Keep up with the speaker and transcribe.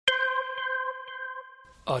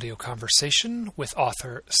Audio conversation with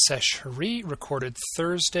author Sesh Heri, recorded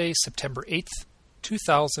Thursday, September 8th,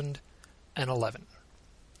 2011.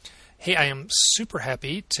 Hey, I am super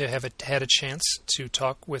happy to have had a chance to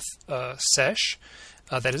talk with Sesh.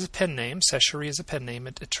 That is a pen name. Sesh Heri is a pen name.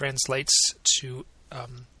 It translates to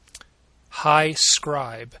high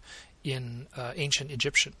scribe in ancient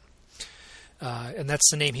Egyptian. And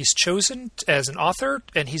that's the name he's chosen as an author,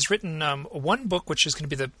 and he's written one book which is going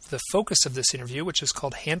to be the focus of this interview, which is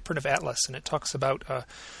called Handprint of Atlas, and it talks about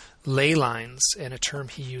ley lines and a term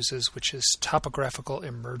he uses which is topographical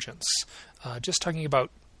emergence, just talking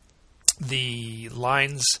about the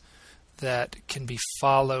lines that can be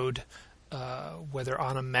followed whether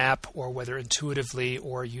on a map or whether intuitively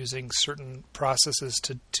or using certain processes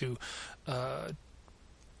to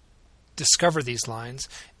discover these lines,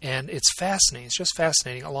 and it's fascinating. It's just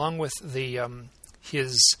fascinating, along with the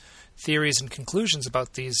his theories and conclusions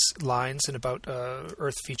about these lines and about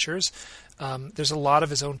Earth features. There's a lot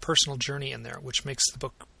of his own personal journey in there, which makes the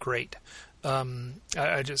book great.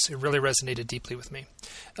 It really resonated deeply with me.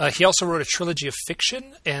 He also wrote a trilogy of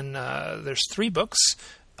fiction, and there's 3 books.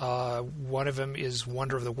 One of them is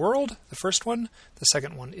Wonder of the World, the first one. The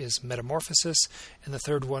second one is Metamorphosis, and the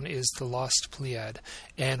third one is The Lost Pleiad.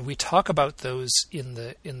 And we talk about those in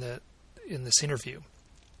this interview.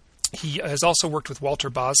 He has also worked with Walter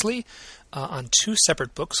Bosley on 2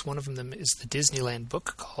 separate books. One of them is the Disneyland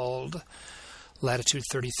book called Latitude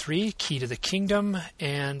 33, Key to the Kingdom,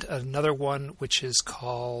 and another one which is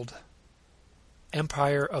called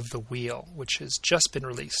Empire of the Wheel, which has just been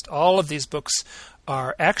released. All of these books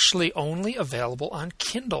are actually only available on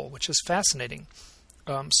Kindle, which is fascinating.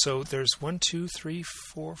 So there's 6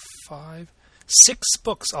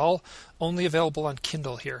 books, all only available on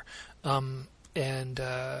Kindle here. I've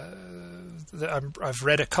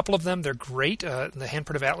read a couple of them. They're great. The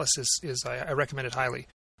Handprint of Atlas I recommend it highly.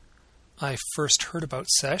 I first heard about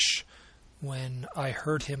Sesh when I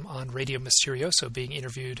heard him on Radio Mysterioso being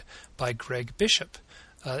interviewed by Greg Bishop.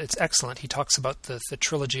 It's excellent. He talks about the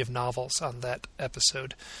trilogy of novels on that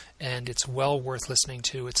episode, and it's well worth listening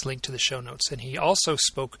to. It's linked to the show notes. And he also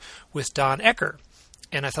spoke with Don Ecker,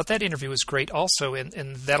 and I thought that interview was great also, and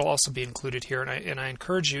that'll also be included here. And I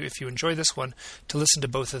encourage you, if you enjoy this one, to listen to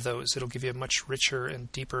both of those. It'll give you a much richer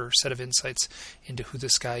and deeper set of insights into who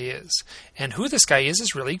this guy is. And who this guy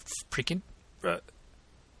is really freaking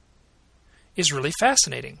is really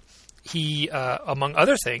fascinating. He, among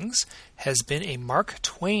other things, has been a Mark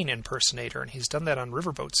Twain impersonator, and he's done that on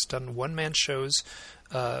riverboats, done one-man shows,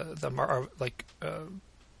 playing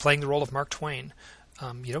the role of Mark Twain.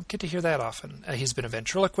 You don't get to hear that often. He's been a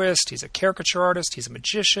ventriloquist, he's a caricature artist, he's a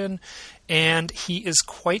magician, and he is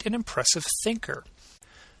quite an impressive thinker.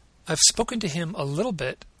 I've spoken to him a little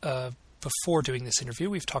bit before doing this interview.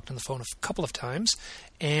 We've talked on the phone a couple of times,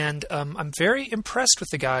 and I'm very impressed with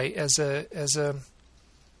the guy as a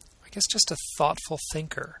I guess just a thoughtful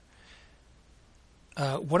thinker.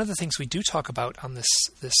 One of the things we do talk about on this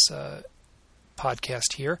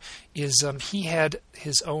podcast here is he had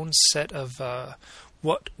his own set of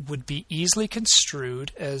what would be easily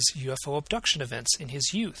construed as UFO abduction events in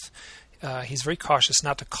his youth. He's very cautious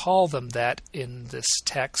not to call them that in this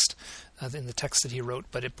text, in the text that he wrote,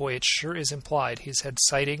 but it sure is implied. He's had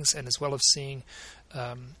sightings, and as well as seeing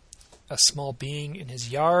a small being in his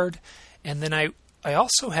yard. And then I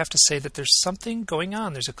also have to say that there's something going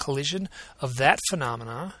on. There's a collision of that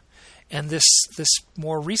phenomena and this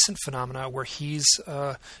more recent phenomena where he's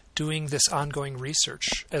doing this ongoing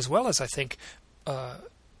research, as well as, I think,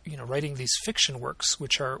 writing these fiction works,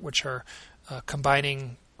 which are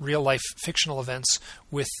combining real life fictional events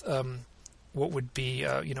with what would be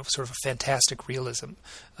sort of a fantastic realism,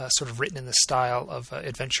 sort of written in the style of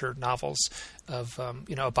adventure novels of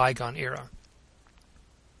a bygone era.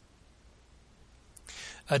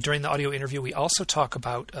 During the audio interview, we also talk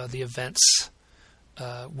about the events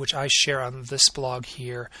which I share on this blog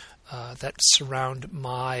here that surround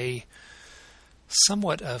my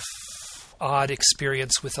somewhat odd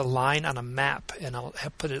experience with a line on a map, and I'll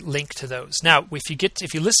put a link to those. Now,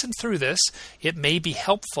 if you listen through this, it may be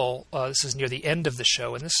helpful. This is near the end of the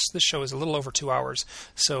show, and this show is a little over 2 hours.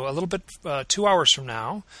 So a little bit 2 hours from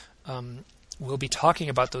now, we'll be talking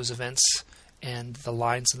about those events and the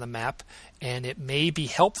lines on the map, and it may be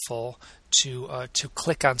helpful to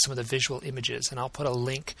click on some of the visual images, and I'll put a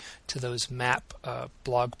link to those map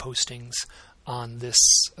blog postings on the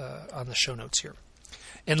show notes here.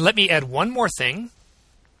 And let me add one more thing,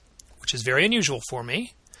 which is very unusual for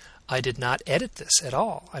me. I did not edit this at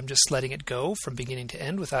all. I'm just letting it go from beginning to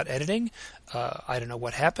end without editing. I don't know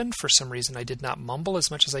what happened. For some reason, I did not mumble as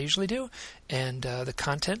much as I usually do, and the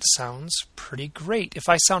content sounds pretty great. If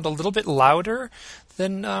I sound a little bit louder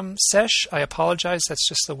than Sesh, I apologize. That's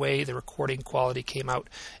just the way the recording quality came out,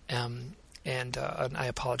 and I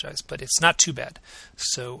apologize, but it's not too bad.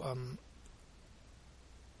 So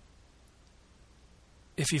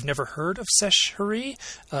if you've never heard of Sesh Heri,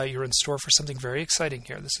 you're in store for something very exciting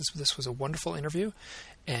here. This was a wonderful interview,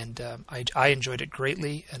 and I enjoyed it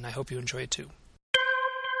greatly, and I hope you enjoy it too.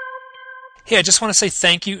 Hey, I just want to say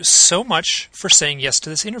thank you so much for saying yes to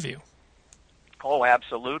this interview. Oh,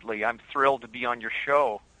 absolutely. I'm thrilled to be on your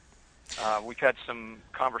show. We've had some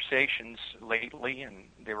conversations lately, and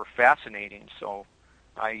they were fascinating, so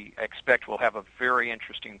I expect we'll have a very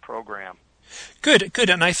interesting program. Good,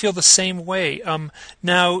 and I feel the same way.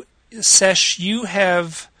 Now, Sesh, you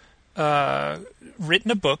have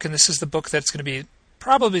written a book, and this is the book that's going to be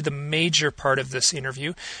probably the major part of this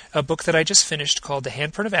interview, a book that I just finished called The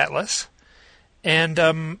Handprint of Atlas.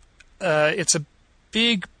 And it's a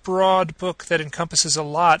big, broad book that encompasses a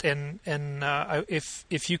lot, and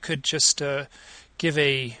if you could just give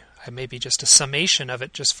maybe just a summation of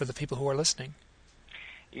it just for the people who are listening.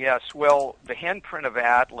 Yes, well, The Handprint of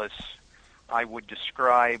Atlas I would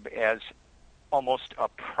describe as almost a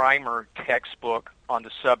primer textbook on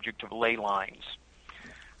the subject of ley lines.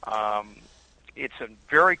 It's a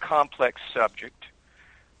very complex subject,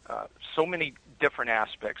 so many different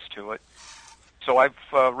aspects to it. So I've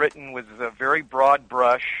written with a very broad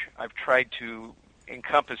brush. I've tried to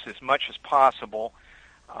encompass as much as possible.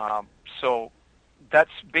 So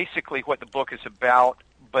that's basically what the book is about,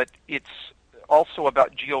 but it's also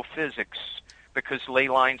about geophysics, because ley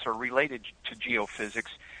lines are related to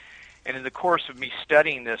geophysics. And in the course of me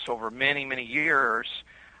studying this over many, many years,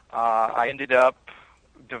 I ended up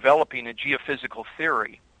developing a geophysical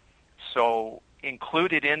theory. So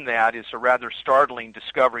included in that is a rather startling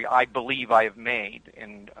discovery I believe I have made,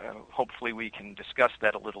 and hopefully we can discuss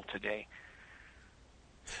that a little today.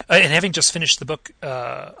 And having just finished the book,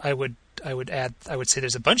 I would say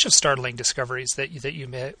there's a bunch of startling discoveries that you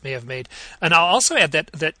may have made, and I'll also add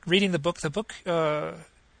that reading the book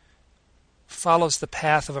follows the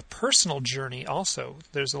path of a personal journey. Also,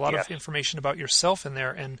 there's a lot of information about yourself in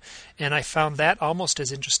there, and I found that almost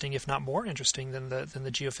as interesting, if not more interesting, than the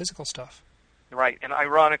geophysical stuff. Right, and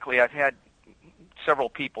ironically, I've had several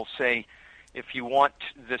people say, if you want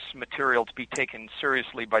this material to be taken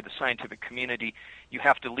seriously by the scientific community, you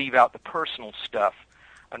have to leave out the personal stuff.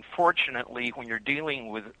 Unfortunately, when you're dealing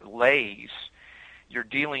with lays, you're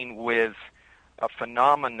dealing with a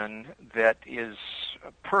phenomenon that is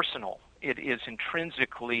personal. It is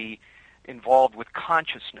intrinsically involved with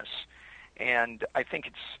consciousness. And I think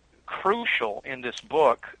it's crucial in this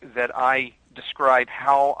book that I describe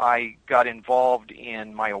how I got involved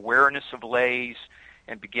in my awareness of lays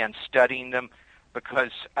and began studying them,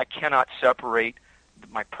 because I cannot separate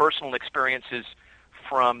my personal experiences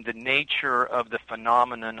from the nature of the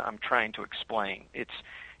phenomenon I'm trying to explain. It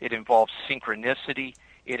involves synchronicity.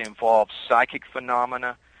 It involves psychic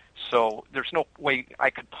phenomena. So there's no way I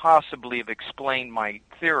could possibly have explained my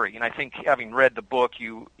theory. And I think having read the book,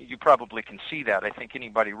 you probably can see that. I think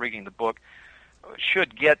anybody reading the book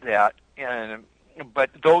should get that. But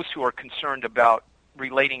those who are concerned about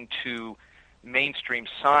relating to mainstream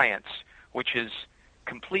science, which is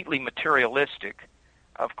completely materialistic,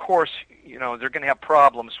 of course, they're going to have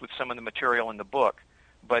problems with some of the material in the book.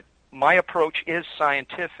 But my approach is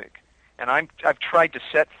scientific, and I've tried to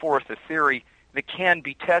set forth a theory that can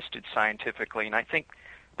be tested scientifically, and I think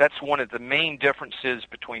that's one of the main differences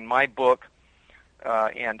between my book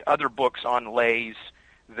and other books on lays,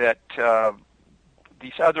 that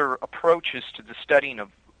these other approaches to the studying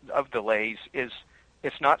of the lays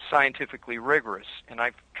it's not scientifically rigorous, and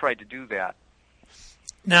I've tried to do that.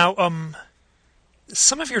 Now,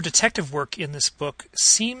 some of your detective work in this book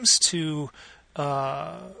seems to,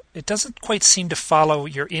 it doesn't quite seem to follow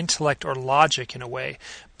your intellect or logic in a way,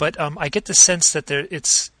 but I get the sense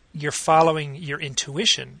that you're following your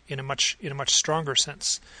intuition in a much stronger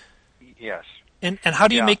sense. Yes. And how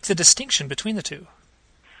do you make the distinction between the two?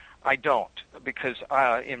 I don't, because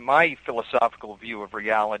in my philosophical view of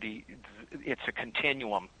reality, it's a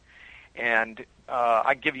continuum. And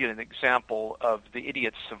I give you an example of the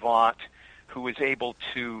idiot savant who is able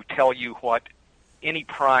to tell you what any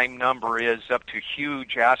prime number is, up to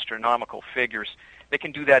huge astronomical figures. They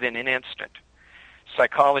can do that in an instant.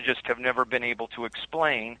 Psychologists have never been able to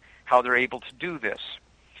explain how they're able to do this.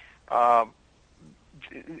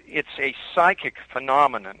 It's a psychic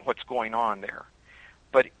phenomenon, what's going on there.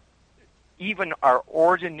 But even our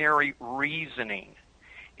ordinary reasoning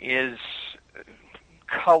is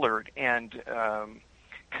colored and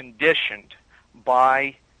conditioned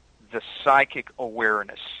by the psychic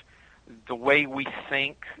awareness. The way we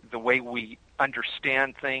think, the way we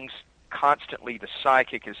understand things, constantly the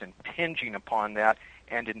psychic is impinging upon that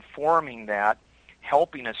and informing that,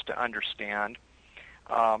 helping us to understand.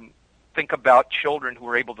 Think about children who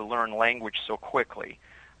are able to learn language so quickly.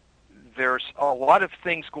 There's a lot of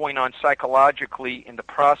things going on psychologically in the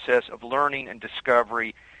process of learning and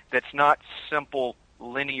discovery that's not simple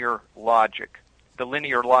linear logic. The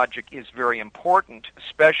linear logic is very important,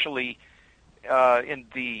 especially in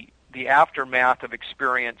the aftermath of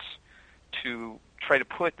experience, to try to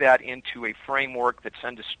put that into a framework that's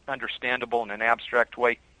understandable in an abstract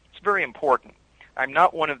way. It's very important. I'm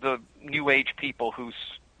not one of the New Age people who's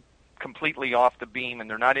completely off the beam and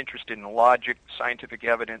they're not interested in logic, scientific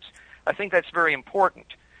evidence. I think that's very important.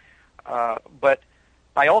 But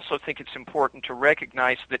I also think it's important to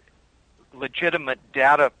recognize that legitimate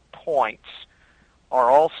data points are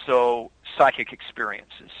also psychic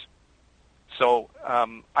experiences. So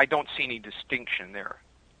I don't see any distinction there.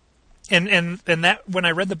 And that, when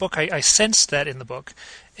I read the book, I sensed that in the book,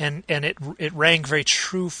 and it rang very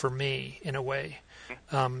true for me in a way,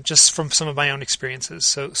 just from some of my own experiences.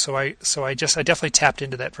 So I definitely tapped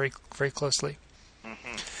into that very, very closely.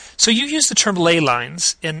 Mm-hmm. So you use the term ley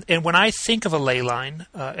lines, and when I think of a ley line,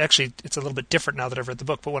 actually it's a little bit different now that I've read the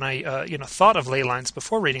book. But when I thought of ley lines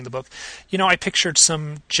before reading the book, I pictured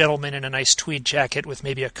some gentleman in a nice tweed jacket with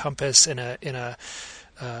maybe a compass and a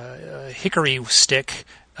hickory stick,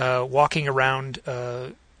 walking around,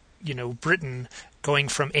 Britain, going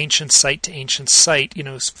from ancient site to ancient site,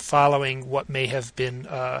 following what may have been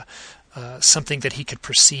something that he could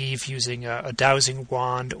perceive using a dowsing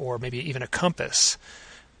wand or maybe even a compass.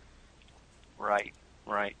 Right.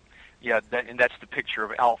 Yeah, and that's the picture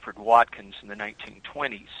of Alfred Watkins in the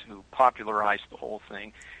 1920s, who popularized the whole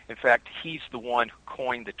thing. In fact, he's the one who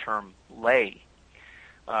coined the term ley.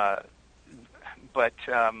 But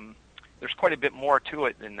there's quite a bit more to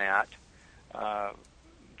it than that.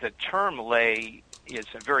 The term ley is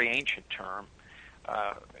a very ancient term.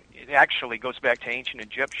 It actually goes back to ancient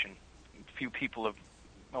Egyptian. Few people have...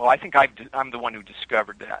 Well, I think I'm the one who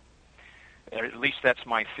discovered that. At least that's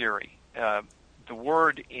my theory. The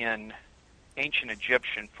word in ancient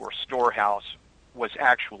Egyptian for storehouse was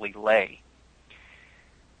actually ley.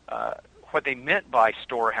 What they meant by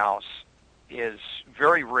storehouse is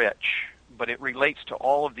very rich, but it relates to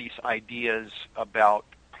all of these ideas about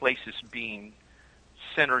places being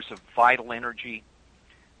centers of vital energy,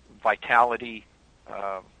 vitality,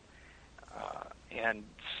 and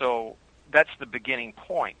so that's the beginning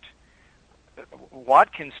point.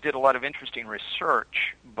 Watkins did a lot of interesting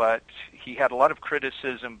research, but he had a lot of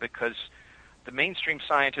criticism because the mainstream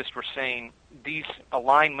scientists were saying these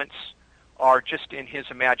alignments are just in his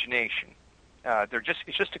imagination.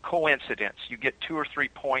 It's just a coincidence. You get 2 or 3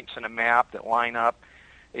 points in a map that line up.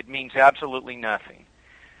 It means absolutely nothing.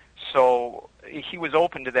 So he was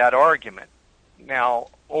open to that argument. Now,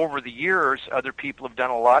 over the years, other people have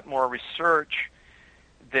done a lot more research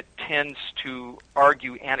that tends to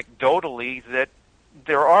argue anecdotally that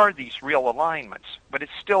there are these real alignments, but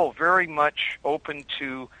it's still very much open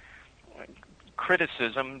to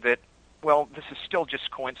criticism that, well, this is still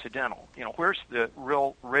just coincidental. Where's the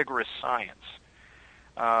real rigorous science?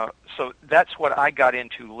 So that's what I got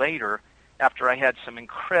into later after I had some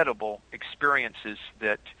incredible experiences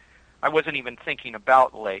that I wasn't even thinking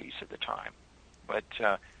about leys at the time. But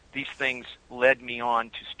these things led me on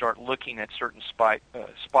to start looking at certain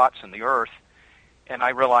spots in the earth, and I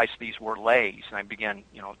realized these were leys, and I began,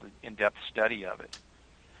 the in-depth study of it.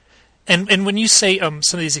 And when you say some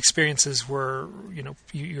of these experiences were,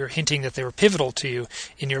 you're hinting that they were pivotal to you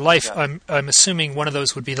in your life, yeah. I'm assuming one of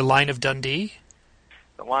those would be the Line of Dundee?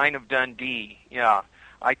 The Line of Dundee, yeah.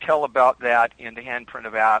 I tell about that in the Handprint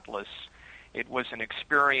of Atlas. It was an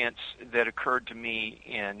experience that occurred to me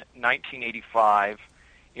in 1985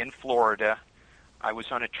 in Florida. I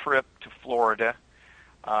was on a trip to Florida.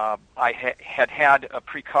 I had a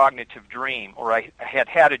precognitive dream, or I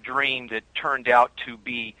had a dream that turned out to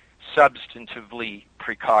be substantively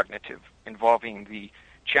precognitive, involving the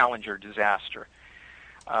Challenger disaster.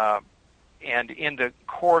 And in the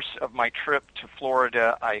course of my trip to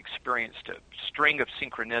Florida, I experienced a string of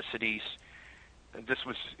synchronicities. This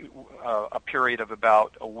was a period of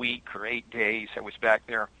about a week or 8 days I was back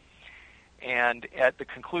there. And at the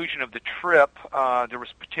conclusion of the trip, there was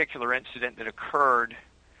a particular incident that occurred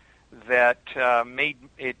that made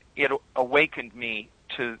it awakened me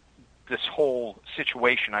to this whole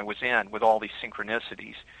situation I was in with all these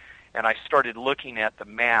synchronicities. and I started looking at the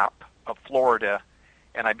map of Florida,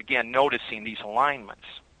 and I began noticing these alignments.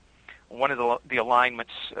 One of the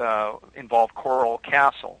alignments involved Coral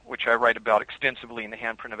Castle, which I write about extensively in the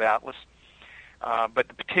Handprint of Atlas. But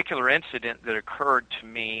the particular incident that occurred to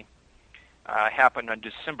me happened on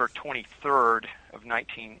December 23rd of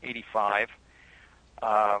 1985,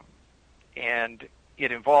 and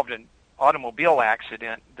it involved an automobile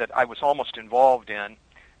accident that I was almost involved in,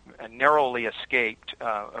 and narrowly escaped.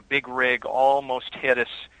 A big rig almost hit us,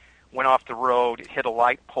 went off the road, it hit a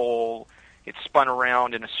light pole, it spun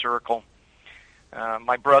around in a circle.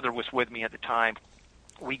 My brother was with me at the time.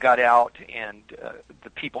 We got out, and the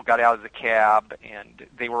people got out of the cab, and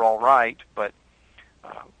they were all right, but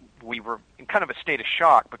we were in kind of a state of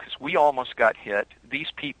shock because we almost got hit.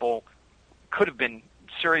 These people could have been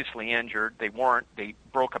seriously injured. They weren't. They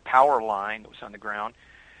broke a power line that was on the ground.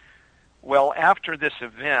 Well, after this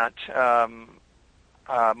event,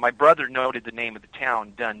 my brother noted the name of the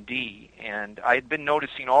town, Dundee, and I had been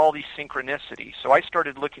noticing all these synchronicities. So I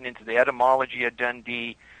started looking into the etymology of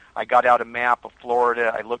Dundee. I got out a map of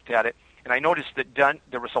Florida. I looked at it, and I noticed that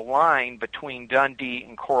there was a line between Dundee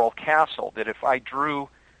and Coral Castle, that if I drew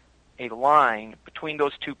a line between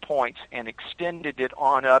those 2 points and extended it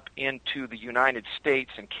on up into the United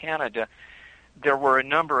States and Canada, there were a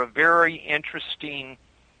number of very interesting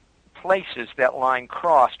places that line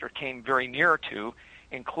crossed or came very near to,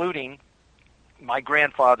 including my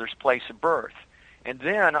grandfather's place of birth. And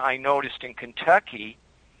then I noticed in Kentucky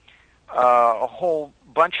a whole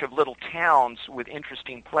bunch of little towns with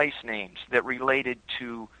interesting place names that related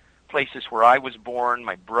to places where I was born,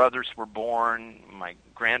 my brothers were born, my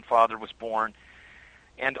grandfather was born,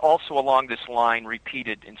 and also along this line,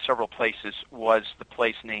 repeated in several places, was the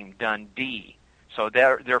place named Dundee. So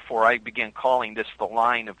therefore, I began calling this the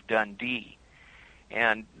line of Dundee,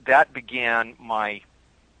 and that began my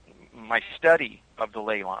study of the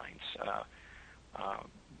ley lines.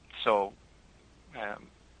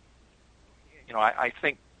 I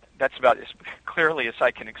think that's about as clearly as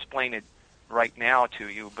I can explain it right now to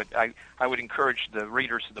you, but I would encourage the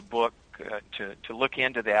readers of the book to look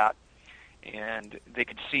into that, and they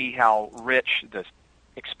could see how rich the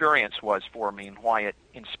experience was for me and why it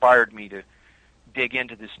inspired me to dig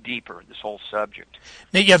into this deeper, this whole subject.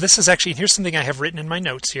 Now, yeah, this is actually, here's something I have written in my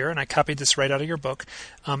notes here, and I copied this right out of your book.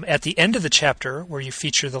 At the end of the chapter, where you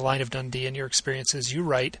feature the line of Dundee and your experiences, you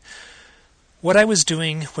write, "What I was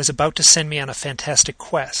doing was about to send me on a fantastic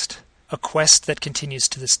quest, a quest that continues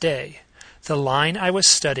to this day. The line I was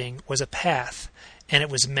studying was a path, and it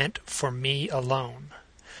was meant for me alone."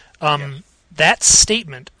 Yes. That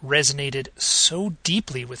statement resonated so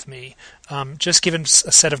deeply with me, just given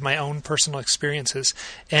a set of my own personal experiences.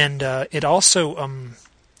 And it also,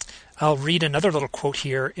 I'll read another little quote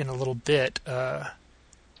here in a little bit that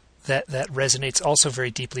resonates also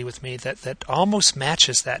very deeply with me, that almost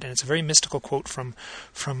matches that. And it's a very mystical quote from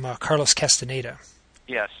Carlos Castaneda.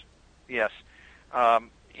 Yes.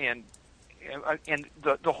 And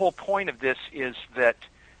the whole point of this is that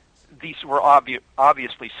these were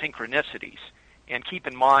obviously synchronicities. And keep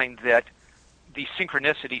in mind that these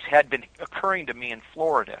synchronicities had been occurring to me in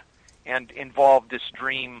Florida and involved this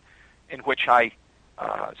dream in which I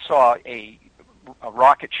saw a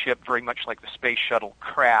rocket ship very much like the space shuttle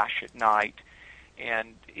crash at night.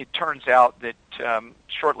 And it turns out that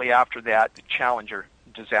shortly after that, the Challenger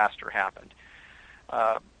disaster happened.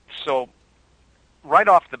 So right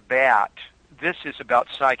off the bat, this is about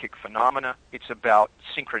psychic phenomena. It's about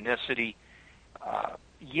synchronicity.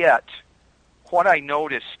 Yet, what I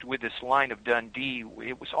noticed with this line of Dundee,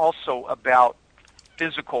 it was also about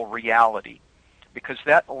physical reality, because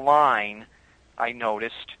that line, I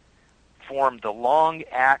noticed, formed the long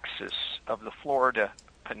axis of the Florida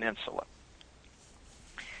peninsula.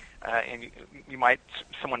 And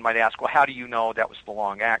someone might ask, well, how do you know that was the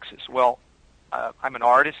long axis? Well, I'm an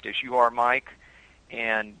artist, as you are, Mike,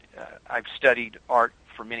 and I've studied art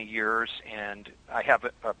for many years, and I have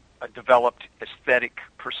a developed aesthetic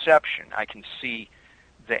perception. I can see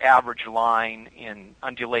the average line in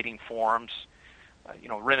undulating forms.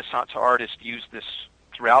 Renaissance artists use this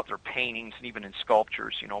throughout their paintings and even in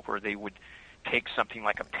sculptures, where they would take something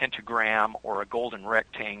like a pentagram or a golden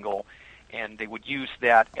rectangle, and they would use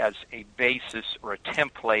that as a basis or a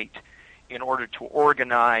template in order to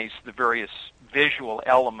organize the various visual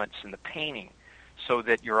elements in the painting, so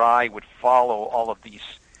that your eye would follow all of these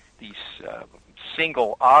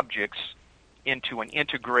single objects into an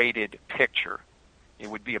integrated picture. It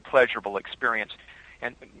would be a pleasurable experience.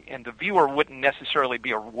 And the viewer wouldn't necessarily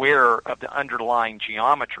be aware of the underlying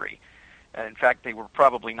geometry. In fact, they were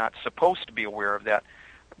probably not supposed to be aware of that.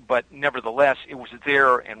 but nevertheless, it was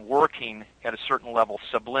there and working at a certain level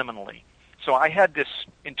subliminally. So I had this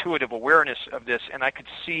intuitive awareness of this, and I could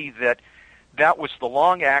see that was the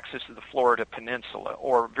long axis of the Florida Peninsula,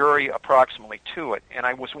 or very approximately to it. And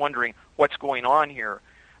I was wondering, what's going on here?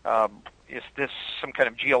 Is this some kind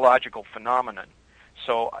of geological phenomenon?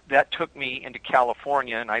 So that took me into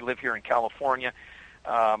California, and I live here in California,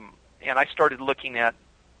 and I started looking at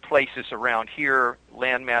places around here,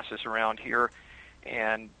 land masses around here,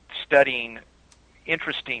 and studying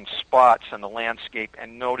interesting spots on the landscape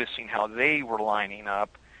and noticing how they were lining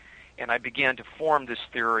up. And I began to form this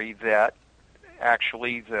theory that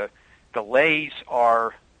actually the lays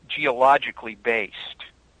are geologically based.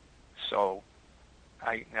 So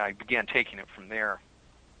I began taking it from there.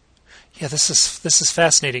 Yeah, this is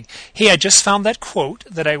fascinating. Hey, I just found that quote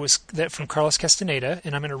that from Carlos Castaneda,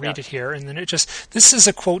 and I'm going to read it here. And then this is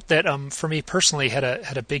a quote that for me personally had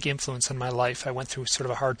a big influence on my life. I went through sort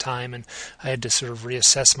of a hard time, and I had to sort of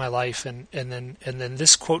reassess my life. And then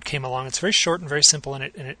this quote came along. It's very short and very simple, and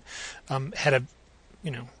it had a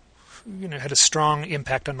had a strong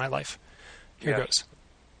impact on my life. Here goes.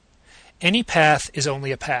 Any path is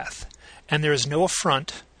only a path, and there is no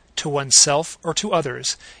affront to oneself or to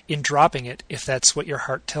others in dropping it if that's what your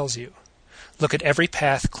heart tells you. Look at every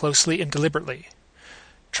path closely and deliberately.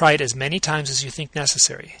 Try it as many times as you think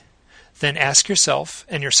necessary. Then ask yourself,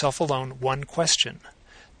 and yourself alone, one question.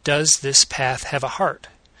 Does this path have a heart?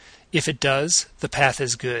 If it does, the path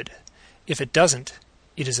is good. If it doesn't,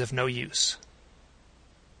 it is of no use.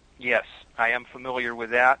 Yes, I am familiar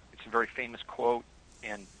with that. It's a very famous quote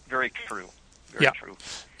and very true. Very true.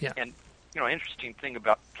 Yeah. And interesting thing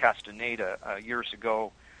about Castaneda, years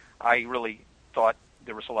ago, I really thought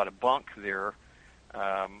there was a lot of bunk there.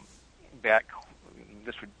 Back,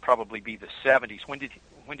 this would probably be the 70s. When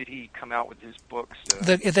did he come out with his books?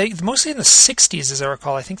 They mostly in the 60s, as I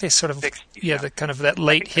recall. I think they sort of 60s, the kind of that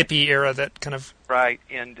late hippie era, that kind of right.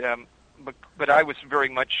 And but I was very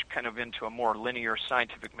much kind of into a more linear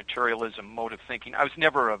scientific materialism mode of thinking. I was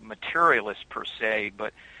never a materialist per se,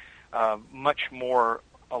 but much more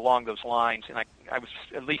along those lines, and I was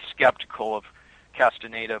at least skeptical of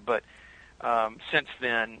Castaneda, but since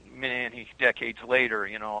then, many decades later,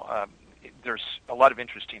 there's a lot of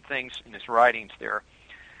interesting things in his writings there.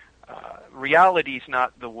 Reality is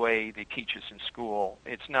not the way they teach us in school.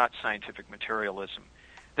 It's not scientific materialism.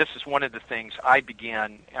 This is one of the things I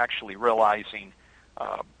began actually realizing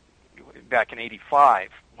back in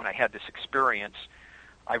 '85 when I had this experience.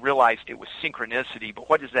 I realized it was synchronicity, but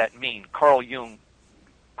what does that mean? Carl Jung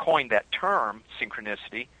coined that term,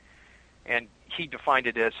 synchronicity, and he defined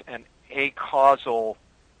it as an acausal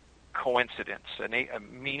coincidence, a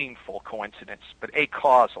meaningful coincidence, but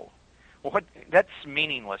acausal. Well, that's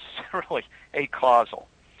meaningless, really, acausal.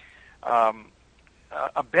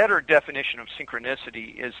 A better definition of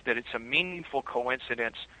synchronicity is that it's a meaningful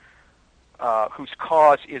coincidence whose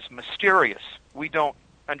cause is mysterious. We don't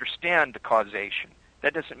understand the causation.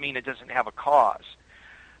 That doesn't mean it doesn't have a cause.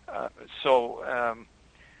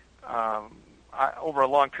 Over a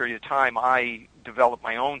long period of time, I developed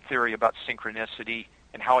my own theory about synchronicity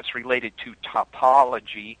and how it's related to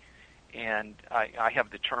topology, and I have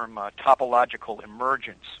the term topological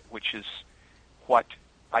emergence, which is what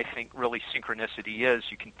I think really synchronicity is.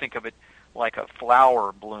 You can think of it like a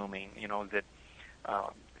flower blooming, that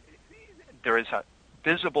there is a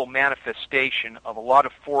visible manifestation of a lot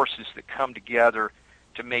of forces that come together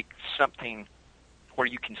to make something where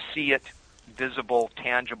you can see it, visible,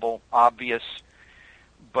 tangible, obvious,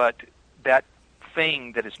 but that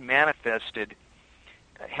thing that is manifested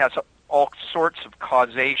has all sorts of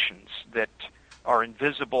causations that are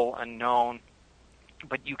invisible, unknown,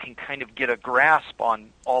 but you can kind of get a grasp on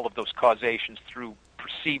all of those causations through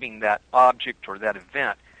perceiving that object or that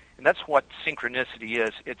event. And that's what synchronicity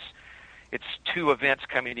is. It's two events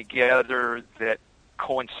coming together that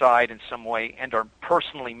coincide in some way and are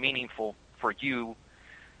personally meaningful for you,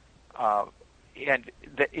 and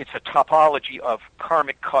it's a topology of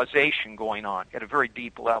karmic causation going on at a very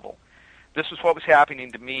deep level. This is what was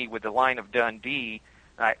happening to me with the line of Dundee.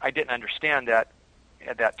 I didn't understand that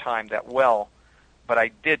at that time that well, but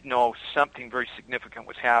I did know something very significant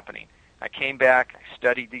was happening. I came back, I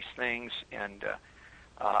studied these things, and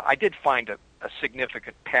I did find a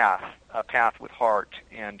significant path, a path with heart,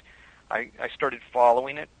 and I started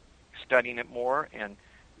following it, studying it more, and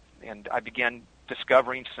I began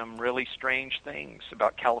discovering some really strange things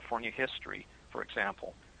about California history, for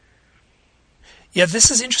example. Yeah,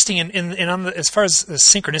 this is interesting, and as far as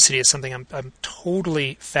synchronicity is something I'm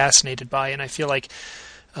totally fascinated by, and I feel like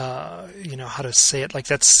how to say it, like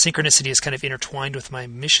that synchronicity is kind of intertwined with my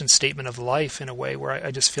mission statement of life in a way where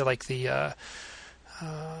I just feel like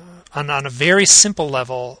on a very simple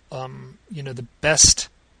level, the best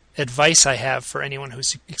advice I have for anyone who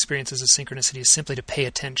experiences a synchronicity is simply to pay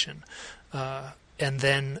attention. And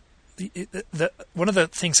then one of the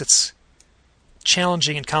things that's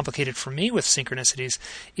challenging and complicated for me with synchronicities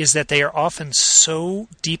is that they are often so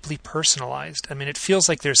deeply personalized. I mean, it feels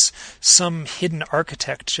like there's some hidden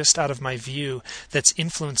architect just out of my view that's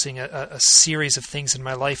influencing a series of things in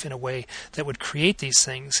my life in a way that would create these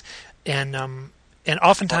things. And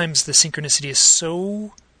oftentimes the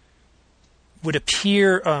synchronicity would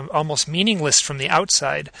appear almost meaningless from the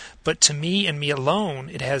outside, but to me and me alone,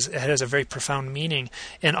 it has a very profound meaning.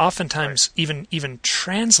 And oftentimes, even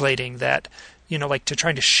translating that, like to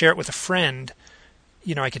trying to share it with a friend,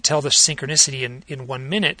 I could tell the synchronicity in 1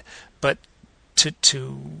 minute, but to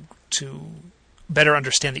better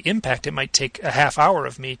understand the impact, it might take a half hour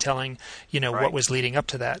of me telling, what was leading up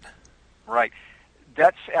to that. Right.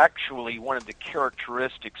 That's actually one of the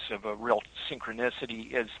characteristics of a real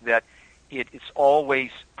synchronicity is that it's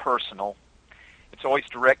always personal. It's always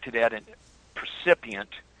directed at a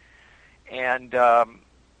recipient, and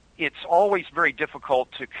it's always very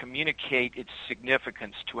difficult to communicate its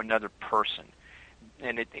significance to another person.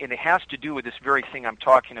 And it has to do with this very thing I'm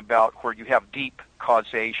talking about, where you have deep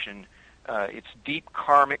causation. It's deep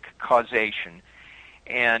karmic causation,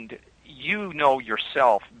 and you know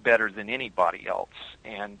yourself better than anybody else.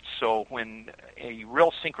 And so when a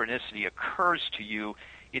real synchronicity occurs to you,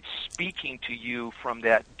 it's speaking to you from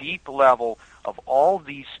that deep level of all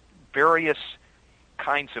these various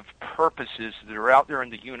kinds of purposes that are out there in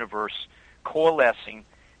the universe coalescing,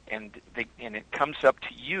 and it comes up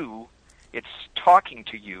to you. It's talking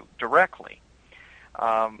to you directly.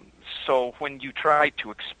 So when you try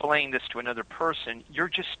to explain this to another person, you're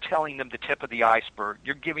just telling them the tip of the iceberg.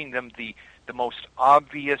 You're giving them the most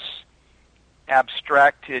obvious,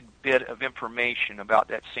 abstracted bit of information about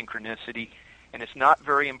that synchronicity, and it's not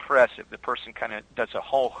very impressive. The person kind of does a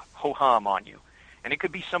ho-hum on you. And it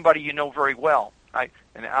could be somebody you know very well.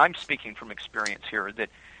 And I'm speaking from experience here, that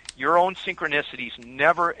your own synchronicity is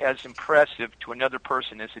never as impressive to another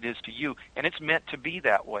person as it is to you, and it's meant to be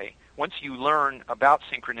that way. Once you learn about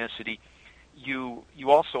synchronicity, you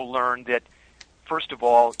also learn that, first of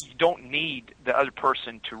all, you don't need the other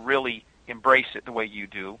person to really embrace it the way you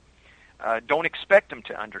do. Don't expect them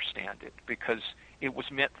to understand it, because it was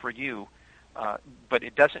meant for you. But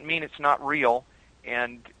it doesn't mean it's not real,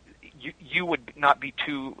 and you would not be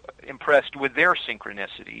too impressed with their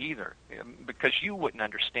synchronicity either, because you wouldn't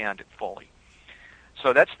understand it fully.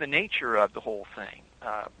 So that's the nature of the whole thing.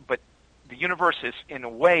 But the universe is, in a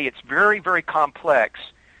way, it's very, very complex,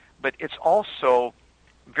 but it's also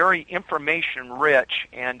very information-rich,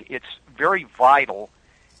 and it's very vital,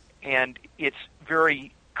 and it's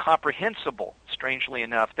very comprehensible, strangely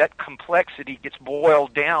enough. That complexity gets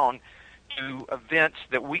boiled down to events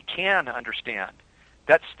that we can understand.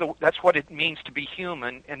 That's what it means to be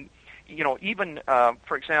human. And even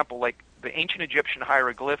for example, like the ancient Egyptian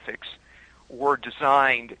hieroglyphics were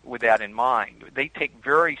designed with that in mind. They take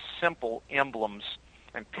very simple emblems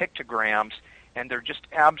and pictograms, and they're just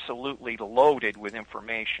absolutely loaded with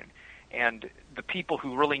information. And the people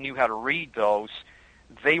who really knew how to read those,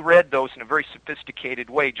 they read those in a very sophisticated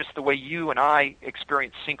way, just the way you and I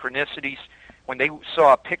experience synchronicities. When they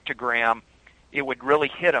saw a pictogram, it would really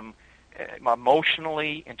hit them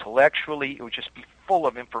emotionally, intellectually. It would just be full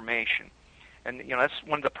of information. And that's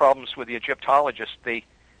one of the problems with the Egyptologists.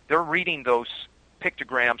 They're reading those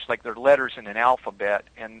pictograms like they're letters in an alphabet,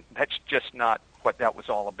 and that's just not what that was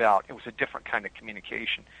all about. It was a different kind of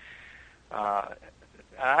communication.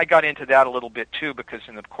 I got into that a little bit too, because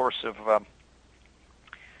in the course of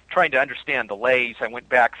trying to understand the lays, I went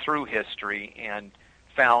back through history and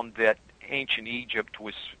found that ancient Egypt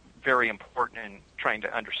was very important in trying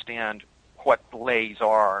to understand what lays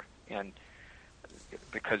are, and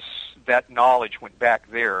because that knowledge went back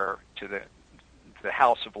there to the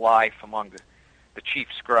house of life among the chief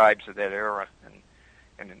scribes of that era,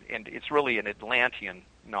 and it's really an Atlantean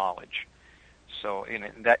knowledge. So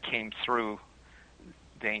and that came through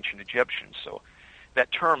the ancient Egyptians. So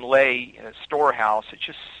that term lay, storehouse, it's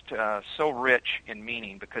just so rich in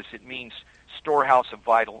meaning, because it means storehouse of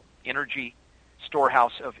vital energy,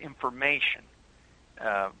 storehouse of information.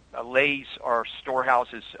 Lays are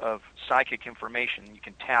storehouses of psychic information. You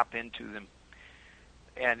can tap into them,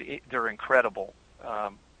 and they're incredible.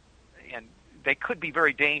 And they could be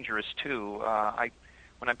very dangerous too.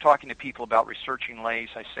 When I'm talking to people about researching lays,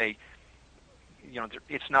 I say,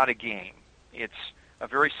 it's not a game. It's a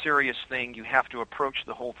very serious thing. You have to approach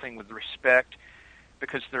the whole thing with respect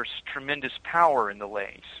because there's tremendous power in the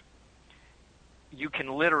lays. You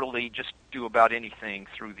can literally just do about anything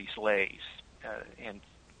through these lays. And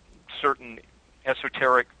certain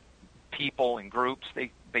esoteric people and groups,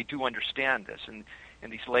 they do understand this. And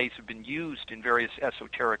these lays have been used in various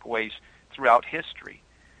esoteric ways throughout history.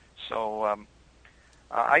 So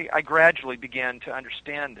I gradually began to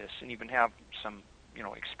understand this and even have some,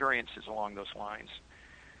 experiences along those lines.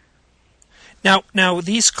 Now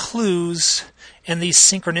these clues and these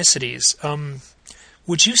synchronicities,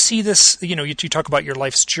 would you see this, you talk about your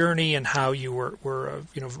life's journey and how you were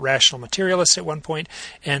a rational materialist at one point,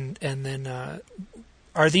 and then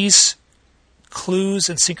are these clues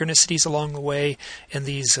and synchronicities along the way and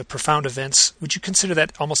these profound events, would you consider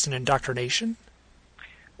that almost an indoctrination?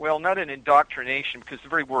 Well, not an indoctrination, because the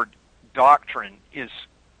very word doctrine is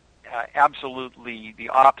absolutely the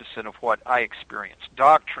opposite of what I experienced.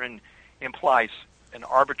 Doctrine implies an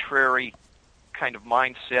arbitrary kind of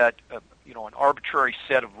mindset, an arbitrary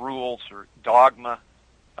set of rules or dogma.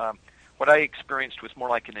 What I experienced was more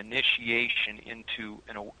like an initiation into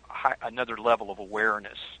another level of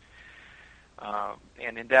awareness.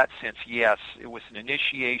 And in that sense, yes, it was an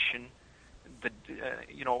initiation.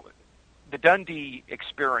 The Dundee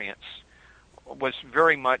experience was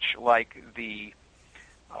very much like the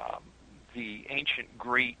ancient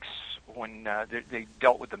Greeks when they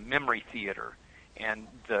dealt with the memory theater. And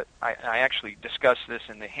I actually discussed this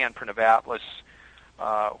in the handprint of Atlas,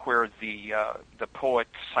 where the poet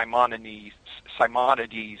Simonides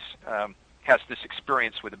has this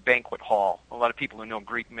experience with a banquet hall. A lot of people who know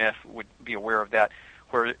Greek myth would be aware of that,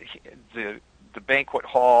 where the banquet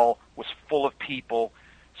hall was full of people.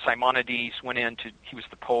 Simonides he was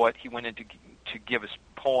the poet, he went in to give his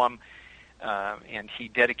poem, and he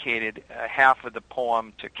dedicated half of the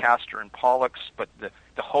poem to Castor and Pollux, but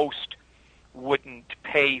the host wouldn't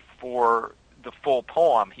pay for the full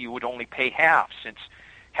poem. He would only pay half, since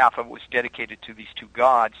half of it was dedicated to these two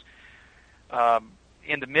gods.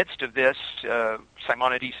 In the midst of this,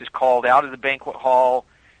 Simonides is called out of the banquet hall.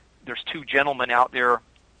 There's two gentlemen out there.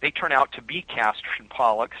 They turn out to be Castor and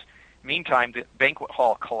Pollux. Meantime, the banquet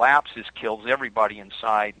hall collapses, kills everybody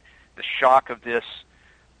inside. The shock of this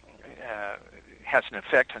has an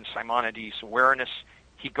effect on Simonides' awareness.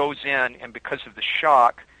 He goes in, and because of the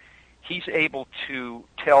shock, he's able to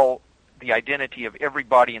tell the identity of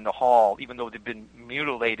everybody in the hall, even though they've been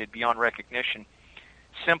mutilated beyond recognition,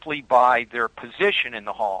 simply by their position in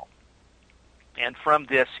the hall. And from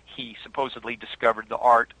this, he supposedly discovered the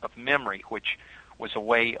art of memory, which was a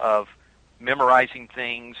way of memorizing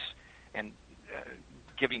things and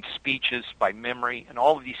giving speeches by memory. And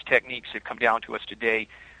all of these techniques that come down to us today,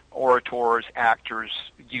 orators, actors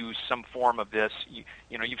use some form of this.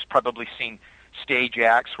 You've probably seen stage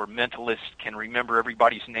acts where mentalists can remember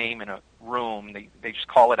everybody's name in a room. They just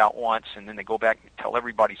call it out once, and then they go back and tell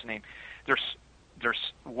everybody's name. There's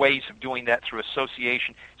ways of doing that through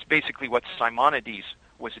association. It's basically what Simonides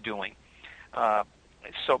was doing. But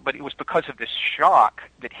it was because of this shock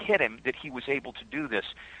that hit him that he was able to do this.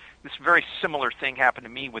 This very similar thing happened to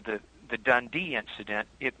me with the Dundee incident.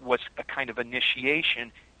 It was a kind of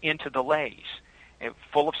initiation into the lays,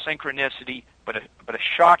 full of synchronicity, but a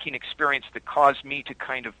shocking experience that caused me to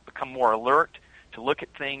kind of become more alert, to look at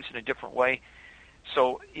things in a different way.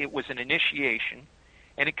 So it was an initiation,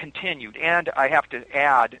 and it continued. And I have to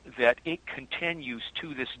add that it continues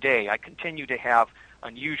to this day. I continue to have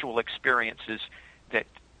unusual experiences that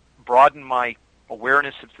broaden my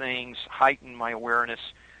awareness of things, heighten my awareness,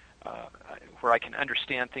 where I can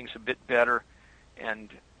understand things a bit better, and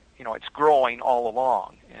it's growing all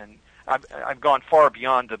along. And I've gone far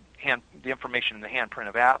beyond the information in the handprint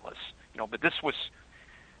of Atlas. But this was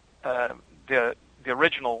the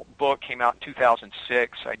original book came out in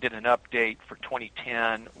 2006. I did an update for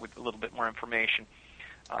 2010 with a little bit more information.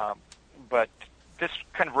 But this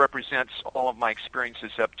kind of represents all of my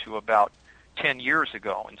experiences up to about 10 years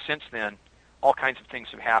ago, and since then, all kinds of things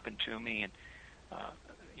have happened to me, and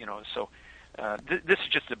this is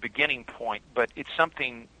just a beginning point, but it's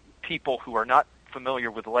something people who are not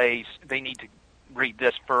familiar with lays, they need to read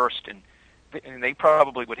this first, and they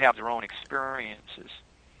probably would have their own experiences.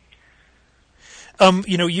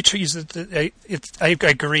 You use I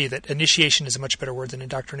agree that initiation is a much better word than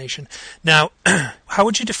indoctrination. Now, how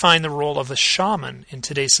would you define the role of a shaman in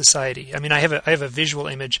today's society? I mean, I have a visual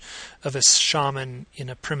image of a shaman in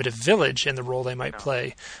a primitive village and the role they might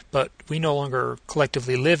play, but we no longer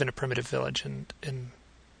collectively live in a primitive village, and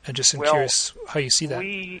I just am curious how you see that.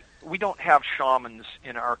 We don't have shamans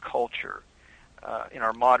in our culture, in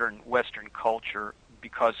our modern Western culture,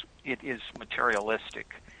 because it is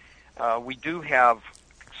materialistic. We do have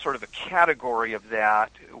sort of a category of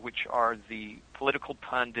that, which are the political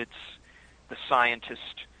pundits, the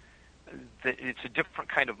scientists. It's a different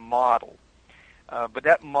kind of model. But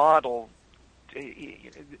that model,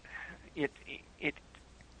 it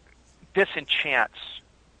disenchants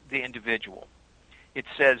the individual. It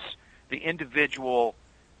says the individual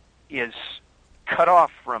is cut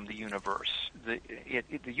off from the universe. The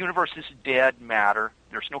universe is dead matter.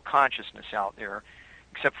 There's no consciousness out there,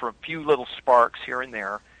 except for a few little sparks here and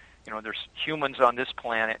there. There's humans on this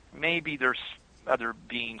planet. Maybe there's other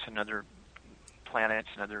beings in other planets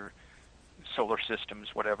and other solar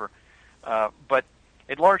systems, whatever. But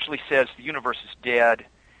it largely says the universe is dead,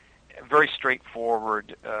 very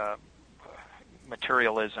straightforward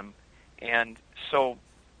materialism. And so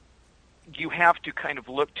you have to kind of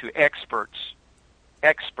look to experts,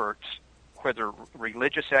 whether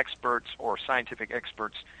religious experts or scientific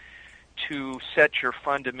experts, to set your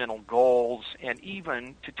fundamental goals and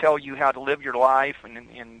even to tell you how to live your life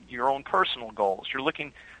and your own personal goals.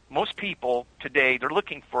 Most people today, they're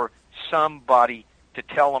looking for somebody to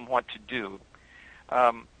tell them what to do.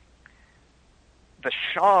 The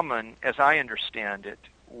shaman, as I understand it,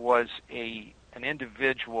 was an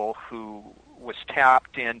individual who was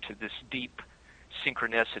tapped into this deep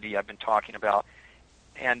synchronicity I've been talking about,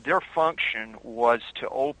 and their function was to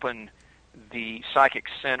open the psychic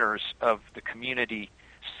centers of the community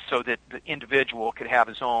so that the individual could have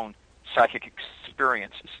his own psychic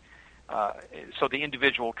experiences, so the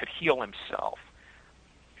individual could heal himself.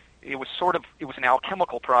 It was an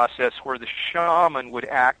alchemical process where the shaman would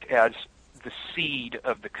act as the seed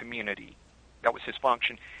of the community. That was his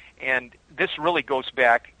function. And this really goes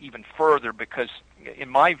back even further because in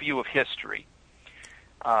my view of history,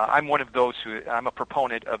 I'm one of those I'm a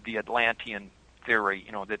proponent of the Atlantean theory,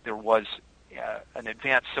 that there was an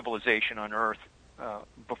advanced civilization on Earth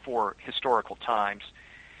before historical times.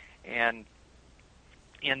 And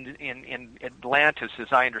in Atlantis,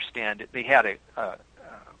 as I understand it, they had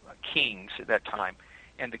kings at that time.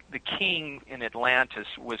 And the king in Atlantis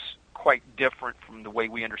was quite different from the way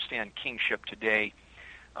we understand kingship today.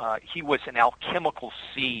 He was an alchemical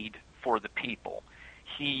seed for the people.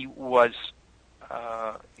 He was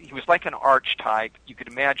like an archetype. You could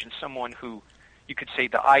imagine someone who, you could say,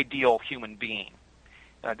 the ideal human being.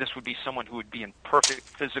 This would be someone who would be in perfect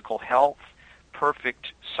physical health,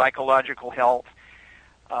 perfect psychological health.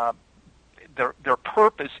 Their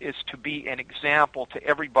purpose is to be an example to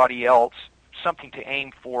everybody else, something to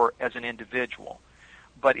aim for as an individual.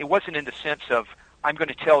 But it wasn't in the sense of, I'm going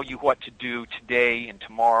to tell you what to do today and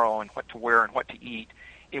tomorrow and what to wear and what to eat.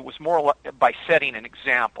 It was more by setting an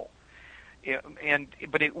example.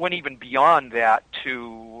 But it went even beyond that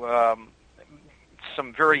to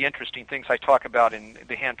some very interesting things I talk about in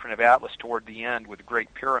the Handprint of Atlas toward the end with the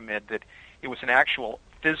Great Pyramid, that it was an actual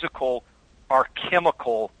physical,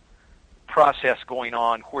 alchemical process going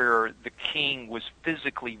on where the king was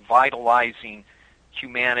physically vitalizing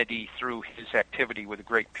humanity through his activity with the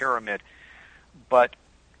Great Pyramid. But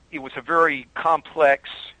it was a very complex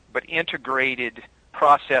but integrated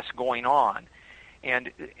process going on.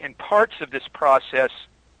 And parts of this process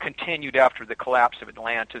continued after the collapse of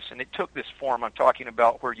Atlantis, and it took this form I'm talking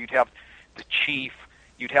about where you'd have the chief,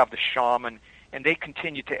 you'd have the shaman, and they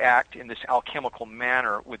continued to act in this alchemical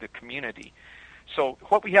manner with the community. So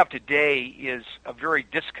what we have today is a very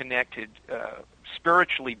disconnected,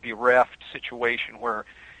 spiritually bereft situation where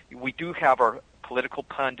we do have our political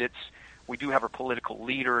pundits, we do have our political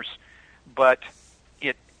leaders, but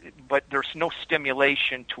there's no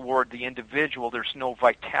stimulation toward the individual. There's no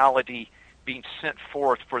vitality being sent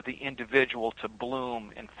forth for the individual to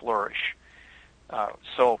bloom and flourish.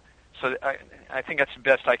 So I think that's the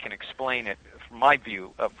best I can explain it from my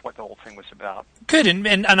view of what the whole thing was about. Good,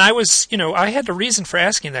 and I was, I had a reason for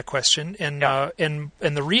asking that question, and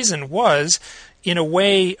the reason was, in a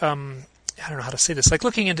way, I don't know how to say this, like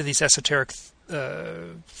looking into these esoteric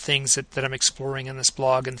things that I'm exploring in this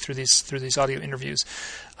blog and through these audio interviews,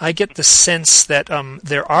 I get the sense that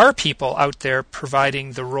there are people out there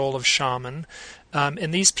providing the role of shaman,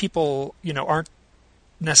 and these people, aren't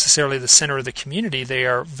necessarily the center of the community. They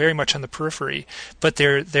are very much on the periphery, but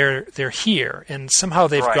they're here, and somehow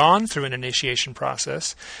they've gone through an initiation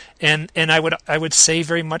process. And I would say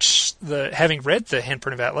very much, having read the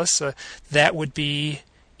Handprint of Atlas, that would be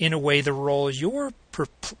in a way the role you're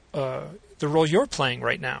playing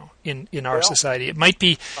right now in our society. It might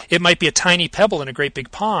be a tiny pebble in a great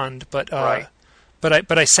big pond, but I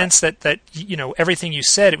sense that everything you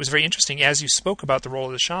said, it was very interesting as you spoke about the role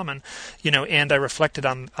of the shaman, and I reflected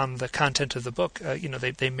on the content of the book.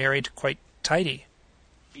 They married quite tidy.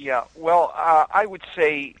 Yeah. Well, I would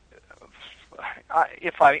say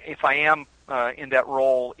if I am in that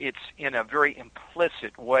role, it's in a very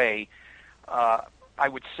implicit way. I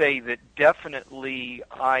would say that definitely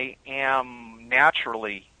I am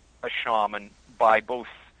naturally a shaman by both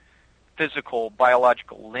physical,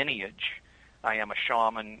 biological lineage. I am a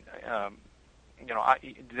shaman.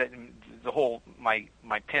 The whole my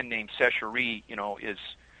pen name Sesh Heri, is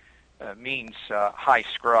means high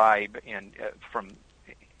scribe, and from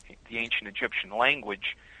the ancient Egyptian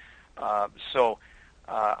language. I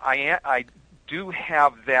do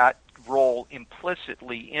have that role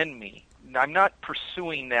implicitly in me. I'm not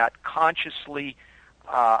pursuing that consciously.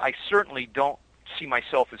 I certainly don't see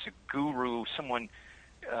myself as a guru, someone.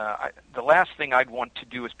 The last thing I'd want to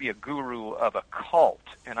do is be a guru of a cult,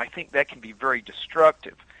 and I think that can be very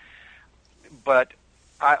destructive. But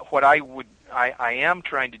what I am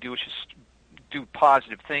trying to do is just do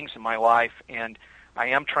positive things in my life, and I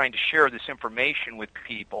am trying to share this information with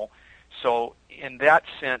people. So in that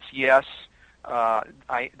sense, yes,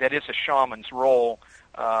 that is a shaman's role.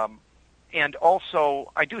 And also,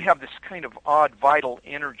 I do have this kind of odd vital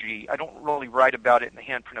energy. I don't really write about it in the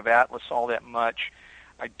Handprint of Atlas all that much.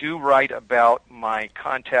 I do write about my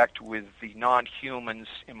contact with the non-humans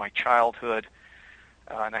in my childhood,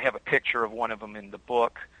 and I have a picture of one of them in the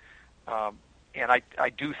book. And I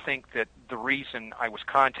do think that the reason I was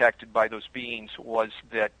contacted by those beings was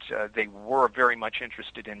that they were very much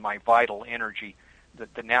interested in my vital energy,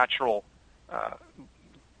 the natural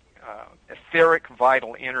etheric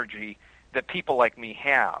vital energy that people like me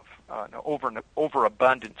have, an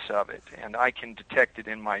overabundance of it. And I can detect it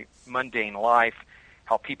in my mundane life,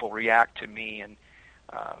 how people react to me. And,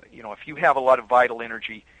 if you have a lot of vital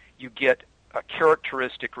energy, you get a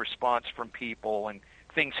characteristic response from people, and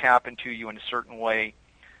things happen to you in a certain way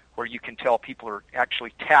where you can tell people are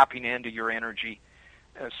actually tapping into your energy.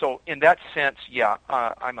 So in that sense, yeah,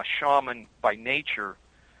 I'm a shaman by nature,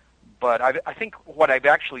 but I think what I've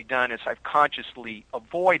actually done is I've consciously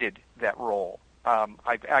avoided that role.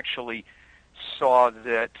 I've actually saw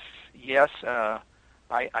that, yes, I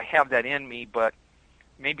have that in me, but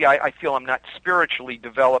maybe I feel I'm not spiritually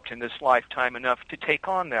developed in this lifetime enough to take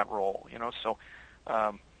on that role, so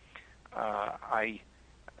I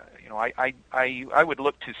would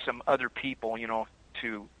look to some other people,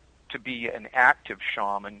 to be an active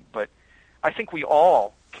shaman, but I think we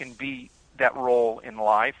all can be that role in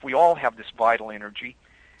life. We all have this vital energy,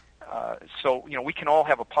 so we can all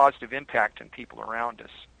have a positive impact on people around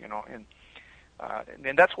us, and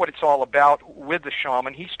that's what it's all about with the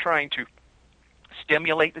shaman. He's trying to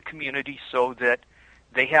stimulate the community so that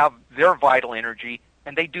they have their vital energy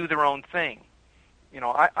and they do their own thing.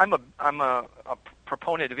 I'm a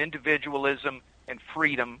proponent of individualism and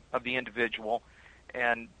freedom of the individual,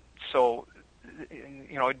 and so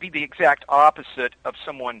it'd be the exact opposite of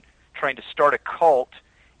someone trying to start a cult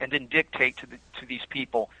and then dictate to these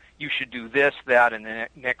people, you should do this, that, and the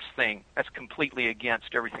next thing. That's completely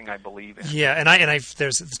against everything I believe in. Yeah, and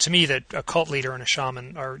there's, to me, that a cult leader and a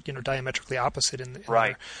shaman are diametrically opposite in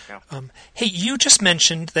right. Yeah. Hey, you just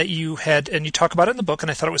mentioned that you had, and you talk about it in the book, and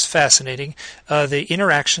I thought it was fascinating, the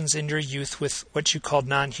interactions in your youth with what you called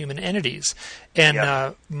non-human entities, and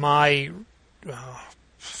yes.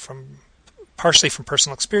 Partially from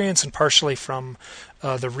personal experience and partially from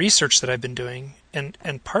the research that I've been doing,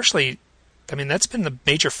 and partially, that's been the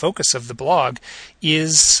major focus of the blog,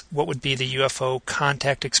 is what would be the UFO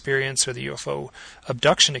contact experience or the UFO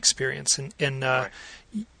abduction experience. And right.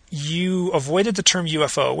 You avoided the term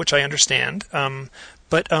UFO, which I understand,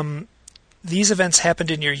 but these events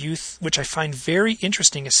happened in your youth, which I find very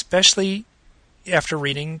interesting, especially after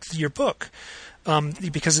reading your book.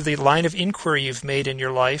 Because of the line of inquiry you've made in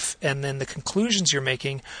your life, and then the conclusions you're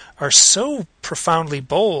making are so profoundly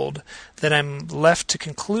bold that I'm left to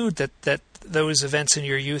conclude that those events in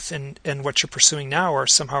your youth and what you're pursuing now are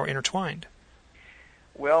somehow intertwined.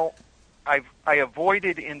 Well, I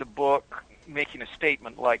avoided in the book making a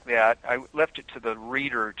statement like that. I left it to the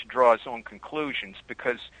reader to draw his own conclusions,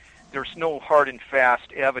 because there's no hard and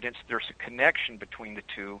fast evidence there's a connection between the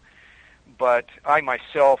two. But I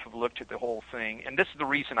myself have looked at the whole thing, and this is the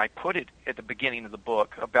reason I put it at the beginning of the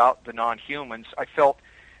book about the non-humans. I felt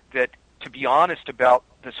that, to be honest about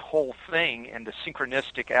this whole thing and the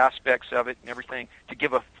synchronistic aspects of it and everything, to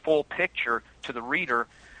give a full picture to the reader,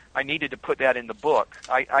 I needed to put that in the book.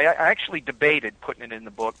 I actually debated putting it in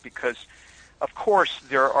the book because, of course,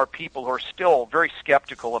 there are people who are still very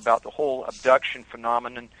skeptical about the whole abduction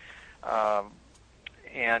phenomenon,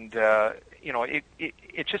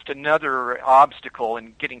 it's just another obstacle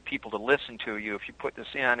in getting people to listen to you if you put this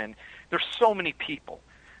in. And there's so many people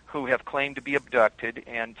who have claimed to be abducted,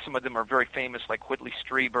 and some of them are very famous, like Whitley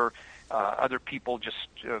Strieber, other people just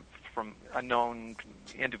from unknown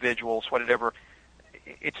individuals, whatever.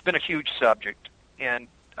 It's been a huge subject, and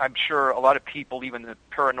I'm sure a lot of people, even the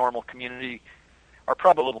paranormal community, are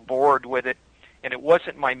probably a little bored with it, and it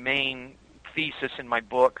wasn't my main thesis in my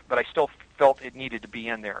book, but I still felt it needed to be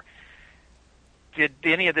in there. Did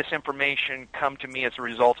any of this information come to me as a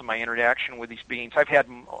result of my interaction with these beings? I've had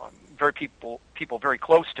people very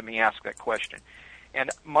close to me ask that question. And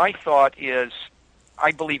my thought is,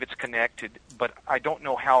 I believe it's connected, but I don't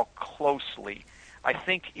know how closely. I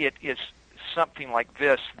think it is something like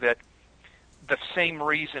this, that the same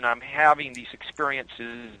reason I'm having these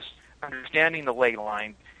experiences, understanding the ley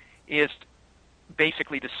line, is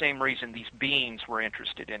basically the same reason these beings were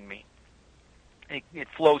interested in me. It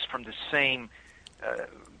flows from the same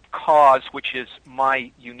cause, which is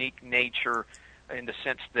my unique nature, in the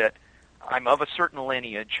sense that I'm of a certain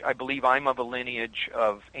lineage. I believe I'm of a lineage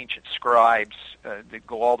of ancient scribes that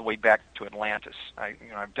go all the way back to Atlantis.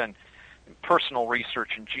 I've done personal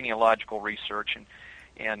research and genealogical research,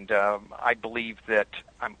 and I believe that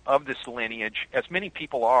I'm of this lineage, as many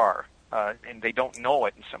people are, and they don't know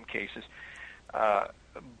it in some cases.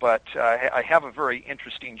 But I have a very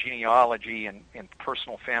interesting genealogy and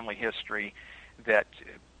personal family history that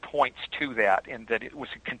points to that, and that it was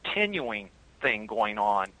a continuing thing going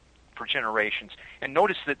on for generations. And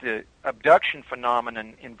notice that the abduction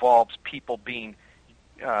phenomenon involves people being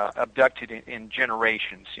abducted in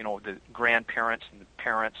generations. The grandparents and the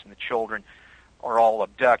parents and the children are all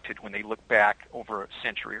abducted when they look back over a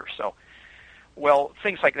century or so. Well,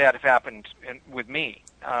 things like that have happened with me.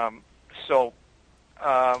 So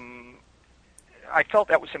I felt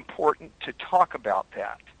that was important to talk about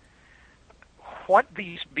that. What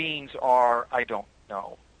these beings are, I don't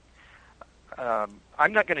know.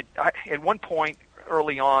 I'm not going to... At one point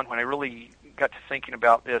early on, when I really got to thinking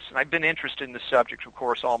about this, and I've been interested in the subject, of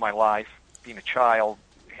course, all my life, being a child,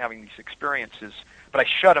 having these experiences, but I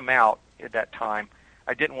shut them out at that time.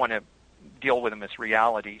 I didn't want to deal with them as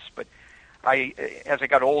realities, but as I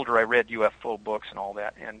got older, I read UFO books and all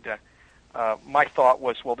that, and my thought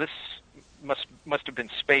was, well, this must have been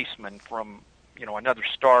spacemen from another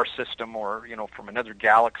star system, or from another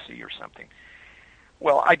galaxy or something.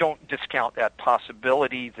 Well, I don't discount that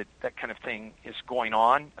possibility that that kind of thing is going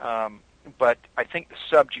on, but I think the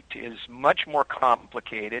subject is much more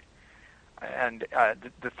complicated, and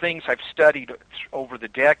the things I've studied over the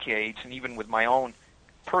decades, and even with my own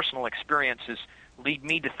personal experiences, lead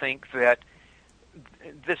me to think that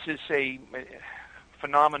this is a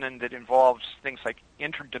phenomenon that involves things like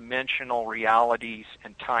interdimensional realities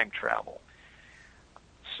and time travel.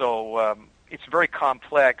 So it's very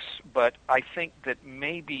complex, but I think that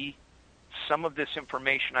maybe some of this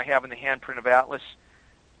information I have in the handprint of Atlas,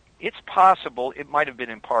 it's possible it might have been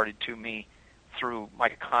imparted to me through my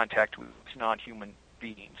contact with non-human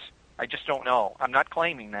beings. I just don't know. I'm not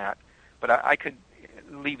claiming that, but I could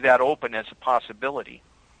leave that open as a possibility.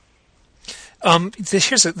 Do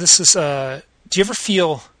you ever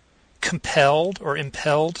feel compelled or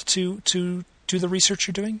impelled to do the research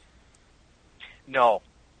you're doing? No,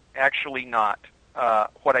 actually not.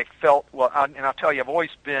 What I felt, and I'll tell you, I've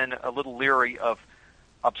always been a little leery of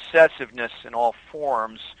obsessiveness in all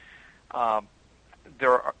forms.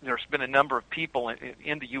 There's been a number of people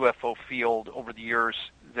in the UFO field over the years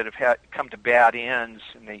that have come to bad ends,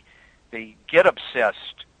 and they get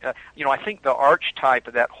obsessed. I think the archetype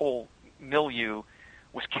of that whole milieu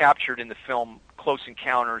was captured in the film Close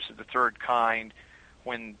Encounters of the Third Kind,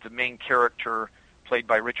 when the main character, played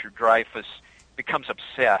by Richard Dreyfuss, becomes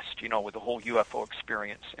obsessed, with the whole UFO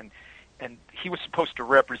experience. And he was supposed to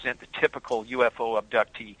represent the typical UFO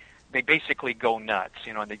abductee. They basically go nuts,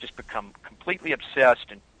 and they just become completely obsessed,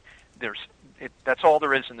 and that's all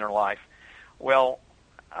there is in their life. Well,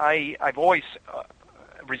 I've always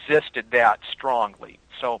resisted that strongly.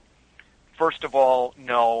 So, first of all,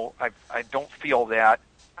 no, I don't feel that.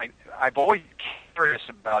 I've always been curious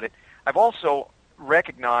about it. I've also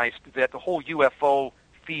recognized that the whole UFO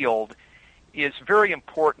field is very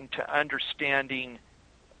important to understanding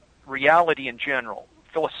reality in general,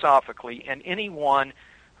 philosophically, and anyone,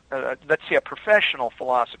 let's say a professional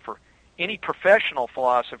philosopher, any professional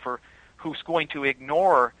philosopher who's going to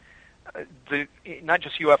ignore not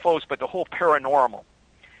just UFOs, but the whole paranormal,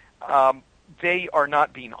 they are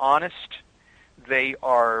not being honest. They're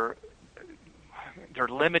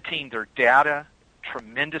limiting their data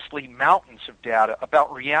tremendously, mountains of data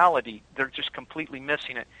about reality. They're just completely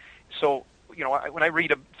missing it. So, when I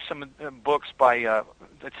read some of the books by,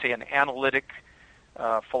 let's say, an analytic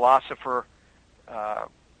philosopher,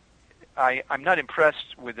 I'm not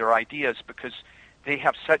impressed with their ideas because they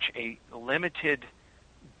have such a limited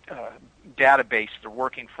database they're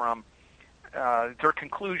working from. Their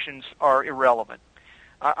conclusions are irrelevant.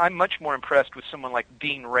 I'm much more impressed with someone like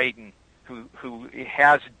Dean Radin, who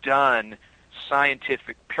has done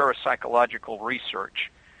scientific parapsychological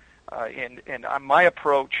research. And my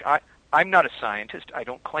approach, I'm not a scientist. I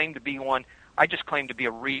don't claim to be one. I just claim to be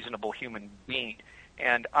a reasonable human being.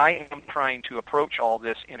 And I am trying to approach all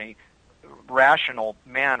this in a rational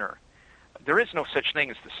manner. There is no such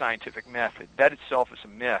thing as the scientific method. That itself is a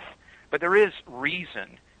myth. But there is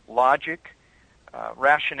reason, logic,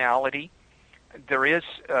 rationality. There is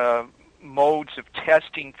modes of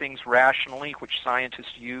testing things rationally, which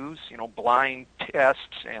scientists use, blind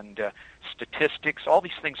tests and statistics. All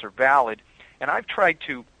these things are valid. And I've tried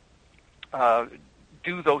to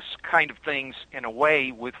do those kind of things in a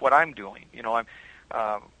way with what I'm doing.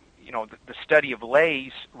 The study of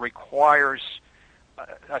lays requires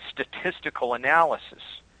a statistical analysis.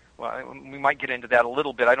 Well, we might get into that a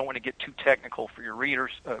little bit. I don't want to get too technical for your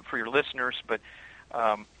readers, for your listeners, but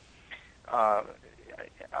a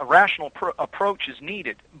rational approach is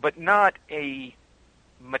needed, but not a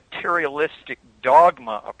materialistic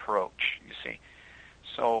dogma approach, you see.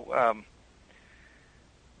 So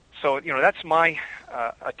that's my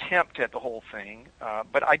attempt at the whole thing,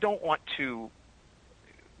 but I don't want to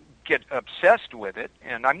get obsessed with it,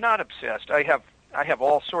 and I'm not obsessed. I have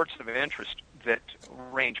all sorts of interest that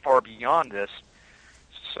range far beyond this,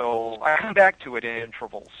 so I come back to it in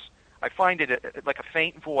intervals. I find it like a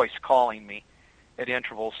faint voice calling me at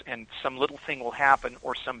intervals, and some little thing will happen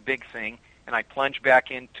or some big thing, and I plunge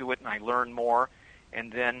back into it and I learn more,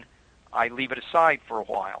 and then I leave it aside for a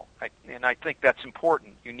while. And I think that's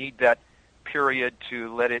important. You need that period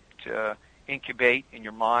to let it incubate in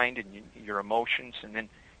your mind and your emotions, and then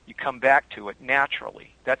you come back to it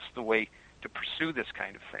naturally. That's the way to pursue this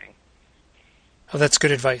kind of thing. Oh, that's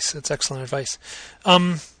good advice. That's excellent advice.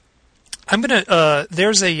 I'm gonna.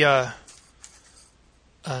 There's an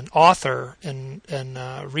author and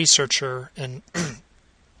researcher and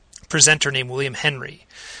presenter named William Henry.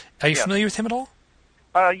 Are you familiar with him at all?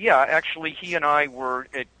 Yeah, actually, he and I were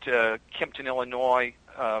at Kempton, Illinois,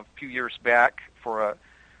 a few years back for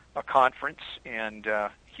a conference, and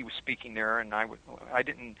he was speaking there, and I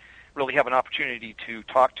didn't really have an opportunity to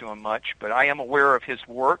talk to him much, but I am aware of his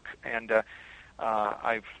work, and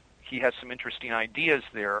he has some interesting ideas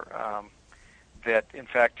there that, in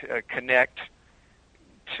fact, connect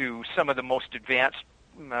to some of the most advanced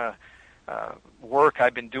work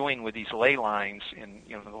I've been doing with these ley lines in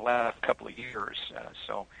the last couple of years.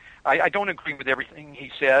 So I don't agree with everything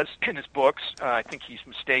he says in his books. I think he's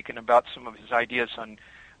mistaken about some of his ideas on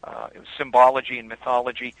symbology and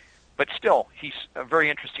mythology. But still, he's a very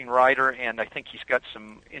interesting writer, and I think he's got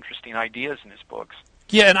some interesting ideas in his books.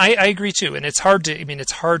 Yeah, and I agree too. And it's hard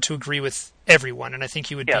to agree with everyone, and I think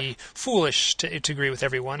you would be foolish to agree with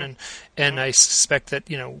everyone. And I suspect that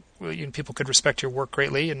people could respect your work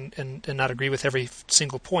greatly and not agree with every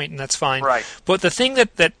single point, and that's fine. Right. But the thing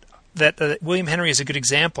that William Henry is a good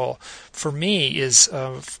example for me is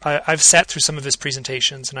I've sat through some of his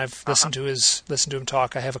presentations, and I've listened to him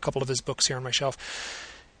talk. I have a couple of his books here on my shelf.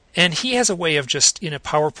 And he has a way of just, in a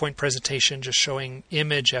PowerPoint presentation, just showing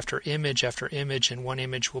image after image after image, and one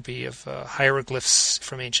image will be of hieroglyphs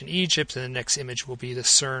from ancient Egypt, and the next image will be the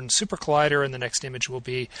CERN super collider, and the next image will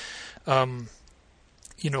be,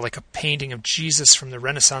 like a painting of Jesus from the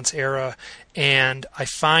Renaissance era. And I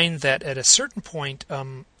find that at a certain point,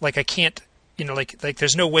 I can't,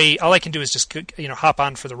 there's no way. All I can do is just hop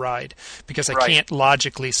on for the ride, because I can't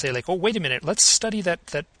logically say oh, wait a minute, let's study that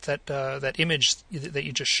image that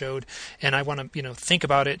you just showed, and I want to think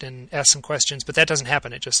about it and ask some questions. But that doesn't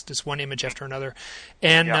happen. It's one image after another,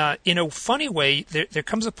 and in a funny way, there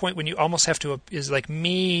comes a point when you almost have to is like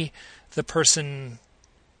me, the person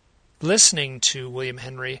listening to William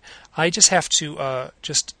Henry. I just have to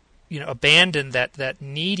abandon that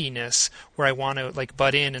neediness where I want to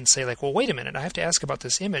butt in and say well, wait a minute, I have to ask about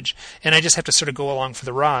this image, and I just have to sort of go along for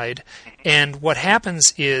the ride. And what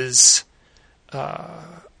happens is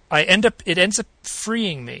it ends up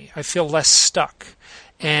freeing me. I feel less stuck,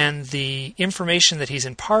 and the information that he's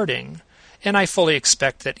imparting, and I fully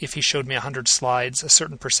expect that if he showed me 100 slides, a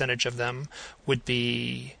certain percentage of them would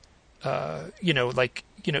be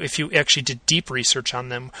if you actually did deep research on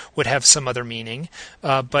them, would have some other meaning.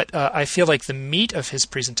 But I feel like the meat of his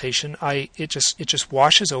presentation, it just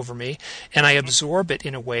washes over me, and I absorb it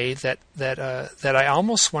in a way that I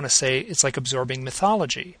almost want to say it's like absorbing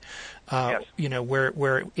mythology.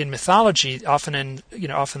 Where in mythology, often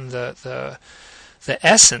the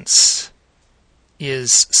essence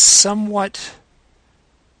is somewhat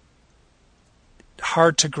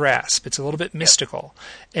hard to grasp. It's a little bit mystical.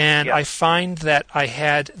 And I find that I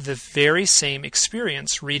had the very same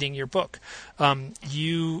experience reading your book.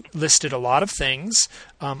 You listed a lot of things.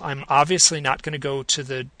 I'm obviously not going to go to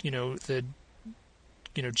the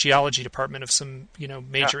geology department of some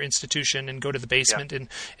major institution and go to the basement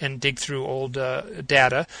and dig through old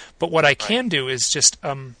data. But what I can do is just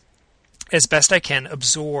as best I can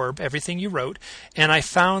absorb everything you wrote. And I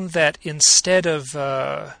found that instead of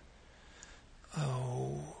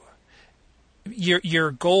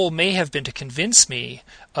your goal may have been to convince me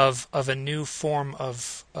of a new form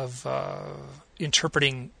of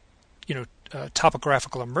interpreting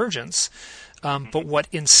topographical emergence. But what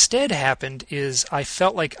instead happened is I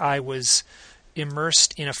felt like I was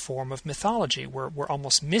immersed in a form of mythology where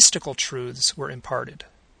almost mystical truths were imparted.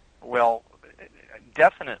 Well,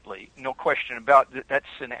 definitely, no question about it. That's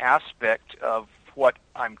an aspect of what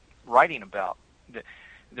I'm writing about.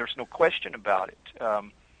 There's no question about it.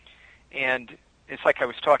 And it's like I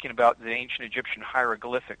was talking about the ancient Egyptian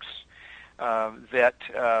hieroglyphics, that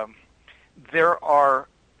there are,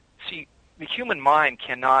 the human mind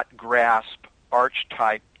cannot grasp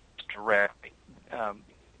archetypes directly. A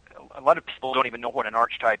lot of people don't even know what an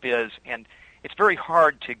archetype is, and it's very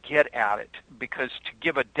hard to get at it because to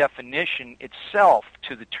give a definition itself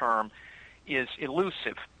to the term is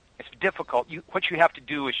elusive. It's difficult. What you have to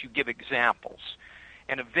do is you give examples.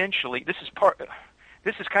 And eventually, this is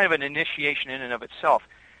kind of an initiation in and of itself.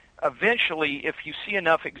 Eventually, if you see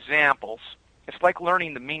enough examples, it's like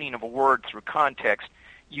learning the meaning of a word through context.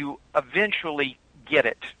 You eventually get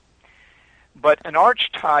it. But an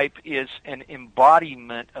archetype is an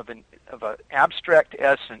embodiment of an abstract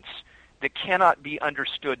essence that cannot be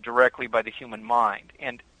understood directly by the human mind.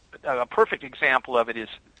 And a perfect example of it is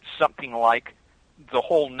something like the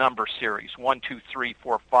whole number series, 1, 2, 3,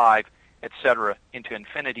 4, 5, etc., into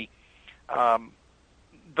infinity.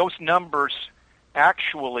 Those numbers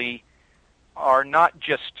actually are not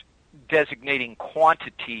just designating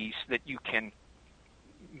quantities that you can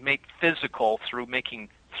make physical through making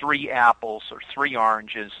 3 apples or 3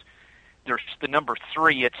 oranges. There's the number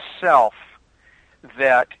 3 itself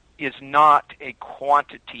that is not a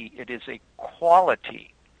quantity, it is a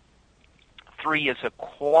quality. 3 is a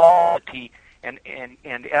quality, and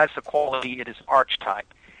as a quality, it is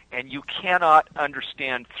archetype. And you cannot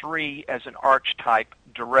understand 3 as an archetype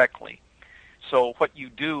directly. So what you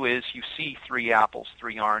do is you see 3 apples,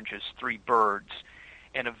 3 oranges, 3 birds,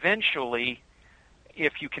 and eventually,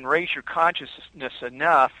 if you can raise your consciousness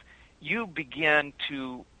enough, you begin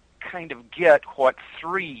to kind of get what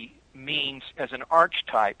 3 means as an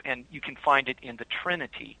archetype, and you can find it in the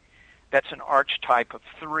Trinity. That's an archetype of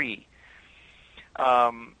 3.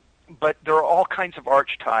 But there are all kinds of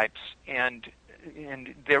archetypes, and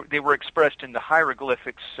they were expressed in the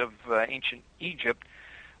hieroglyphics of ancient Egypt,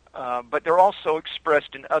 but they're also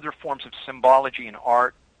expressed in other forms of symbology and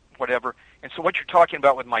art, whatever. And so what you're talking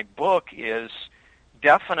about with my book is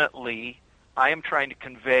definitely I am trying to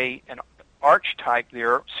convey an archetype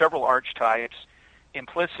there, several archetypes,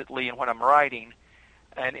 implicitly in what I'm writing,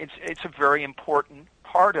 and it's a very important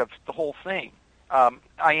part of the whole thing.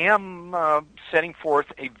 I am setting forth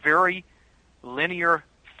a very linear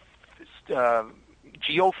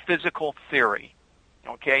geophysical theory,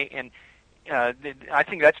 okay? And I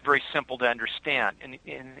think that's very simple to understand. And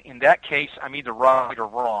in that case, I'm either right or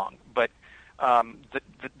wrong. But the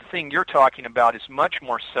thing you're talking about is much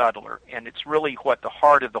more subtler, and it's really what the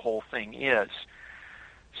heart of the whole thing is.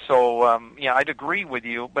 So, I'd agree with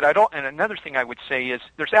you. But I don't. And another thing I would say is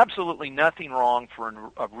there's absolutely nothing wrong for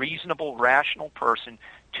a reasonable, rational person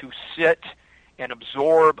to sit and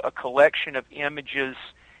absorb a collection of images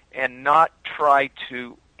and not try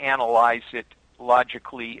to analyze it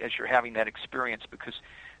logically as you're having that experience, because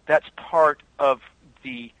that's part of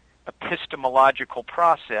the epistemological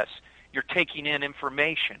process. You're taking in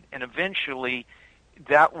information, and eventually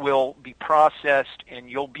that will be processed, and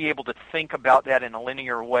you'll be able to think about that in a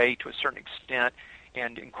linear way to a certain extent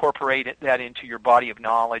and incorporate that into your body of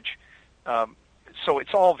knowledge. So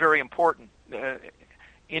it's all very important.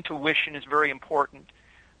 Intuition is very important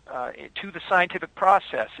to the scientific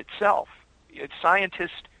process itself.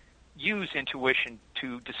 Scientists use intuition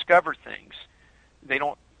to discover things. They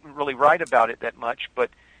don't really write about it that much, but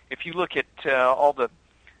if you look at all the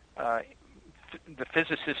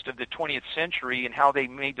physicists of the 20th century and how they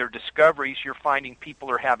made their discoveries, you're finding people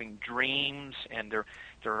are having dreams and they're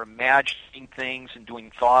imagining things and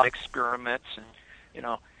doing thought experiments, and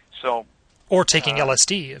so. Or taking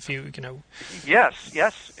LSD, if you know. Yes.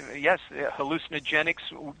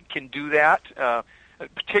 Hallucinogenics can do that.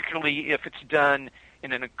 particularly if it's done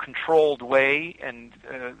in a controlled way and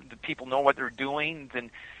the people know what they're doing, then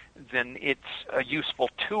it's a useful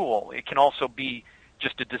tool. It can also be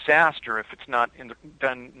just a disaster if it's not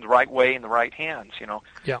done in the right way in the right hands, Yeah.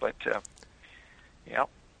 But yeah.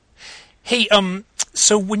 Hey,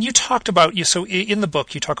 so when you talked about so in the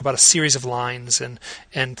book you talk about a series of lines and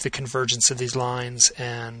the convergence of these lines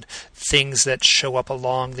and things that show up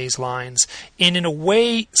along these lines, and in a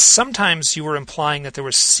way sometimes you were implying that there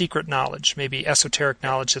was secret knowledge, maybe esoteric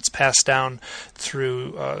knowledge that's passed down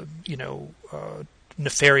through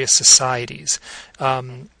nefarious societies.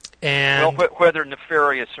 And well, whether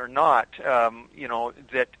nefarious or not,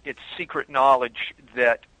 that it's secret knowledge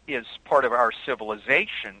that is part of our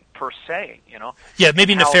civilization per se, Yeah,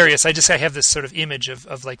 maybe nefarious. I have this sort of image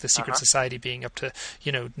of like the secret Uh-huh. society being up to,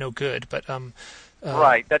 no good. But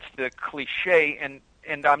right, that's the cliche, and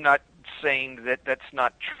I'm not saying that that's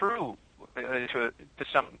not true to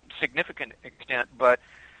some significant extent, but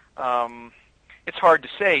it's hard to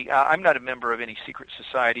say. I'm not a member of any secret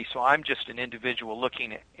society, so I'm just an individual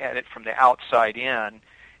looking at it from the outside in,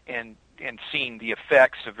 and seeing the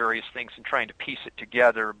effects of various things and trying to piece it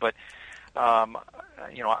together. But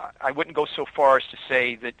I wouldn't go so far as to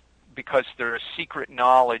say that because there is secret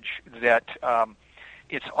knowledge that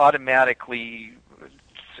it's automatically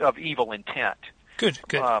of evil intent. Good.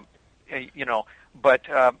 But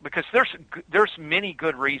because there's many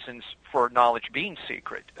good reasons for knowledge being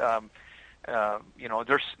secret.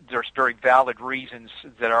 There's very valid reasons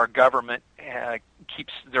that our government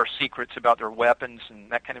keeps their secrets about their weapons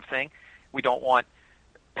and that kind of thing. We don't want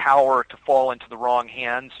power to fall into the wrong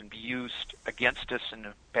hands and be used against us in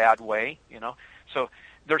a bad way, So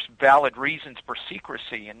there's valid reasons for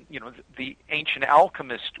secrecy, and the ancient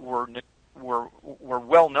alchemists were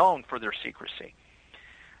well known for their secrecy.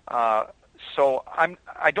 So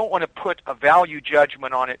I don't want to put a value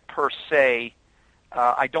judgment on it per se.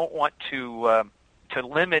 I don't want to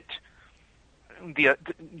limit the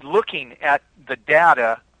looking at the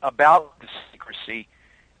data about the secrecy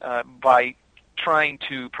by trying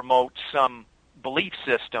to promote some belief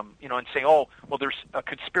system, and say, oh, well, there's a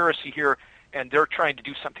conspiracy here, and they're trying to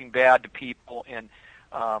do something bad to people, and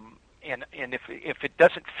if it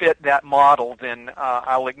doesn't fit that model, then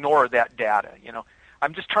I'll ignore that data.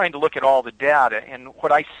 I'm just trying to look at all the data, and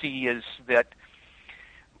what I see is that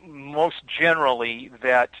most generally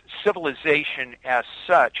that civilization as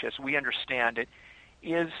such, as we understand it,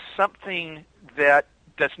 is something that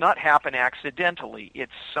does not happen accidentally.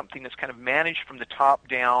 It's something that's kind of managed from the top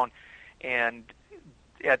down, and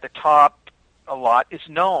at the top a lot is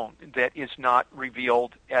known that is not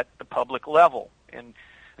revealed at the public level, and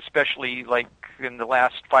especially like in the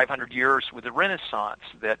last 500 years with the Renaissance,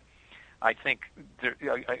 that I think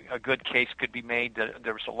a good case could be made that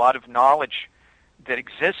there was a lot of knowledge that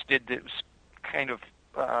existed that was kind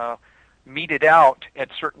of meted out at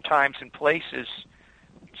certain times and places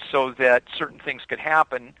so that certain things could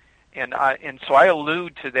happen. And so I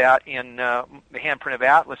allude to that in the handprint of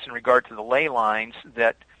Atlas in regard to the ley lines,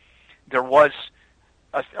 that there was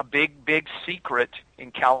a big secret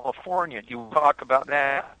in California. Do you talk about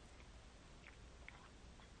that?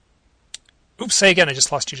 Oops, say again. I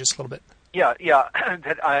just lost you just a little bit. Yeah.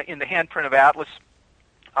 That in the handprint of Atlas,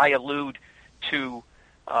 I allude to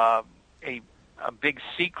a big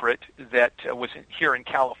secret that was here in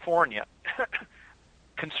California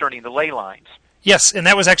concerning the ley lines. Yes, and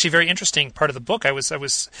that was actually a very interesting part of the book. I was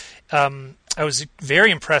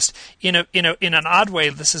very impressed. In an odd way,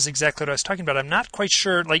 this is exactly what I was talking about. I'm not quite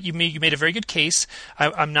sure. Like you made a very good case.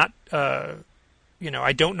 I'm not.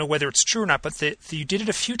 I don't know whether it's true or not, but you did it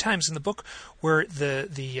a few times in the book where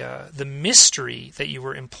the mystery that you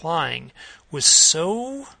were implying was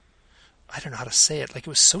so, I don't know how to say it, like it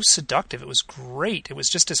was so seductive. It was great. It was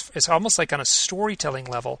just it's almost like on a storytelling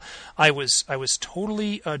level. I was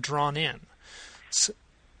totally drawn in. So,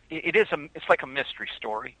 it's like a mystery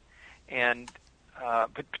story, and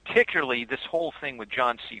but particularly this whole thing with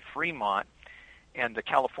John C. Fremont and the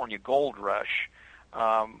California Gold Rush.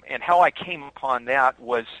 And how I came upon that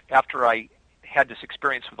was after I had this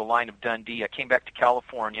experience with the line of Dundee. I came back to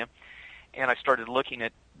California, and I started looking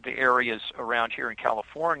at the areas around here in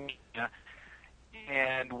California,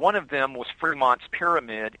 and one of them was Fremont's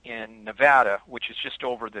Pyramid in Nevada, which is just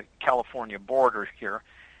over the California border here.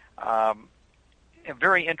 A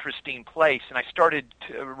very interesting place, and I started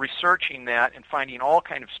researching that and finding all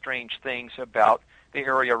kind of strange things about the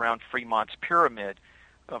area around Fremont's Pyramid.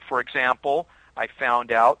 For example, I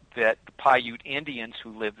found out that the Paiute Indians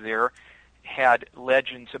who lived there had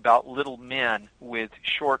legends about little men with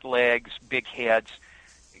short legs, big heads,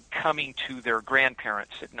 coming to their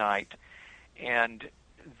grandparents at night. And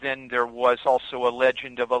then there was also a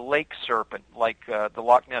legend of a lake serpent, like the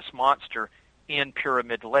Loch Ness Monster, in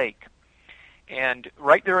Pyramid Lake. And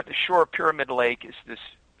right there at the shore of Pyramid Lake is this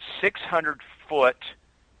 600-foot,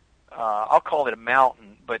 I'll call it a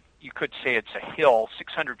mountain, but you could say it's a hill,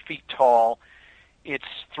 600 feet tall. It's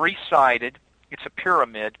three-sided. It's a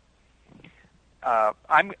pyramid.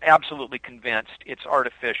 I'm absolutely convinced it's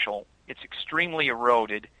artificial. It's extremely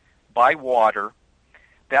eroded by water.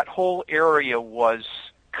 That whole area was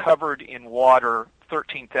covered in water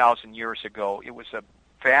 13,000 years ago. It was a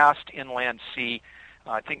vast inland sea.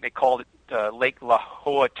 I think they called it Lake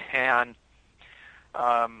Lahontan.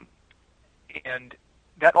 And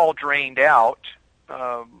that all drained out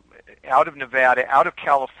of Nevada, out of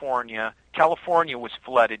California. California was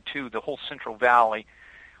flooded, too, the whole Central Valley.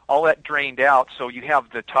 All that drained out, so you have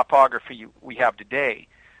the topography we have today.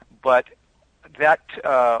 But that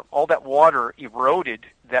all that water eroded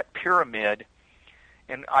that pyramid,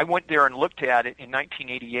 and I went there and looked at it in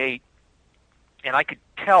 1988, and I could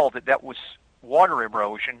tell that that was water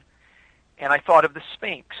erosion, and I thought of the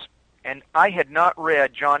Sphinx. And I had not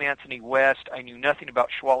read John Anthony West. I knew nothing about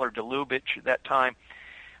Schwaller de Lubitsch at that time,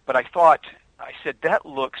 but I said, that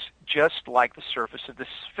looks just like the surface of the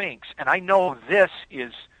Sphinx. And I know this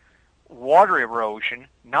is water erosion,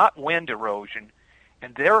 not wind erosion,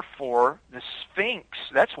 and therefore the Sphinx,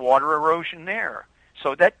 that's water erosion there.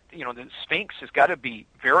 So that, the Sphinx has got to be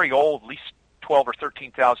very old, at least 12 or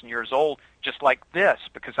 13,000 years old, just like this,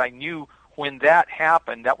 because I knew when that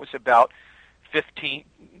happened, that was about 15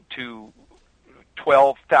 to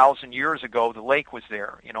 12,000 years ago, the lake was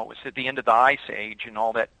there. It was at the end of the Ice Age, and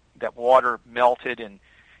all that water melted and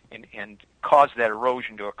caused that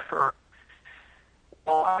erosion to occur.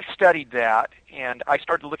 Well, I studied that, and I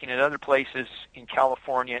started looking at other places in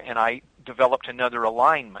California, and I developed another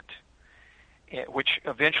alignment, which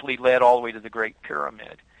eventually led all the way to the Great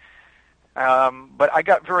Pyramid. But I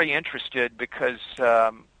got very interested because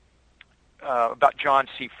about John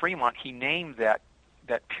C. Fremont, he named that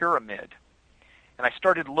pyramid. And I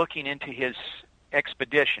started looking into his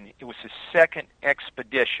expedition. It was his second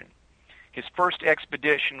expedition. His first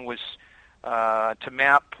expedition was to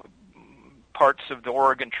map parts of the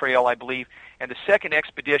Oregon Trail, I believe. And the second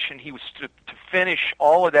expedition, he was to finish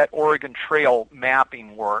all of that Oregon Trail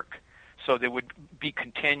mapping work so they would be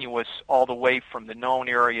continuous all the way from the known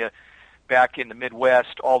area back in the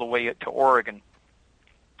Midwest all the way to Oregon.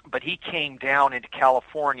 But he came down into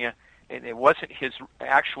California, and it wasn't his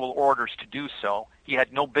actual orders to do so. He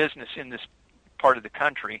had no business in this part of the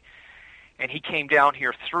country. And he came down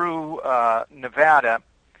here through Nevada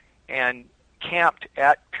and camped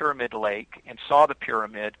at Pyramid Lake and saw the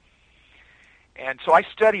pyramid. And so I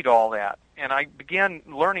studied all that, and I began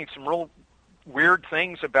learning some real weird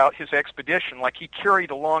things about his expedition. Like he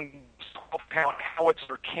carried along 12-pound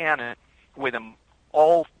howitzer cannon with him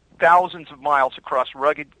all thousands of miles across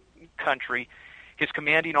rugged country. His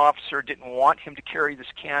commanding officer didn't want him to carry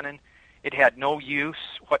this cannon. It had no use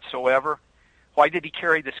whatsoever. Why did he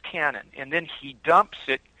carry this cannon? And then he dumps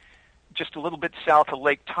it just a little bit south of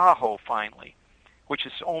Lake Tahoe finally, which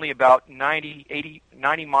is only about 90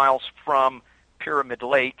 miles from Pyramid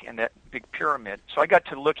Lake and that big pyramid. So I got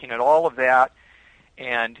to looking at all of that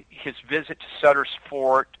and his visit to Sutter's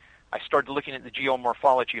Fort. I started looking at the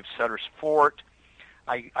geomorphology of Sutter's Fort.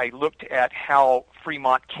 I looked at how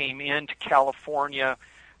Fremont came into California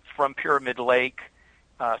from Pyramid Lake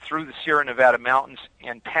through the Sierra Nevada mountains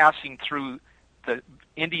and passing through the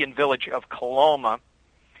Indian village of Coloma.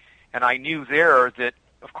 And I knew there that,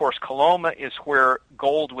 of course, Coloma is where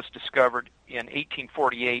gold was discovered in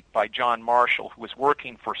 1848 by John Marshall, who was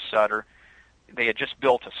working for Sutter. They had just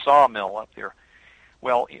built a sawmill up there.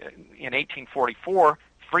 Well, in 1844,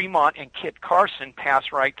 Fremont and Kit Carson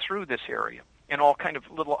passed right through this area, and all kind of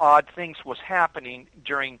little odd things was happening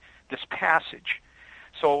during this passage.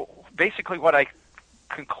 So basically what I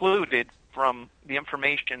concluded from the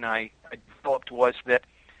information I developed was that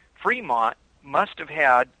Fremont must have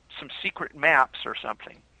had some secret maps or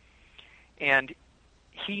something. And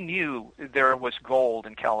he knew there was gold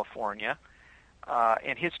in California,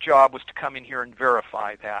 and his job was to come in here and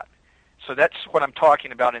verify that. So that's what I'm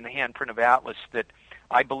talking about in the handprint of Atlas, that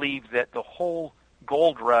I believe that the whole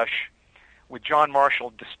gold rush with John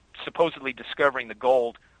Marshall supposedly discovering the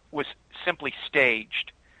gold was simply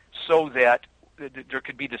staged so that there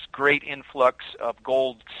could be this great influx of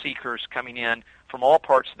gold seekers coming in from all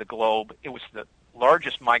parts of the globe. It was the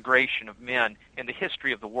largest migration of men in the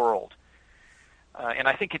history of the world. And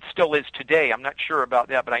I think it still is today. I'm not sure about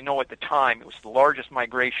that, but I know at the time it was the largest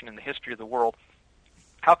migration in the history of the world.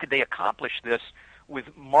 How could they accomplish this with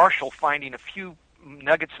Marshall finding a few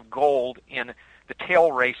nuggets of gold in the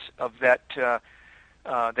tail race of that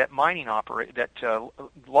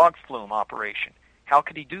log flume operation. How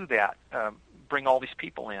could he do that? Bring all these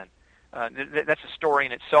people in. That's a story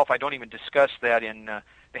in itself. I don't even discuss that in the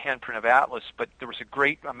Handprint of Atlas, but there was a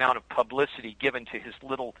great amount of publicity given to his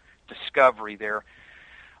little discovery there.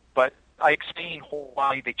 But I explain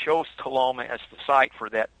why they chose Coloma as the site for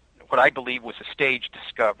that, what I believe was a staged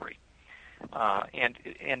discovery.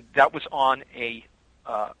 And that was on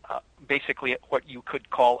basically what you could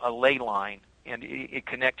call a ley line, and it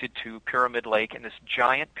connected to Pyramid Lake and this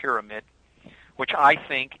giant pyramid, which I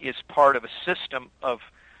think is part of a system of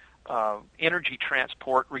energy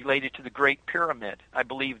transport related to the Great Pyramid. I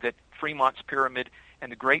believe that Fremont's Pyramid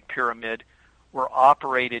and the Great Pyramid were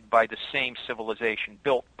operated by the same civilization,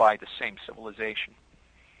 built by the same civilization.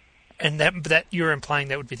 And that you're implying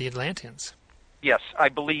that would be the Atlanteans. Yes, I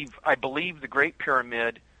believe the Great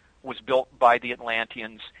Pyramid was built by the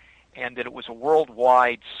Atlanteans, and that it was a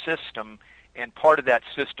worldwide system, and part of that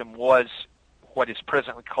system was what is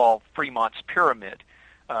presently called Fremont's Pyramid.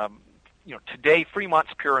 Today,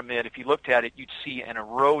 Fremont's Pyramid, if you looked at it, you'd see an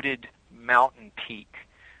eroded mountain peak,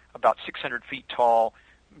 about 600 feet tall,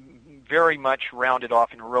 very much rounded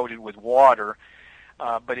off and eroded with water.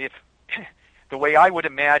 But if the way I would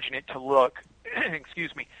imagine it to look,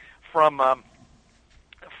 excuse me, from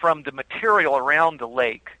the material around the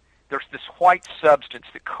lake, there's this white substance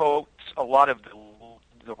that coats a lot of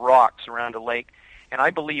the rocks around the lake, and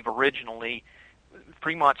I believe originally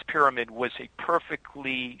Fremont's Pyramid was a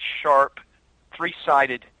perfectly sharp,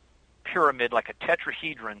 three-sided pyramid, like a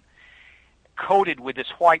tetrahedron, coated with this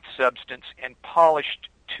white substance and polished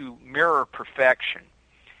to mirror perfection.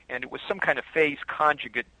 And it was some kind of phase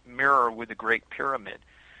conjugate mirror with the Great Pyramid.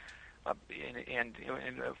 And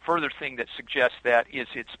a further thing that suggests that is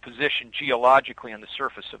its position geologically on the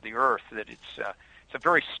surface of the Earth, that it's a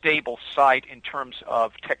very stable site in terms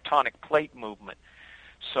of tectonic plate movement.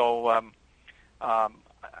 So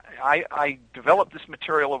I developed this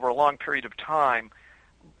material over a long period of time,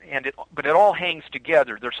 but it all hangs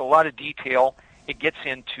together. There's a lot of detail. It gets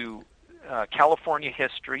into California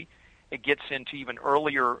history. It gets into even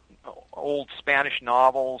earlier old Spanish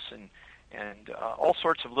novels and all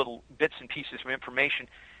sorts of little bits and pieces of information.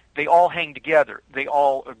 They all hang together. They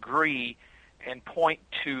all agree and point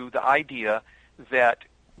to the idea that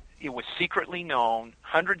it was secretly known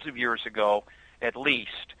hundreds of years ago, at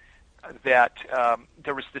least, that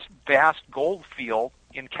there was this vast gold field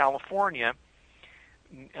in California,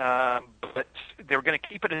 but they were going to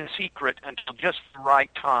keep it a secret until just the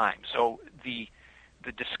right time. So the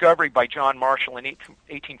discovery by John Marshall in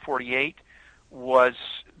 1848 was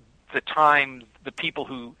the time the people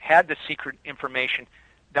who had the secret information,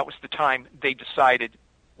 that was the time they decided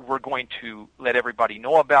we're going to let everybody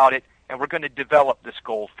know about it, and we're going to develop this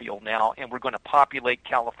gold field now, and we're going to populate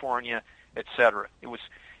California, etc. It was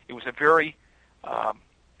a very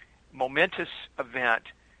momentous event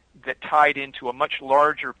that tied into a much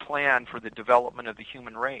larger plan for the development of the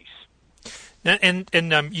human race. And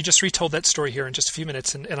you just retold that story here in just a few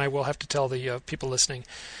minutes, and I will have to tell the people listening,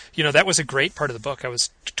 that was a great part of the book. I was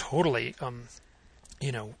totally,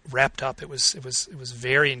 wrapped up. It was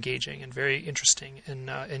very engaging and very interesting, and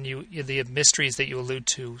the mysteries that you allude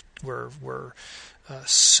to were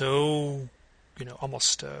so,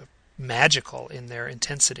 almost magical in their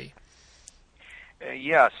intensity.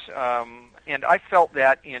 Yes, and I felt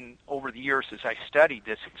that over the years as I studied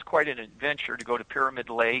this. It's quite an adventure to go to Pyramid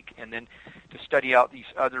Lake and then to study out these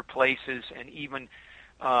other places. And even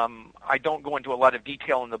I don't go into a lot of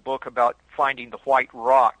detail in the book about finding the white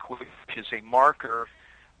rock, which is a marker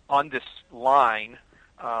on this line.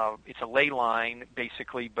 It's a ley line,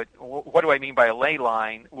 basically. But what do I mean by a ley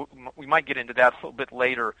line? We might get into that a little bit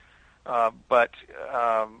later. But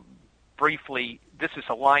briefly, this is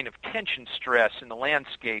a line of tension stress in the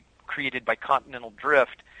landscape created by continental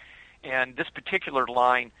drift. And this particular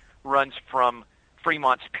line runs from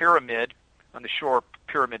Fremont's Pyramid on the shore of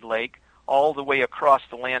Pyramid Lake all the way across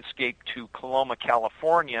the landscape to Coloma,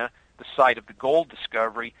 California, the site of the gold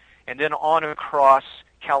discovery, and then on across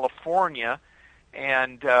California.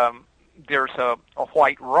 And there's a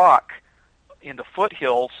white rock in the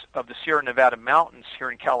foothills of the Sierra Nevada mountains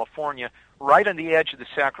here in California, right on the edge of the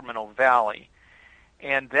Sacramento Valley.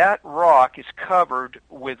 And that rock is covered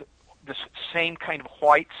with this same kind of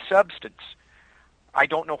white substance. I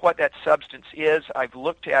don't know what that substance is. I've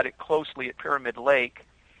looked at it closely at Pyramid Lake.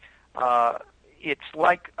 It's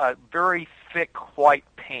like a very thick white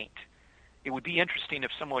paint. It would be interesting if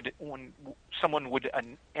someone would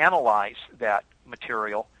analyze that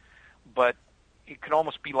material, but it could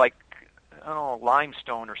almost be like I don't know,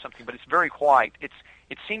 limestone or something, but it's very white. It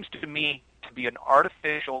seems to me to be an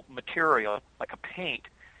artificial material, like a paint.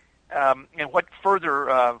 And what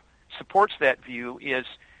further supports that view is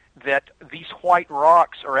that these white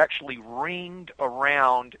rocks are actually ringed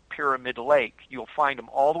around Pyramid Lake. You'll find them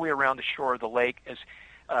all the way around the shore of the lake.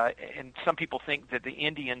 And some people think that the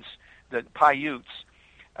Indians, the Paiutes,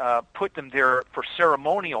 put them there for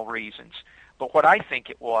ceremonial reasons. But what I think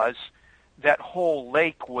it was, that whole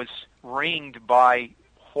lake was ringed by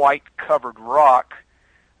white-covered rock,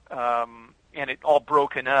 and it all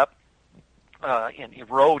broken up and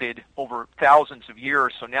eroded over thousands of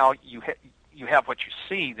years. So now you have what you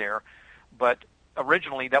see there. But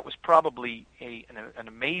originally, that was probably an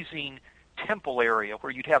amazing temple area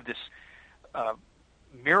where you'd have this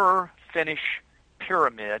mirror finish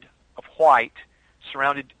pyramid of white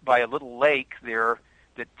surrounded by a little lake there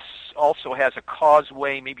that also has a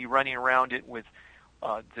causeway maybe running around it with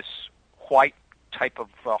this white type of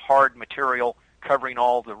hard material covering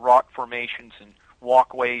all the rock formations and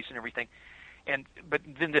walkways and everything. But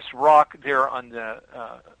then this rock there on the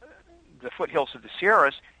foothills of the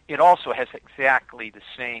Sierras, it also has exactly the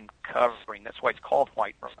same covering. That's why it's called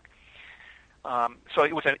white rock. So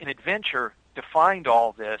it was an adventure to find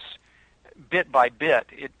all this bit by bit.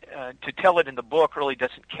 To tell it in the book really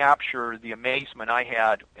doesn't capture the amazement I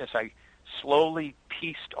had as I slowly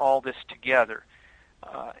pieced all this together.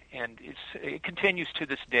 And it continues to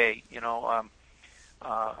this day,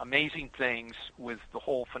 amazing things with the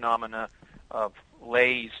whole phenomena of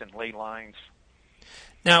lays and ley lines.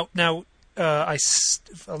 Now, a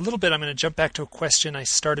little bit, I'm going to jump back to a question I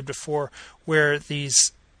started before, where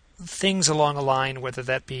these things along a line, whether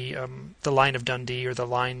that be the line of Dundee or the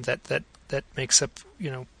line that makes up,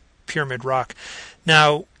 Pyramid Rock.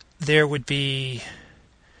 Now, there would be...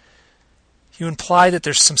 You imply that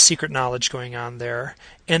there's some secret knowledge going on there.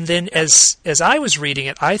 And then as I was reading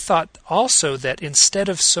it, I thought also that instead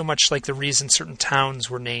of so much like the reason certain towns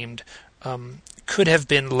were named, could have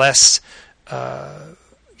been less,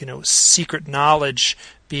 secret knowledge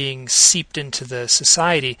being seeped into the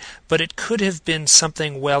society, but it could have been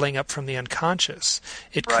something welling up from the unconscious.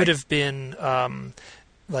 It could have been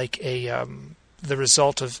the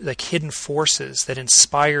result of like hidden forces that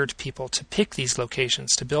inspired people to pick these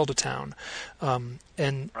locations to build a town,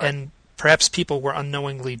 and perhaps people were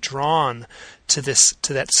unknowingly drawn to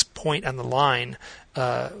that point on the line,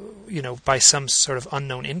 by some sort of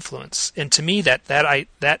unknown influence. And to me, that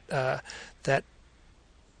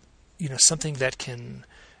something that can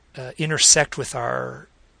intersect with our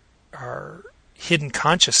hidden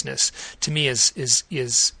consciousness, to me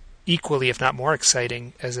is equally, if not more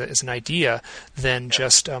exciting as an idea than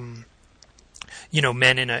just men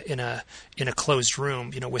in a closed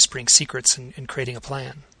room, whispering secrets and creating a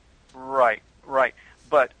plan. Right.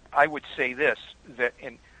 But I would say this, that,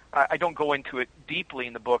 and I don't go into it deeply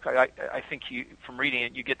in the book. I think from reading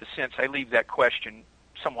it, you get the sense I leave that question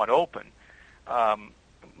somewhat open.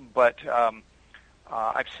 But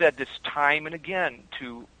I've said this time and again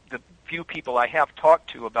to the few people I have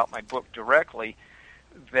talked to about my book directly,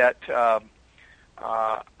 that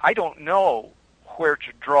I don't know where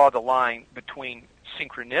to draw the line between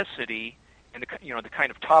synchronicity and the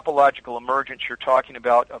kind of topological emergence you're talking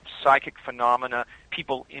about of psychic phenomena,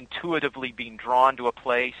 people intuitively being drawn to a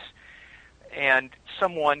place, and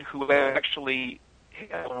someone who actually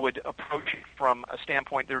would approach it from a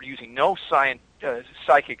standpoint they're using no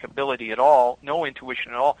psychic ability at all, no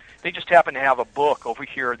intuition at all. They just happen to have a book over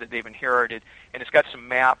here that they've inherited, and it's got some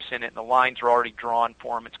maps in it, and the lines are already drawn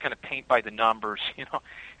for them. It's kind of paint by the numbers,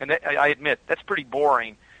 And I admit, that's pretty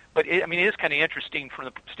boring. But it is kind of interesting from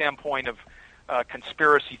the standpoint of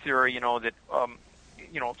conspiracy theory, that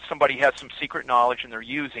somebody has some secret knowledge and they're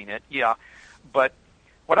using it. Yeah, but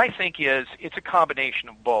what I think is it's a combination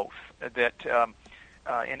of both. That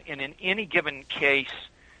and in any given case,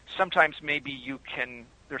 sometimes maybe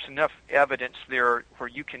there's enough evidence there where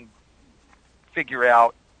you can figure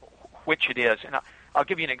out which it is. And I'll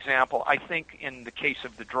give you an example. I think in the case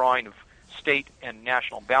of the drawing of state and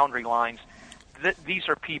national boundary lines, these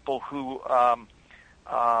are people who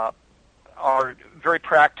are very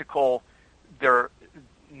practical. They're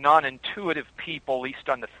non-intuitive people, at least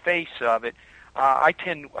on the face of it. I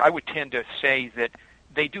would tend to say that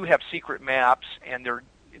they do have secret maps, and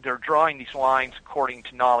they're drawing these lines according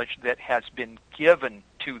to knowledge that has been given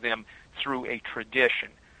to them through a tradition.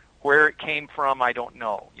 Where it came from, I don't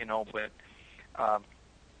know, but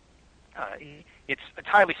it's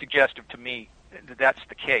highly suggestive to me that that's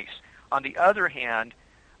the case. On the other hand,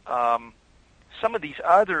 some of these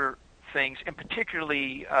other things, and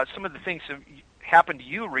particularly some of the things that happened to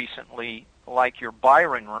you recently, like your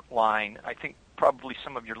Byron line. I think probably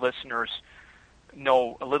some of your listeners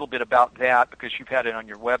know a little bit about that because you've had it on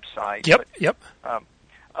your website. Yep.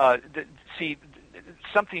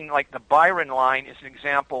 Something like the Byron line is an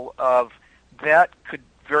example of that could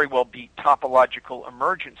very well be topological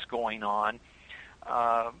emergence going on.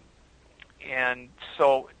 And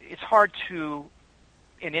so it's hard to,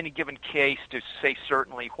 in any given case, to say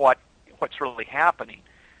certainly what's really happening.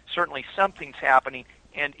 Certainly something's happening,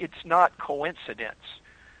 and it's not coincidence.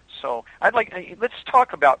 So let's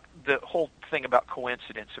talk about the whole thing about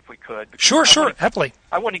coincidence, if we could. Sure, happily.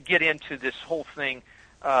 I want to get into this whole thing,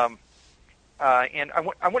 and I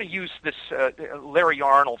want to use this Larry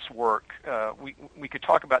Arnold's work. We could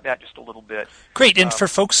talk about that just a little bit. Great. And for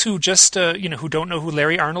folks who just who don't know who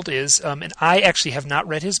Larry Arnold is, and I actually have not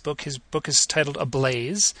read his book. His book is titled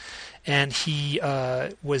Ablaze, and he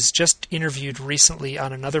was just interviewed recently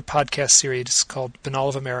on another podcast series called Banal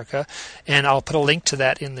of America, and I'll put a link to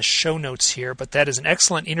that in the show notes here. But that is an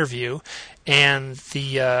excellent interview, and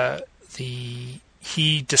he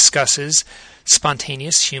discusses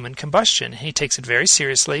spontaneous human combustion. He takes it very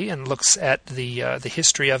seriously and looks at the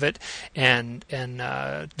history of it, and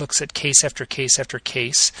looks at case after case after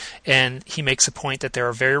case. And he makes a point that there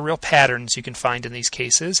are very real patterns you can find in these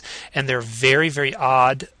cases, and they're very, very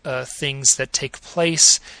odd things that take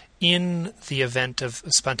place in the event of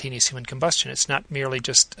spontaneous human combustion. It's not merely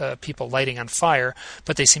just people lighting on fire,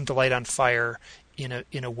 but they seem to light on fire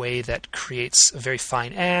in a way that creates a very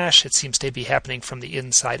fine ash. It seems to be happening from the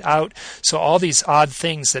inside out. So all these odd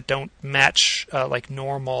things that don't match like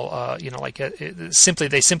normal,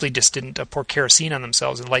 they simply just didn't pour kerosene on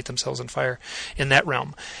themselves and light themselves on fire in that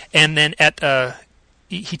realm. And then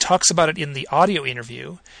he talks about it in the audio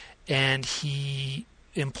interview, and he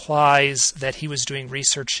implies that he was doing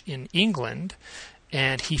research in England,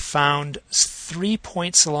 and he found 3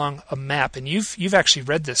 points along a map. And you've actually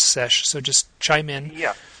read this, Sesh, so just chime in.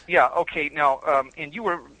 Yeah. Okay. Now, and you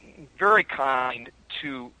were very kind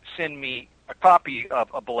to send me a copy of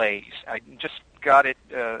Ablaze. I just got it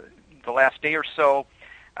the last day or so,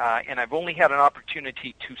 and I've only had an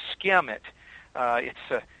opportunity to skim it.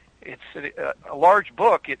 It's a large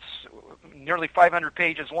book. It's nearly 500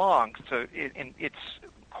 pages long, so it's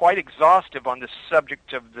quite exhaustive on the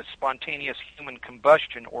subject of the spontaneous human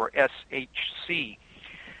combustion, or SHC.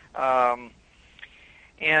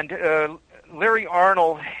 And Larry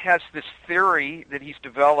Arnold has this theory that he's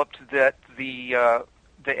developed that the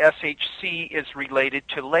SHC is related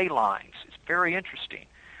to ley lines. It's very interesting.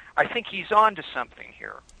 I think he's on to something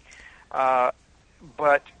here.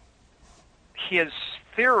 But his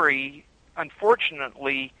theory,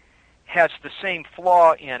 unfortunately, has the same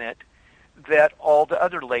flaw in it that all the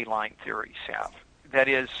other ley line theories have. That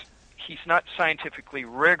is, he's not scientifically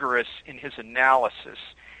rigorous in his analysis,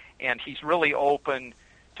 and he's really open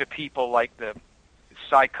to people like the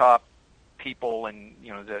psychop people and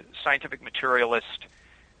the scientific materialist.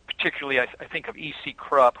 Particularly, I think of E.C.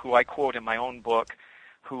 Krupp, who I quote in my own book,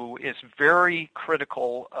 who is very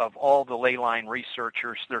critical of all the ley line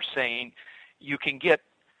researchers. They're saying you can get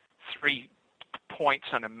 3 points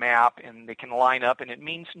on a map and they can line up, and it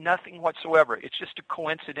means nothing whatsoever. It's just a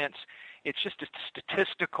coincidence. It's just a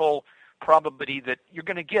statistical probability that you're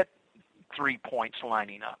going to get 3 points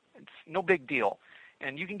lining up. It's no big deal.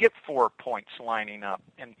 And you can get 4 points lining up.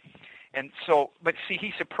 And so, but see,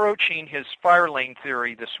 he's approaching his fire lane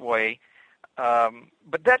theory this way,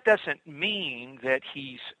 but that doesn't mean that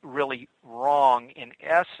he's really wrong in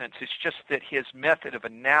essence. It's just that his method of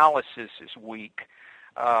analysis is weak.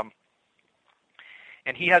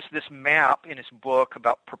 And he has this map in his book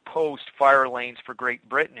about proposed fire lanes for Great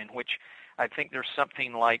Britain, in which I think there's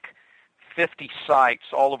something like 50 sites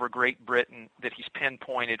all over Great Britain that he's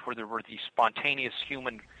pinpointed where there were these spontaneous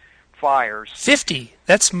human fires. 50?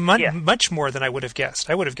 That's much more than I would have guessed.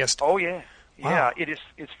 I would have guessed. Oh, yeah. Wow. Yeah,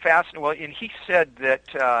 it's fascinating. Well, and he said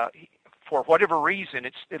that for whatever reason,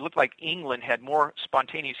 it looked like England had more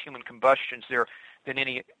spontaneous human combustions there than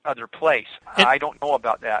any other place. I don't know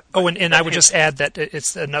about that. Oh, and I would just add that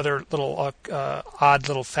it's another little odd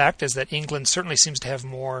little fact is that England certainly seems to have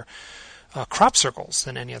more crop circles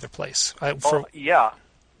than any other place. Yeah,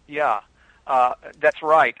 that's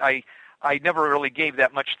right. I never really gave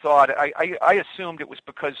that much thought. I assumed it was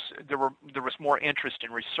because there was more interest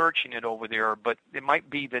in researching it over there, but it might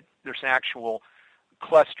be that there's an actual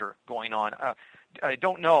cluster going on. I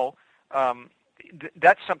don't know.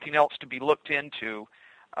 That's something else to be looked into.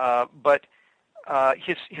 But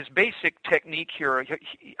his basic technique here,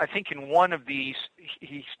 I think in one of these,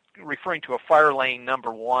 he's referring to a fire lane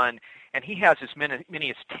number 1, and he has as many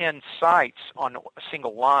as 10 sites on a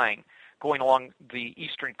single line going along the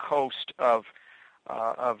eastern coast of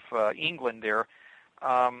England there,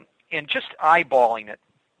 and just eyeballing it.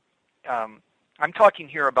 I'm talking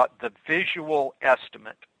here about the visual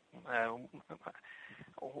estimate.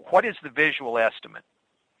 What is the visual estimate?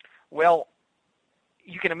 Well,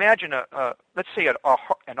 you can imagine let's say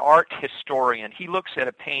an art historian. He looks at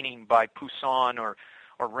a painting by Poussin or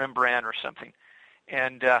Rembrandt or something,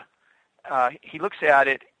 and he looks at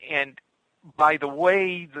it, and by the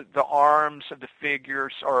way the arms of the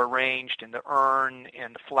figures are arranged, and the urn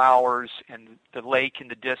and the flowers and the lake in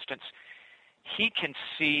the distance, he can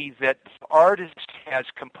see that the artist has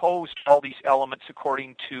composed all these elements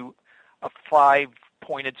according to a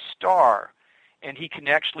 5-pointed star, and he can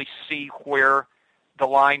actually see where the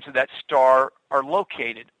lines of that star are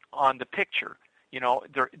located on the picture. You know,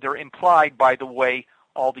 they're implied by the way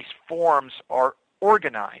all these forms are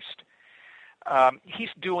organized. He's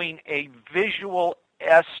doing a visual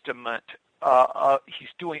estimate. He's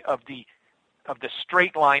doing of the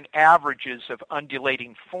straight line averages of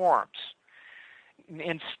undulating forms.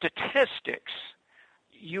 In statistics,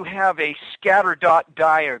 you have a scatter dot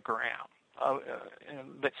diagram.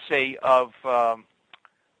 Let's say of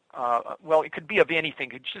well, it could be of anything.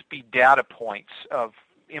 It could just be data points of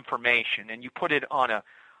information, and you put it on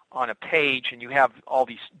a page, and you have all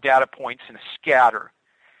these data points in a scatter.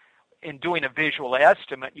 In doing a visual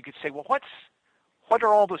estimate, you could say, well, what are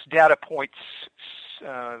all those data points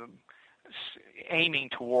aiming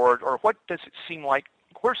toward, or what does it seem like?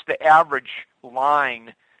 Where's the average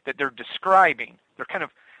line that they're describing? They're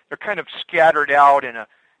kind of scattered out in a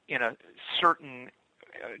certain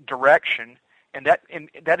direction, and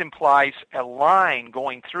that implies a line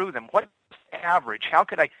going through them. What's the average? How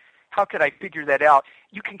could I figure that out?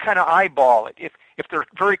 You can kind of eyeball it. If they're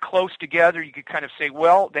very close together, you could kind of say,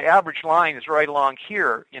 well, the average line is right along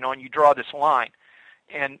here, you know, and you draw this line.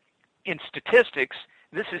 And in statistics,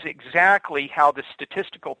 this is exactly how the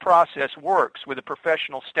statistical process works with a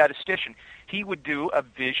professional statistician. He would do a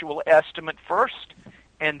visual estimate first,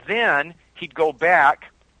 and then he'd go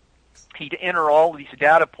back, he'd enter all these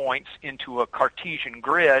data points into a Cartesian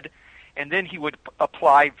grid, and then he would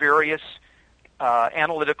apply various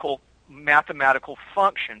analytical mathematical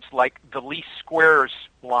functions like the least squares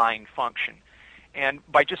line function. And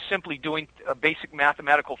by just simply doing a basic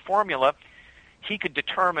mathematical formula, he could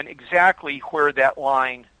determine exactly where that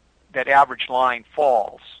average line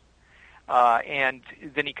falls. And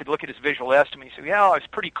then he could look at his visual estimate and say, yeah, it's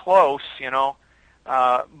pretty close, you know,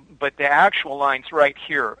 but the actual line's right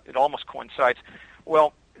here. It almost coincides.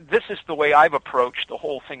 Well, this is the way I've approached the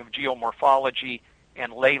whole thing of geomorphology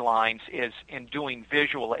and ley lines, is in doing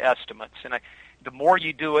visual estimates. And the more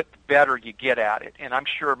you do it, the better you get at it. And I'm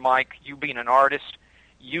sure, Mike, you being an artist,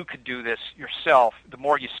 you could do this yourself. The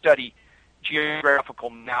more you study geographical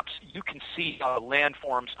maps, you can see how the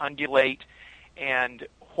landforms undulate and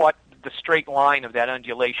what the straight line of that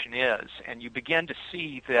undulation is. And you begin to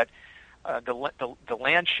see that the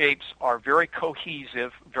land shapes are very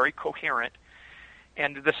cohesive, very coherent.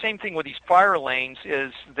 And the same thing with these fire lanes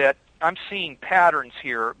is that I'm seeing patterns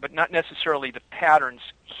here, but not necessarily the patterns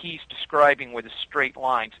he's describing with the straight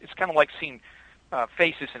lines. It's kind of like seeing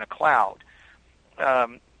faces in a cloud.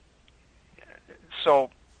 So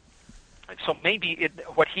maybe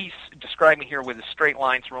what he's describing here with the straight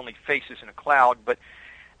lines are only faces in a cloud, but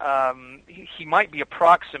he might be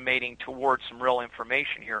approximating towards some real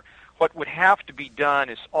information here. What would have to be done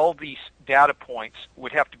is all these data points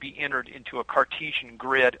would have to be entered into a Cartesian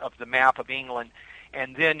grid of the map of England,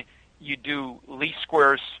 and then you do least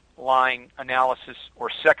squares line analysis or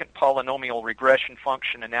second polynomial regression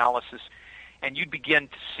function analysis, and you'd begin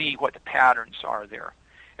to see what the patterns are there.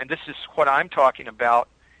 And this is what I'm talking about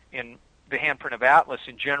in the handprint of Atlas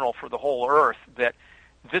in general for the whole Earth, that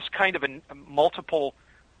this kind of a multiple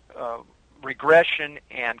regression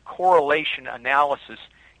and correlation analysis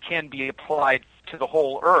can be applied to the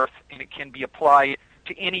whole Earth, and it can be applied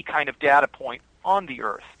to any kind of data point on the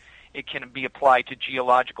Earth. It can be applied to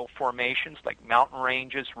geological formations like mountain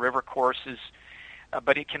ranges, river courses,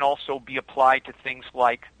 but it can also be applied to things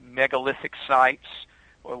like megalithic sites,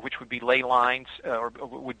 which would be ley lines, or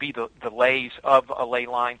would be the lays of a ley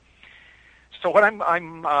line. So what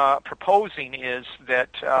I'm proposing is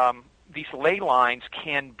that these ley lines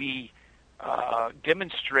can be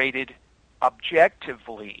demonstrated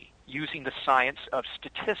objectively using the science of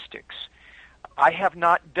statistics. I have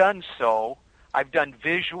not done so. I've done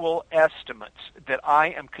visual estimates that I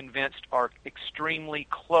am convinced are extremely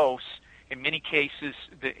close. In many cases,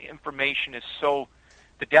 the information is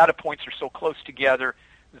the data points are so close together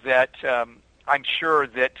that I'm sure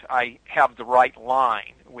that I have the right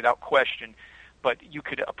line without question. but you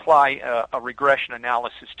could apply a regression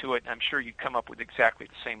analysis to it, and I'm sure you'd come up with exactly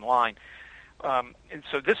the same line. And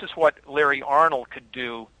so this is what Larry Arnold could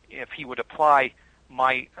do if he would apply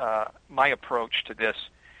my approach to this.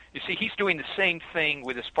 You see, he's doing the same thing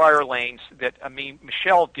with his fire lanes that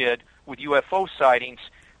Michel did with UFO sightings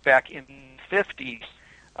back in the 50s.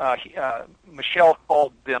 Michel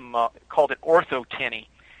called it orthoteny,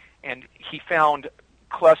 and he found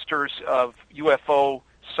clusters of UFO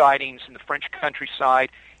sightings in the French countryside,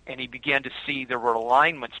 and he began to see there were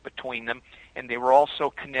alignments between them, and they were also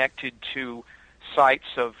connected to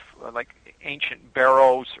sites of like ancient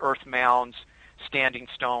barrows, earth mounds, standing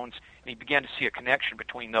stones, and he began to see a connection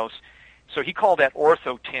between those. So he called that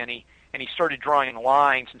orthoteny, and he started drawing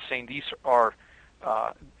lines and saying these are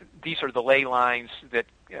the ley lines that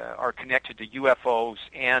are connected to UFOs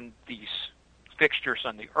and these fixtures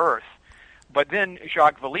on the Earth. But then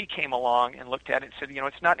Jacques Vallée came along and looked at it and said,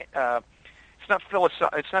 it's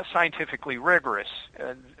not scientifically rigorous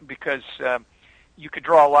because you could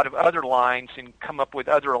draw a lot of other lines and come up with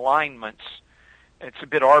other alignments. It's a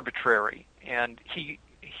bit arbitrary, and he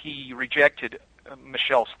rejected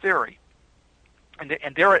Michel's theory, and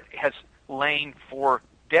there it has lain for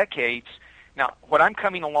decades. Now, what I'm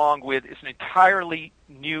coming along with is an entirely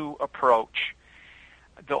new approach.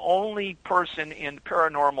 The only person in the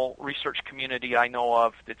paranormal research community I know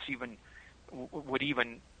of that's would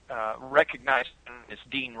even recognize him is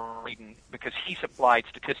Dean Radin, because he's applied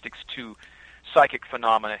statistics to psychic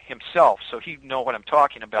phenomena himself, so he'd know what I'm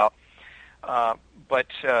talking about. But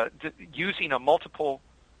using a multiple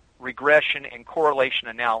regression and correlation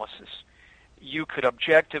analysis, you could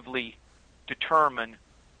objectively determine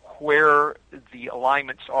where the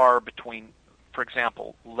alignments are between, for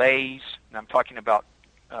example, leys, and I'm talking about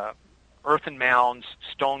earthen mounds,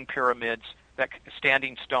 stone pyramids,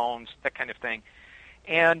 standing stones, that kind of thing,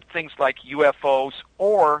 and things like UFOs,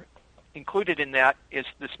 or included in that is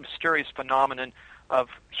this mysterious phenomenon of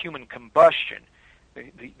human combustion.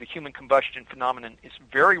 The human combustion phenomenon is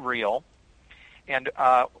very real, and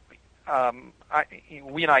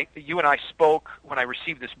you and I spoke when I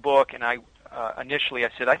received this book, and initially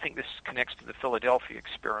I said, I think this connects to the Philadelphia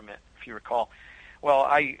experiment, if you recall. Well,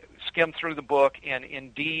 I skimmed through the book, and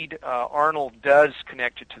indeed Arnold does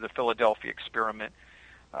connect it to the Philadelphia experiment.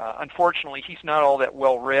 Unfortunately, he's not all that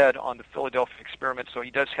well read on the Philadelphia experiment, so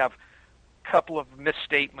he does have a couple of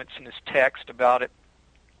misstatements in his text about it.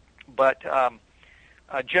 But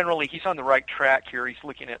generally, he's on the right track here. He's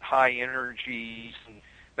looking at high energies and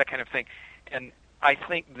that kind of thing. And I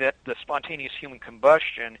think that the spontaneous human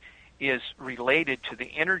combustion is related to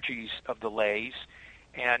the energies of the leys,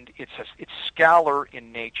 and it's scalar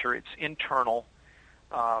in nature. It's internal,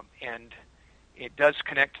 and it does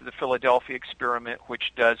connect to the Philadelphia experiment,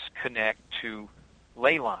 which does connect to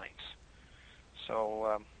ley lines.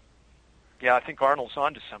 So, yeah, I think Arnold's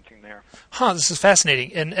onto something there. This is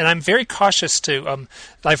fascinating, and I'm very cautious to.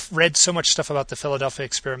 I've read so much stuff about the Philadelphia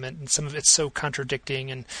experiment, and some of it's so contradicting,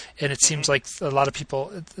 and it seems like a lot of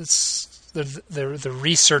people. It's the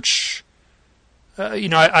research.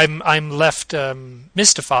 I'm left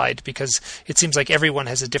mystified because it seems like everyone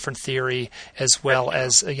has a different theory, as well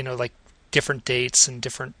as like different dates and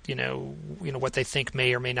different what they think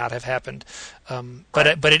may or may not have happened. But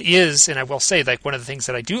it is, and I will say, like, one of the things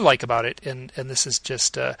that I do like about it, and this is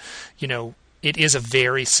just it is a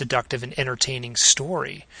very seductive and entertaining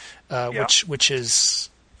story, which is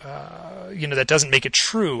that doesn't make it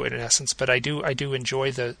true in essence, but I do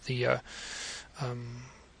enjoy the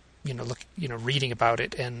reading about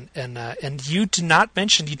it, and you do not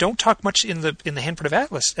mention, you don't talk much in the Handprint of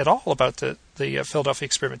Atlas at all about the Philadelphia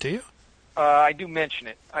experiment, do you? I do mention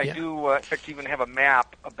it. I do, in fact, even have a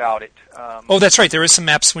map about it. That's right. There is some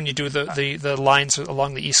maps when you do the lines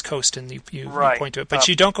along the East Coast, and you point to it, but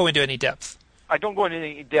you don't go into any depth. I don't go into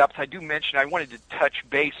any depth. I do mention, I wanted to touch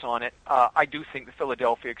base on it. I do think the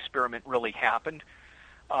Philadelphia experiment really happened.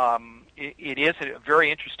 It is a very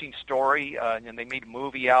interesting story, and they made a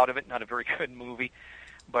movie out of it. Not a very good movie,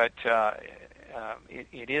 but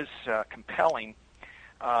it is compelling.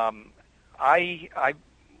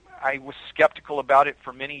 I was skeptical about it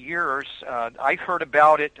for many years. I read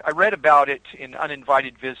about it in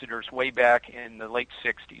Uninvited Visitors way back in the late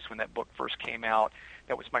 60s when that book first came out.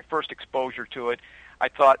 That was my first exposure to it. I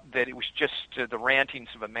thought that it was just the rantings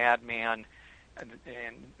of a madman, and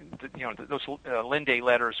those Linday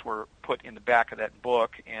letters were put in the back of that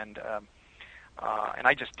book, and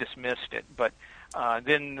I just dismissed it. But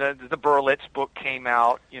then the Berlitz book came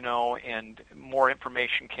out, and more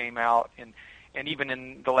information came out, and even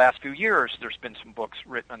in the last few years, there's been some books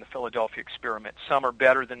written on the Philadelphia experiment. Some are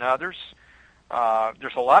better than others.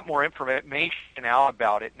 There's a lot more information out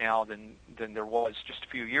about it now than there was just a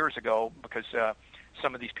few years ago, because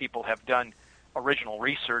some of these people have done original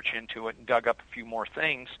research into it and dug up a few more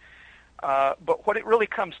things. But what it really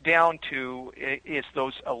comes down to is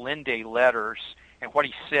those Allende letters and what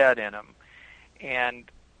he said in them. And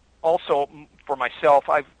also, for myself,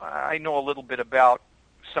 I know a little bit about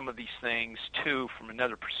some of these things too from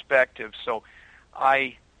another perspective. So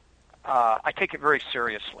I take it very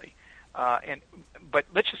seriously. But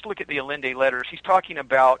let's just look at the Allende letters. He's talking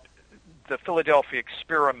about the Philadelphia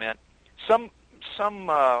experiment. Some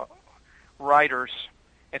writers,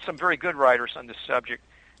 and some very good writers on this subject,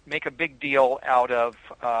 make a big deal out of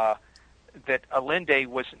that Allende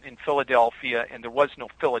was in Philadelphia and there was no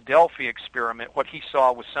Philadelphia experiment. What he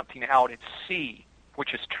saw was something out at sea,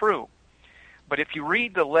 which is true. But if you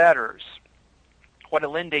read the letters, what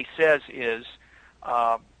Allende says is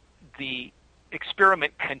the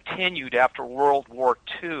experiment continued after World War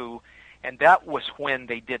II, and that was when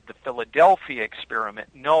they did the Philadelphia experiment.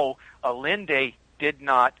 No, Allende did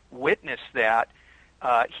not witness that.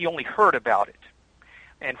 He only heard about it.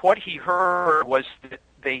 And what he heard was that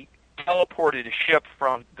they teleported a ship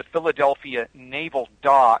from the Philadelphia Naval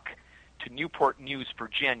Dock to Newport News,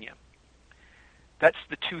 Virginia. That's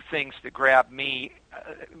the two things that grabbed me.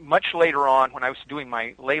 Much later on, when I was doing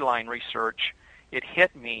my ley line research, it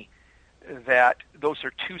hit me that those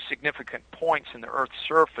are two significant points in the Earth's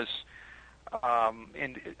surface.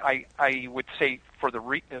 And I would say for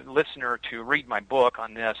the listener to read my book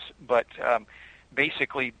on this, but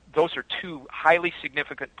basically those are two highly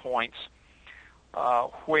significant points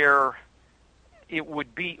where it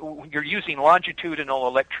would be, you're using longitudinal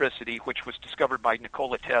electricity, which was discovered by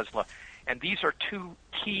Nikola Tesla, and these are two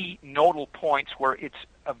key nodal points where it's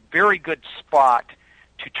a very good spot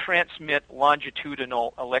to transmit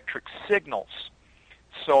longitudinal electric signals.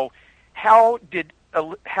 So how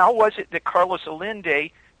was it that Carlos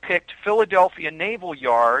Allende picked Philadelphia Naval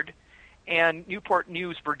Yard and Newport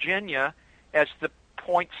News, Virginia, as the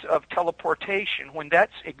points of teleportation, when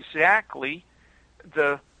that's exactly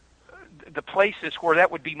the places where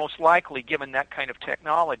that would be most likely given that kind of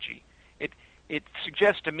technology? It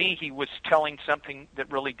suggests to me he was telling something that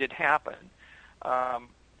really did happen.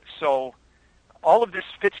 So all of this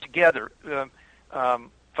fits together.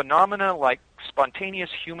 Phenomena like spontaneous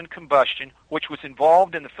human combustion, which was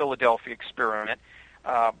involved in the Philadelphia experiment.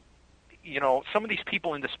 Some of these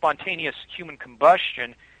people in the spontaneous human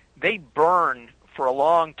combustion, they burn for a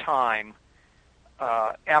long time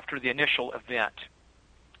after the initial event.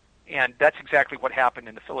 And that's exactly what happened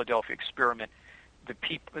in the Philadelphia experiment. The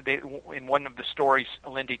people, in one of the stories,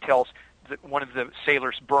 Allende tells that one of the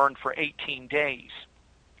sailors burned for 18 days.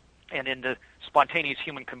 And in the spontaneous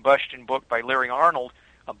human combustion book by Larry Arnold,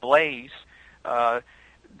 Ablaze,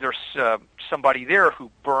 there's somebody there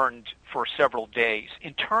who burned for several days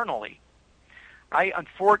internally.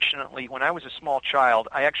 Unfortunately, when I was a small child,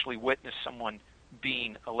 I actually witnessed someone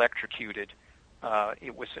being electrocuted.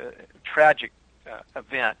 It was a tragic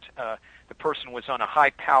event. The person was on a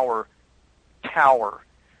high-power tower.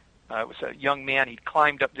 It was a young man. He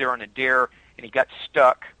climbed up there on a dare, and he got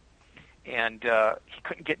stuck, and he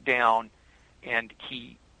couldn't get down, and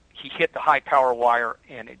he hit the high-power wire,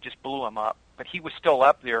 and it just blew him up. But he was still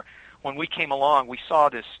up there. When we came along, we saw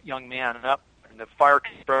this young man up, and the fire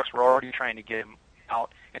trucks were already trying to get him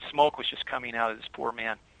out, and smoke was just coming out of this poor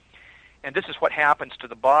man. And this is what happens to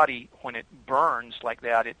the body when it burns like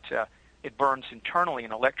that. It burns internally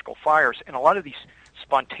in electrical fires. And a lot of these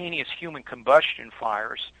spontaneous human combustion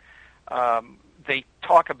fires, they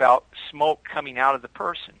talk about smoke coming out of the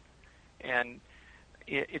person. And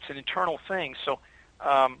it's an internal thing. So,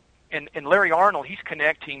 and Larry Arnold, he's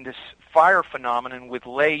connecting this fire phenomenon with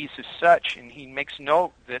lays as such, and he makes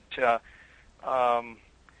note that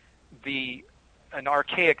an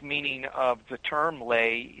archaic meaning of the term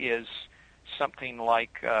lay is something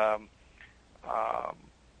like, let's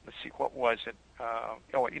see, what was it?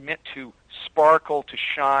 It meant to sparkle, to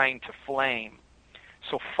shine, to flame.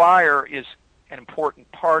 So fire is an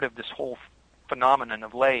important part of this whole phenomenon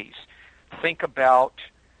of lays. Think about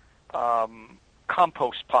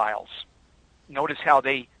compost piles. Notice how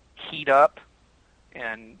they heat up,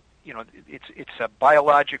 and it's a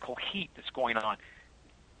biological heat that's going on.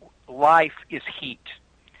 Life is heat.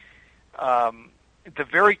 The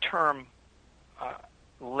very term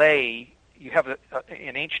lay, you have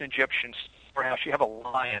in ancient Egyptian storehouse, you have a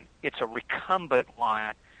lion. It's a recumbent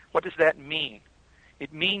lion. What does that mean?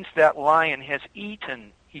 It means that lion has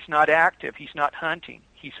eaten. He's not active. He's not hunting.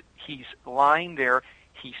 He's lying there.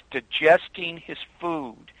 He's digesting his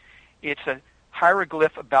food. It's a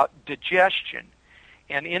hieroglyph about digestion.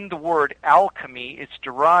 And in the word alchemy, it's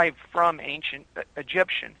derived from ancient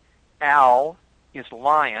Egyptian. Al is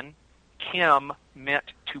lion, chem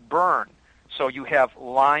meant to burn. So you have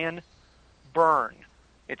lion, burn.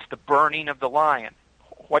 It's the burning of the lion.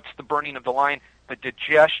 What's the burning of the lion? The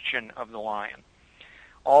digestion of the lion.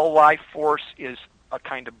 All life force is a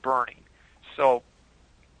kind of burning. So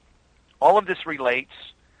all of this relates,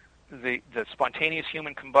 the spontaneous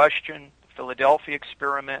human combustion, Philadelphia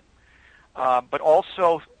experiment, but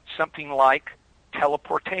also something like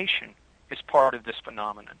teleportation is part of this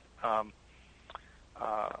phenomenon,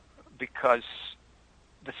 because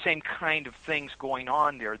the same kind of things going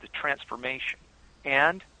on there, the transformation.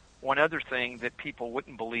 And one other thing that people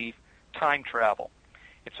wouldn't believe, time travel.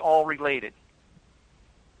 It's all related.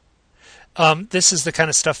 This is the kind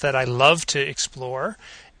of stuff that I love to explore,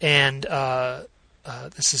 and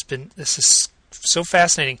this is so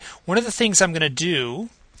fascinating. One of the things I'm going to do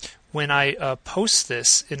when I post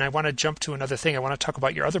this, and I want to jump to another thing, I want to talk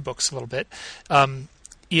about your other books a little bit,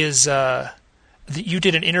 is you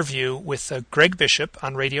did an interview with Greg Bishop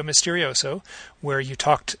on Radio Mysterioso, where you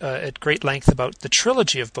talked at great length about the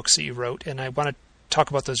trilogy of books that you wrote, and I want to talk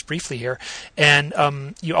about those briefly here. And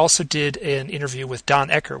you also did an interview with Don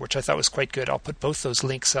Ecker, which I thought was quite good. I'll put both those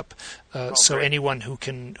links up so anyone who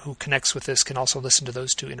connects with this can also listen to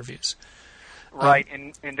those two interviews. Right,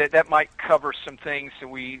 and that might cover some things that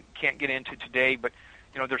we can't get into today, but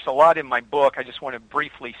there's a lot in my book. I just want to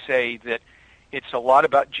briefly say that it's a lot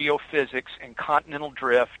about geophysics and continental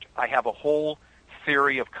drift. I have a whole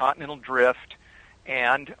theory of continental drift,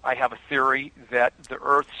 and I have a theory that the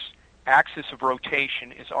Earth's axis of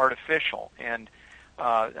rotation is artificial. And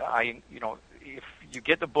if you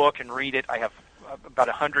get the book and read it, I have about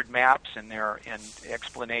 100 maps in there and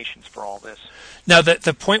explanations for all this. Now,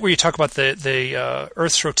 the point where you talk about the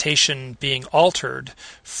Earth's rotation being altered,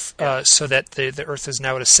 so that the Earth is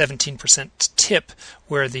now at a 17% tip,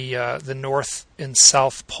 where the North and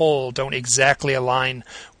South Pole don't exactly align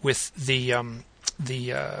with the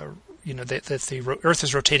Earth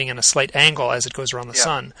is rotating in a slight angle as it goes around the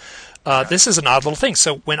sun. This is an odd little thing.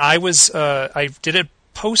 So when I did a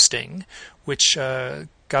posting, which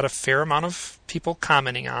got a fair amount of people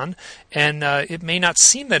commenting on, and it may not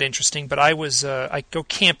seem that interesting, but I go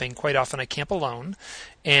camping quite often. I camp alone,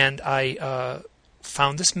 and I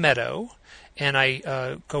found this meadow, and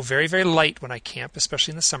I go very, very light when I camp,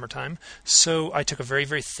 especially in the summertime. So I took a very,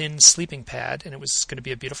 very thin sleeping pad, and it was going to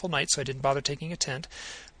be a beautiful night, so I didn't bother taking a tent.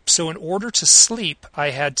 So in order to sleep,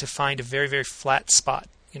 I had to find a very, very flat spot.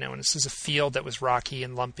 And this is a field that was rocky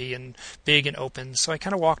and lumpy and big and open. So I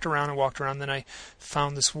kind of walked around. Then I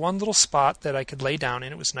found this one little spot that I could lay down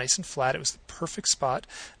in. It was nice and flat. It was the perfect spot.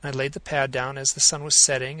 And I laid the pad down as the sun was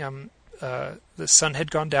setting. The sun had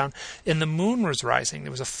gone down, and the moon was rising.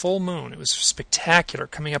 There was a full moon. It was spectacular,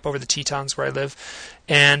 coming up over the Tetons where I live.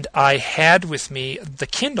 And I had with me the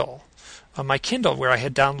Kindle, my Kindle, where I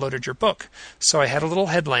had downloaded your book. So I had a little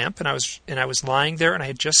headlamp, and I was lying there, and I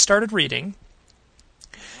had just started reading.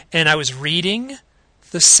 And I was reading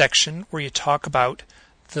the section where you talk about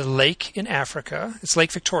the lake in Africa. It's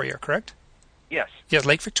Lake Victoria, correct? Yes. Yes,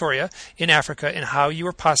 Lake Victoria in Africa, and how you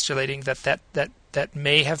were postulating that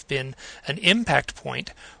may have been an impact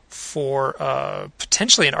point for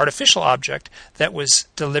potentially an artificial object that was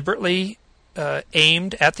deliberately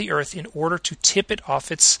aimed at the Earth in order to tip it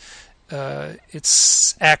off its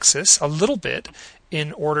axis a little bit,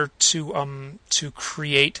 in order to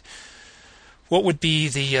create what would be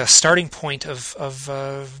the starting point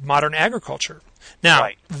of modern agriculture. Now,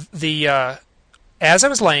 right. As I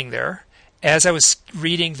was laying there, as I was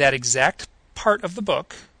reading that exact part of the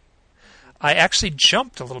book, I actually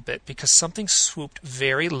jumped a little bit because something swooped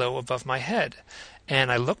very low above my head.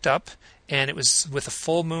 And I looked up, and it was with a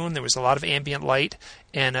full moon. There was a lot of ambient light,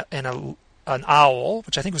 and an owl,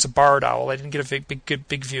 which I think was a barred owl. I didn't get a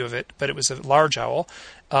big view of it, but it was a large owl,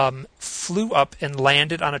 flew up and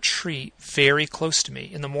landed on a tree very close to me.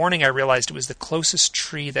 In the morning, I realized it was the closest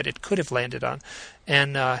tree that it could have landed on.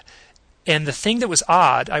 And the thing that was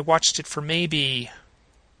odd, I watched it for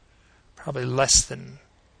probably less than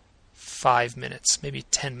 5 minutes, maybe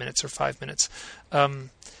 10 minutes or 5 minutes.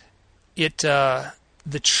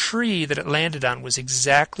 The tree that it landed on was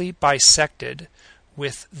exactly bisected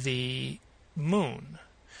with the moon.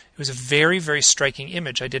 It was a very, very striking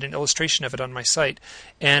image. I did an illustration of it on my site.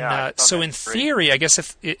 And so in theory, I guess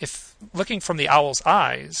if looking from the owl's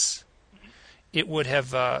eyes, it would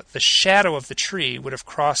have, the shadow of the tree would have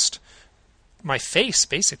crossed my face,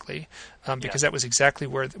 basically, because that was exactly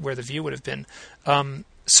where the view would have been. That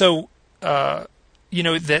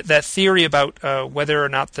theory about whether or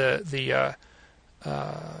not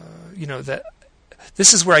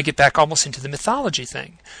this is where I get back almost into the mythology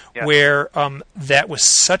thing, where that was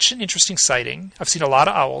such an interesting sighting. I've seen a lot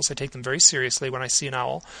of owls. I take them very seriously when I see an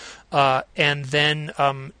owl. And then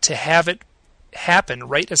to have it happen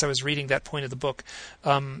right as I was reading that point of the book,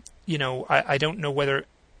 I don't know whether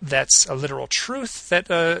that's a literal truth that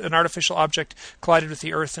an artificial object collided with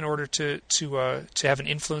the Earth in order to have an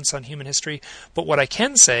influence on human history. But what I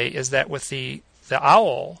can say is that with the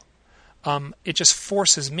owl, it just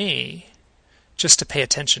forces me just to pay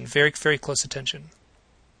attention, very, very close attention.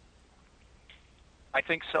 I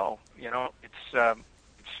think so. It's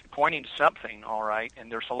pointing to something, all right.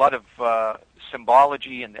 And there's a lot of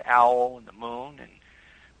symbology in the owl and the moon, and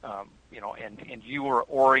and you were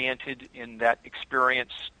oriented in that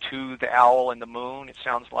experience to the owl and the moon. It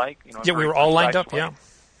sounds like Yeah, we were all lined up. Yeah.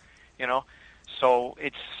 So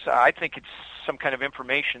I think it's some kind of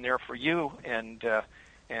information there for you, and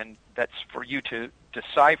that's for you to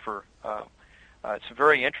decipher. It's a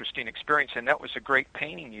very interesting experience, and that was a great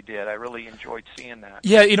painting you did. I really enjoyed seeing that.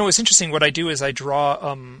 Yeah, it's interesting. What I do is I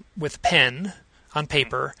draw with pen on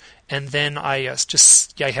paper, and then I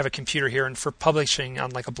I have a computer here, and for publishing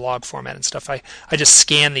on like a blog format and stuff, I just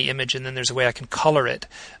scan the image, and then there's a way I can color it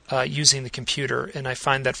using the computer. And I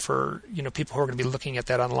find that for people who are going to be looking at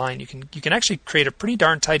that online, you can actually create a pretty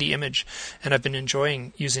darn tidy image. And I've been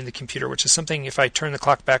enjoying using the computer, which is something, if I turn the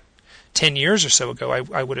clock back 10 years or so ago,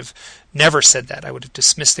 I would have never said that. I would have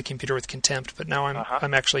dismissed the computer with contempt. But now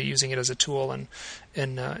I'm actually using it as a tool and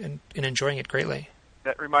enjoying it greatly.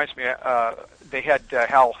 That reminds me, they had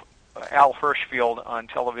Al Hirschfield on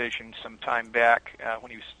television some time back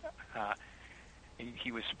when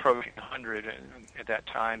he was approaching 100 at that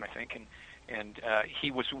time, I think, and he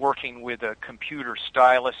was working with a computer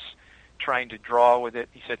stylus, trying to draw with it.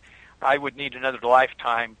 He said, "I would need another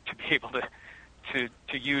lifetime to be able to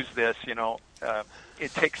use this."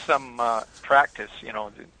 It takes some practice,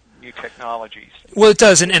 the new technologies. Well, it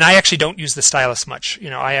does, and I actually don't use the stylus much.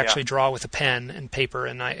 I actually draw with a pen and paper,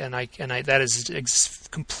 and I that is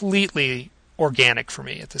completely organic for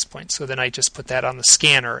me at this point. So then I just put that on the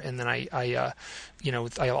scanner, and then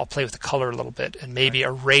I'll play with the color a little bit, and maybe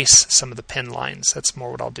erase some of the pen lines. That's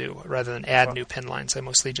more what I'll do rather than add new pen lines. I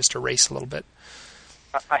mostly just erase a little bit.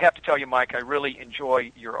 I have to tell you, Mike, I really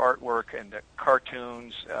enjoy your artwork and the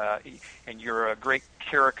cartoons, and you're a great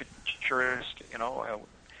caricaturist.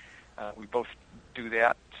 We both do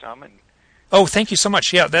that some. And oh, thank you so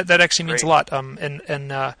much. Yeah, that actually means a lot.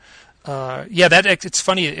 It's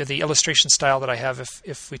funny, the illustration style that I have.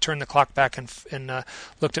 If we turn the clock back and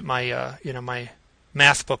looked at my my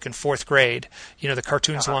math book in 4th grade, the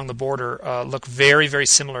cartoons along the border look very, very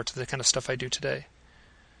similar to the kind of stuff I do today.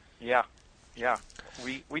 Yeah.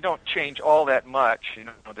 We don't change all that much.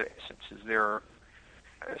 The essence is there,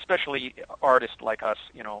 especially artists like us.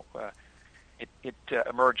 It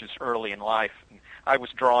emerges early in life. And I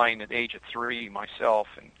was drawing at the age of 3 myself,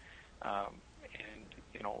 and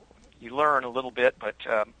you learn a little bit, but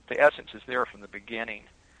the essence is there from the beginning.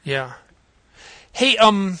 Yeah. Hey,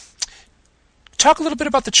 talk a little bit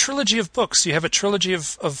about the trilogy of books. You have a trilogy of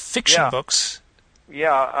fiction books.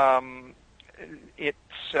 Yeah. It's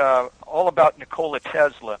all about Nikola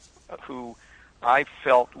Tesla, who I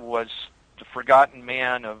felt was the forgotten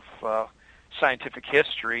man of scientific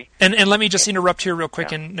history. And let me just interrupt here real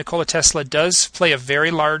quick. And Nikola Tesla does play a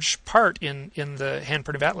very large part in the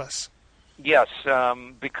handprint of Atlas. Yes,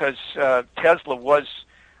 because Tesla was,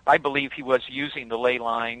 I believe he was using the ley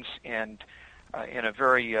lines and in a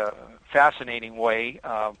very fascinating way,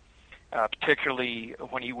 particularly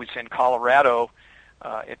when he was in Colorado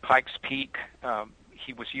at Pikes Peak.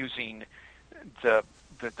 He was using the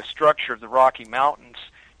structure of the Rocky Mountains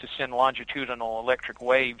to send longitudinal electric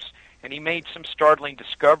waves, and he made some startling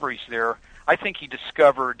discoveries there. I think he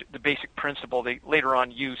discovered the basic principle they later on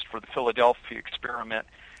used for the Philadelphia experiment,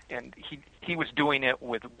 and he was doing it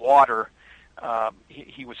with water.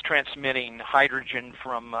 He was transmitting hydrogen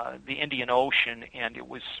from the Indian Ocean, and it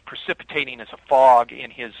was precipitating as a fog in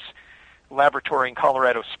his laboratory in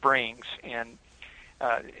Colorado Springs. And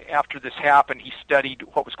after this happened, he studied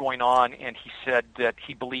what was going on, and he said that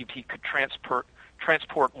he believed he could transport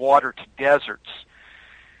water to deserts.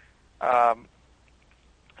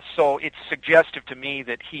 So it's suggestive to me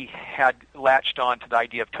that he had latched on to the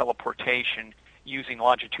idea of teleportation using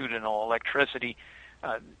longitudinal electricity.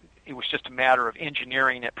 It was just a matter of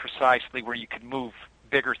engineering it precisely where you could move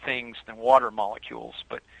bigger things than water molecules.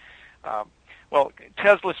 But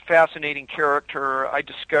Tesla's fascinating character. I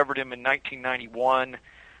discovered him in 1991.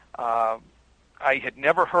 I had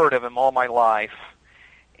never heard of him all my life,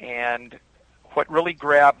 and what really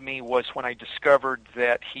grabbed me was when I discovered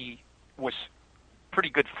that he was pretty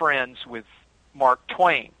good friends with Mark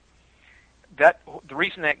Twain. The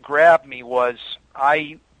reason that grabbed me was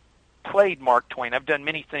I played Mark Twain. I've done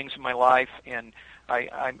many things in my life, and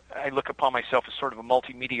I look upon myself as sort of a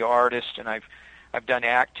multimedia artist, and I've done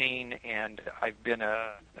acting, and I've been an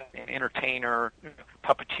entertainer,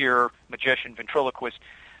 puppeteer, magician, ventriloquist,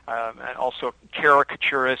 and also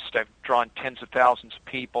caricaturist. I've drawn tens of thousands of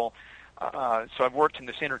people. So I've worked in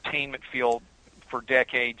this entertainment field for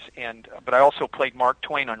decades, but I also played Mark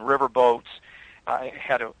Twain on riverboats. I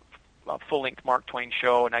had a full-length Mark Twain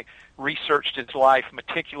show, and I researched his life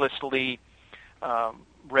meticulously,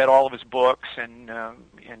 read all of his books, and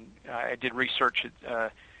I did research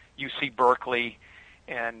at UC Berkeley,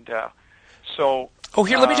 and so. Oh,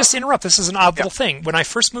 here, let me just interrupt. This is an odd little thing. When I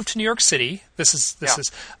first moved to New York City,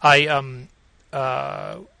 I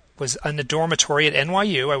was in the dormitory at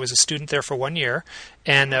NYU. I was a student there for 1 year,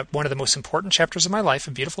 and one of the most important chapters of my life,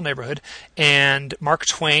 a beautiful neighborhood. And Mark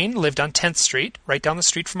Twain lived on 10th Street, right down the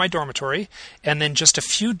street from my dormitory. And then just a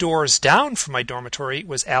few doors down from my dormitory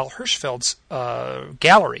was Al Hirschfeld's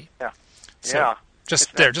gallery. Yeah. So, yeah.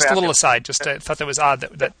 Just there, just a little aside. Just I thought that was odd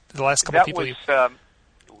that the last couple of people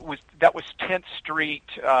that was 10th Street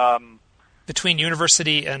between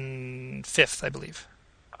University and 5th, I believe.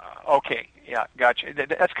 Okay, yeah, gotcha.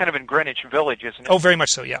 That's kind of in Greenwich Village, isn't it? Oh, very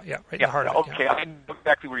much so. Yeah, right in the heart of it. Okay, I know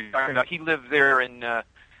exactly where you're talking about. He lived there in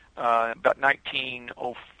about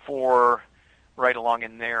 1904, right along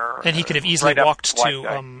in there. And he could have easily walked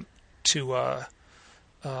to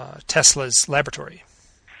Tesla's laboratory.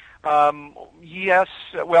 Yes.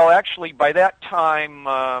 Well, actually, by that time,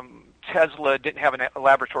 Tesla didn't have a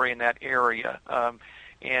laboratory in that area.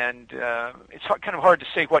 And it's kind of hard to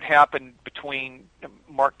say what happened between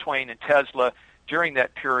Mark Twain and Tesla during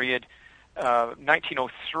that period.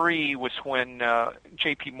 1903 was when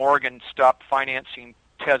J.P. Morgan stopped financing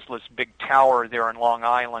Tesla's big tower there on Long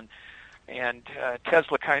Island, and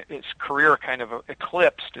his career kind of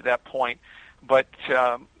eclipsed at that point. But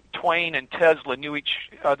Twain and Tesla knew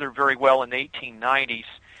each other very well in the 1890s,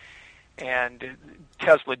 and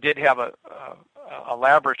Tesla did have a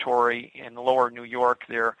laboratory in lower New York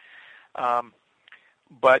there.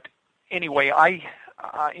 But anyway,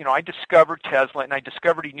 I discovered Tesla, and I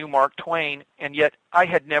discovered he knew Mark Twain, and yet I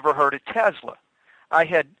had never heard of Tesla. I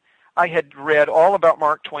had read all about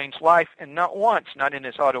Mark Twain's life, and not once, not in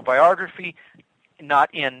his autobiography,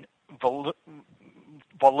 not in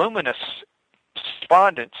voluminous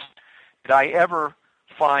correspondence, did I ever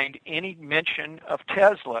find any mention of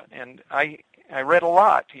Tesla. And I read a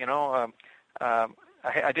lot,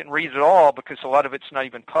 I didn't read it all because a lot of it's not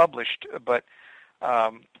even published, but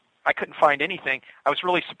I couldn't find anything. I was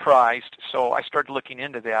really surprised, so I started looking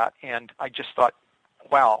into that, and I just thought,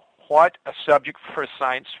 wow, what a subject for a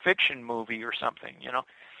science fiction movie or something,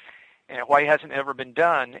 and why hasn't it ever been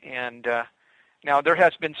done? And now there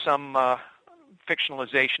has been some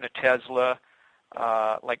fictionalization of Tesla,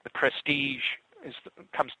 like The Prestige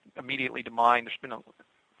comes immediately to mind. There's been a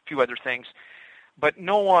few other things. But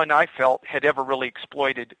no one, I felt, had ever really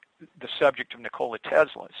exploited the subject of Nikola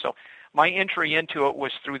Tesla. So my entry into it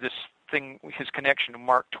was through this thing, his connection to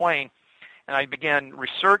Mark Twain, and I began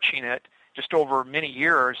researching it just over many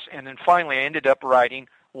years, and then finally I ended up writing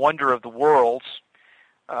Wonder of the Worlds,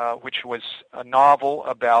 which was a novel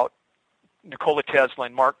about Nikola Tesla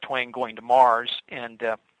and Mark Twain going to Mars, and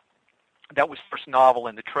that was the first novel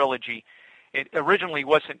in the trilogy. It originally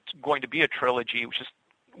wasn't going to be a trilogy, it was just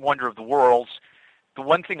Wonder of the Worlds. The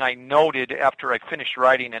one thing I noted after I finished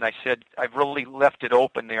writing it, I said, I've really left it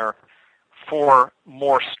open there for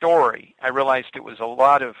more story. I realized it was a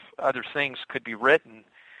lot of other things could be written,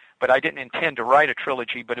 but I didn't intend to write a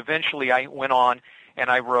trilogy. But eventually I went on and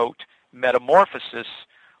I wrote Metamorphosis,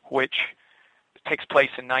 which takes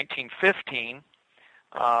place in 1915,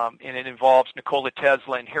 and it involves Nikola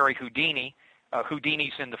Tesla and Harry Houdini.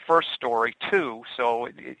 Houdini's in the first story, too, so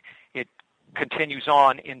it continues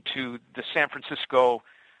on into the San Francisco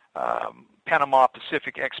Panama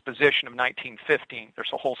Pacific Exposition of 1915.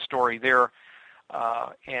 There's a whole story there.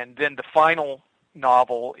 And then the final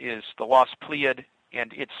novel is The Lost Pleiad,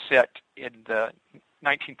 and it's set in the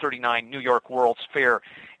 1939 New York World's Fair.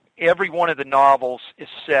 Every one of the novels is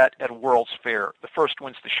set at a World's Fair. The first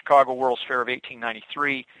one's the Chicago World's Fair of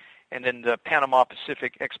 1893, and then the Panama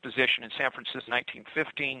Pacific Exposition in San Francisco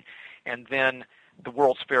 1915, and then the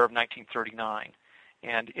World's Fair of 1939.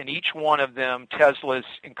 And in each one of them, Tesla's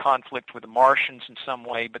in conflict with the Martians in some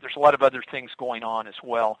way, but there's a lot of other things going on as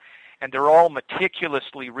well. And they're all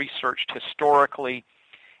meticulously researched historically.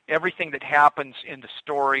 Everything that happens in the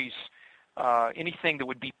stories, anything that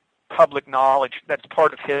would be public knowledge that's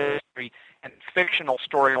part of history, and fictional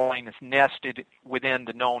storyline is nested within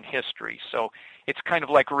the known history. So it's kind of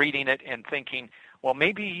like reading it and thinking, well,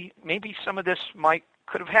 maybe some of this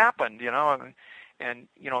could have happened, And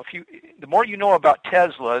the more you know about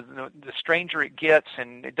Tesla, the stranger it gets,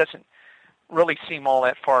 and it doesn't really seem all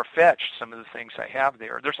that far-fetched, some of the things I have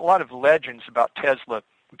there. There's a lot of legends about Tesla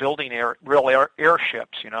building real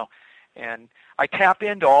airships, and I tap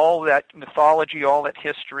into all that mythology, all that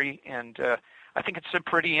history, and I think it's a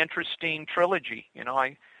pretty interesting trilogy.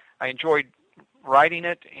 I enjoyed writing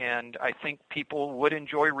it, and I think people would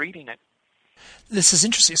enjoy reading it. This is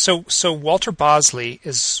interesting. So Walter Bosley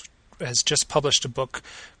has just published a book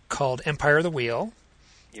called Empire of the Wheel.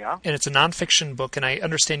 Yeah. And it's a nonfiction book, and I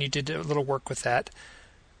understand you did a little work with that.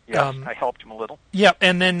 Yes, I helped him a little. Yeah,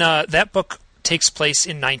 and then that book takes place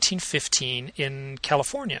in 1915 in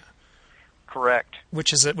California. Correct.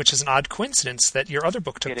 Which is an odd coincidence that your other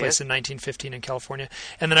book took place in 1915 in California.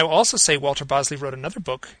 And then I will also say Walter Bosley wrote another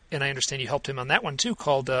book, and I understand you helped him on that one too,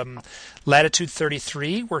 called Latitude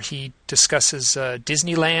 33, where he discusses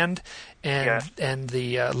Disneyland and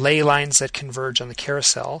the ley lines that converge on the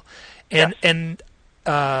carousel. And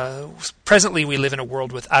presently we live in a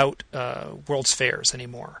world without World's Fairs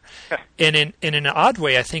anymore. And in an odd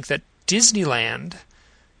way, I think that Disneyland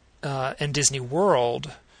and Disney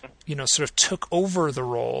World sort of took over the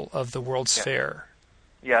role of the World's Fair.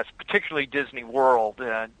 Yes, particularly Disney World.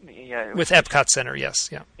 With Epcot Center, yes.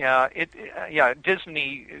 Yeah.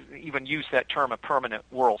 Disney even used that term, a permanent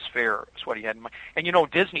World's Fair, is what he had in mind. And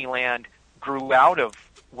Disneyland grew out of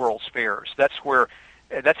World's Fairs. That's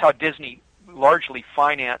how Disney largely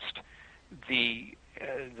financed the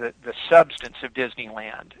substance of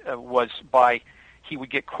Disneyland, was by he would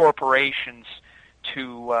get corporations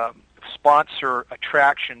to sponsor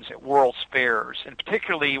attractions at World's Fairs, and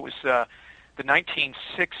particularly it was the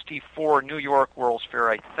 1964 New York World's Fair,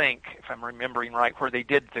 I think, if I'm remembering right, where they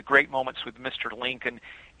did the Great Moments with Mr. Lincoln,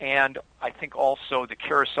 and I think also the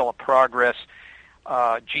Carousel of Progress.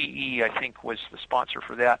 GE, I think, was the sponsor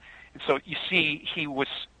for that. And so you see,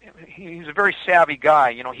 he's a very savvy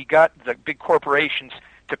guy. He got the big corporations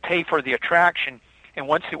to pay for the attraction, and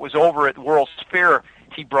once it was over at the World's Fair,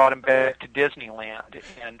 he brought him back to Disneyland.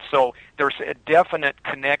 And so there's a definite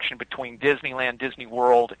connection between Disneyland, Disney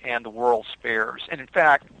World, and the World's Fairs. And in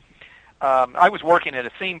fact, I was working at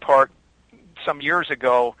a theme park some years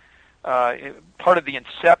ago. Part of the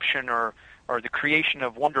inception or the creation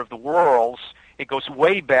of Wonder of the Worlds, it goes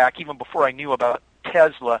way back, even before I knew about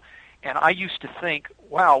Tesla. And I used to think,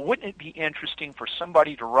 wow, wouldn't it be interesting for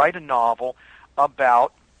somebody to write a novel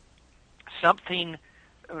about something,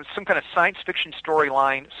 some kind of science fiction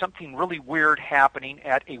storyline, something really weird happening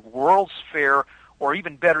at a World's Fair, or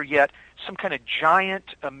even better yet, some kind of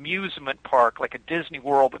giant amusement park like a Disney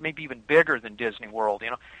World, but maybe even bigger than Disney World,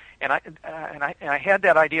 And I had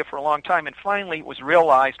that idea for a long time, and finally it was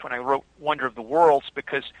realized when I wrote Wonder of the Worlds,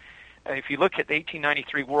 because if you look at the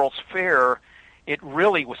 1893 World's Fair, it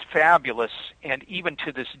really was fabulous, and even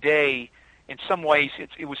to this day, in some ways,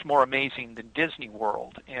 it was more amazing than Disney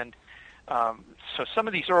World. And so some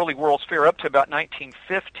of these early World's Fair, up to about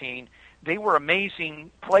 1915, they were amazing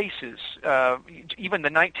places. Even the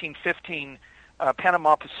 1915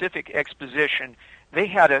 Panama Pacific Exposition, they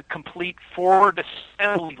had a complete Ford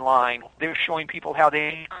assembly line. They were showing people how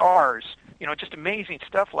they made cars. Just amazing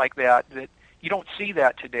stuff like that you don't see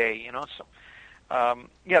that today. So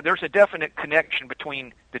there's a definite connection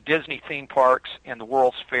between the Disney theme parks and the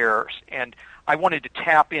World's Fairs, and I wanted to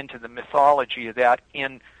tap into the mythology of that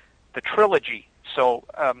in the trilogy. So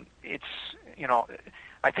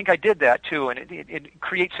I think I did that too, and it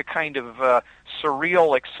creates a kind of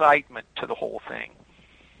surreal excitement to the whole thing.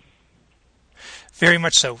 Very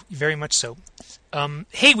much so. Very much so.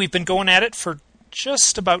 Hey, we've been going at it for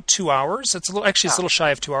just about 2 hours. It's a little shy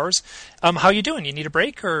of 2 hours. How you doing? You need a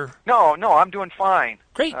break or? No, I'm doing fine.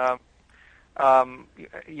 Great. I'm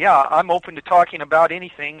open to talking about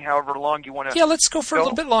anything, however long you want to. Yeah, let's go for a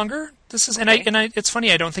little bit longer. This is, okay. and I, it's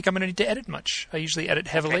funny. I don't think I'm going to need to edit much. I usually edit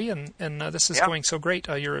heavily, okay. and this is going so great.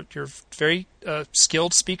 You're a very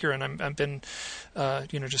skilled speaker, and I've been,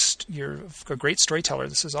 you're a great storyteller.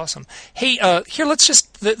 This is awesome. Hey, here, let's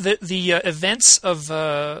just the events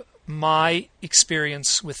of my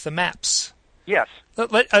experience with the maps. Yes.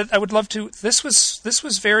 I would love to. This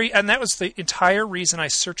was very, and that was the entire reason I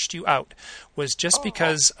searched you out, was just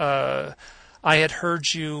because I had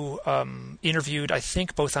heard you interviewed, I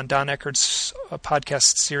think, both on Don Eckert's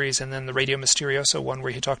podcast series and then the Radio Mysterioso one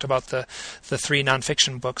where he talked about the 3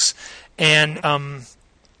 nonfiction books. And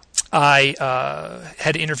I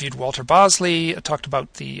had interviewed Walter Bosley, talked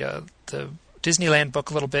about the Disneyland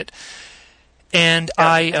book a little bit. And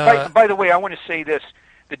by the way, I want to say this.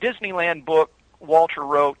 The Disneyland book Walter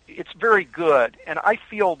wrote, it's very good, and I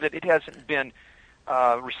feel that it hasn't been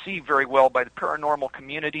received very well by the paranormal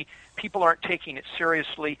community. People aren't taking it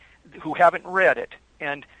seriously who haven't read it.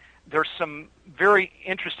 And there's some very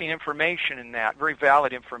interesting information in that, very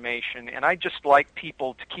valid information, and I just like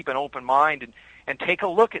people to keep an open mind and take a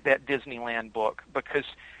look at that Disneyland book, because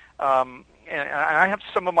and I have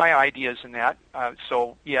some of my ideas in that.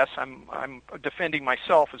 So yes, I'm defending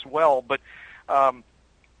myself as well, but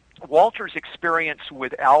Walter's experience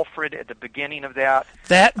with Alfred at the beginning of that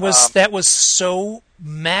was so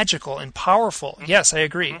magical and powerful. Mm-hmm. Yes, I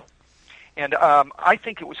agree. Mm-hmm. And I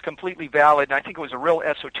think it was completely valid, and I think it was a real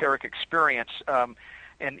esoteric experience.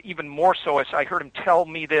 And even more so, as I heard him tell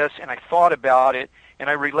me this, and I thought about it, and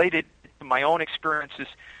I related it to my own experiences,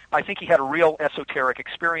 I think he had a real esoteric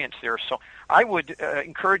experience there. So I would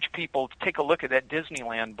encourage people to take a look at that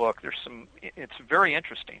Disneyland book. It's very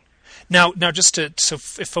interesting. Now, just so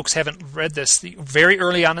if folks haven't read this, very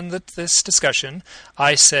early on in this discussion,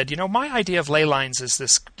 I said, my idea of ley lines is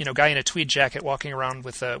this, guy in a tweed jacket walking around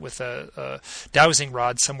with a dowsing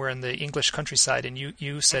rod somewhere in the English countryside, and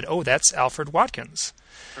you said, oh, that's Alfred Watkins.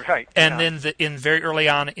 Right. And then very early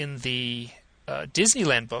on in the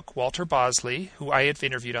Disneyland book, Walter Bosley, who I have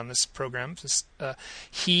interviewed on this program,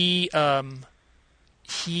 he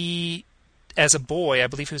as a boy, I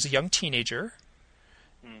believe he was a young teenager,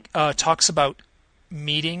 talks about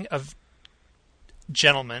meeting a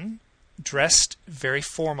gentleman dressed very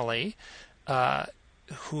formally,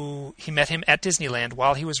 who he met him at Disneyland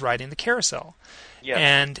while he was riding the carousel. Yes.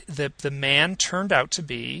 And the man turned out to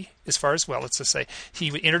be, as far as, let's just say, he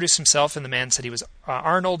introduced himself, and the man said he was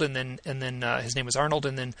Arnold, and then his name was Arnold,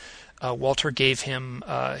 and then Walter gave him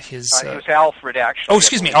his... it was Alfred, actually. Oh,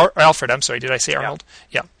 excuse me, Alfred. I'm sorry. Did I say Arnold?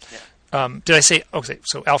 Yeah. Did I say... Okay,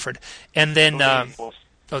 so Alfred. And then...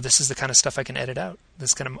 this is the kind of stuff I can edit out.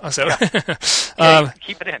 This kind of...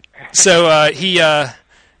 keep it in. So he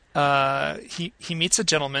meets a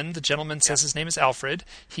gentleman. The gentleman says his name is Alfred.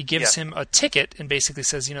 He gives him a ticket and basically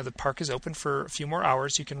says, the park is open for a few more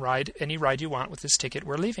hours. You can ride any ride you want with this ticket.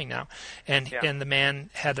 We're leaving now. And the man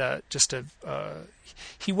had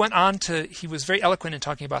he went on to, he was very eloquent in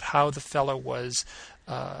talking about how the fellow was,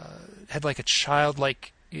 had like a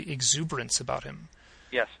childlike exuberance about him.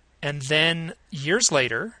 Yes. And then years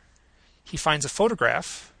later, he finds a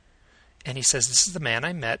photograph and he says, this is the man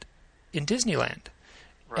I met in Disneyland.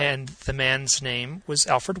 Right. And the man's name was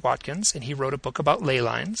Alfred Watkins, and he wrote a book about ley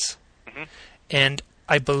lines. Mm-hmm. And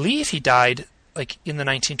I believe he died in the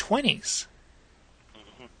 1920s.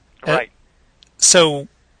 Mm-hmm. Right. So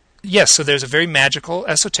there's a very magical,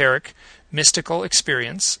 esoteric, mystical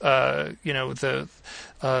experience. The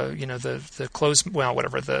clothes,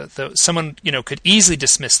 whatever. Someone could easily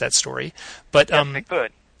dismiss that story, but they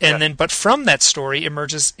could. And but from that story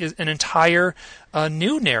emerges an entire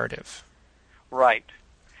new narrative. Right.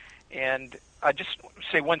 And I just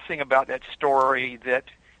say one thing about that story, that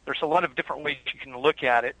there's a lot of different ways you can look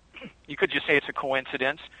at it. You could just say it's a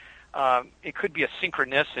coincidence. It could be a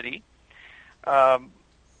synchronicity.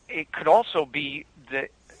 It could also be the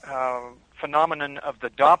phenomenon of the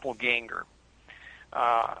doppelganger.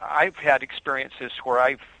 I've had experiences where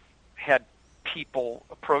I've had people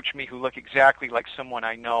approach me who look exactly like someone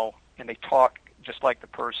I know, and they talk just like the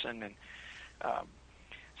person. And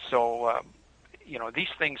these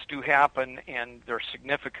things do happen, and they're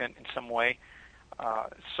significant in some way.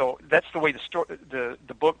 So that's the way the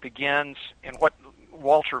book begins, and what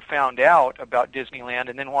Walter found out about Disneyland,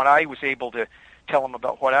 and then what I was able to tell him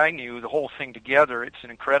about what I knew, the whole thing together. It's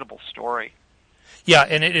an incredible story. Yeah,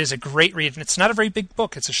 and it is a great read, and it's not a very big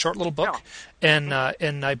book. It's a short little book, and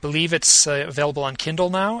I believe it's available on Kindle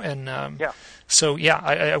now. And so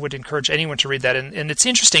I would encourage anyone to read that. And it's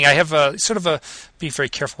interesting. I have be very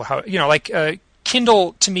careful how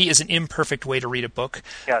Kindle to me is an imperfect way to read a book.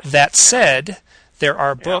 Yes. That said, there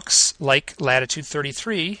are books like Latitude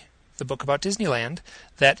 33, the book about Disneyland,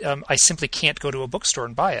 that I simply can't go to a bookstore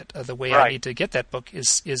and buy it. The way I need to get that book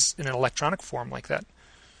is in an electronic form like that.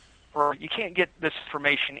 Or you can't get this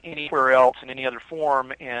information anywhere else in any other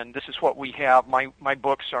form, and this is what we have. My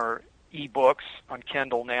books are e-books on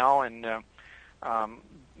Kindle now, and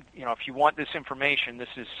if you want this information, this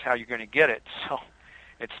is how you're going to get it. So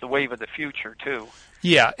it's the wave of the future too.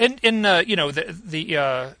 Yeah, and so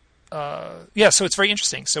it's very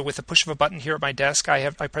interesting. So with the push of a button here at my desk, I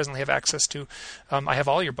presently have access to. I have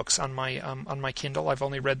all your books on my Kindle. I've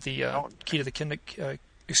only read the Key to the Kindle.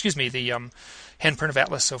 The Handprint of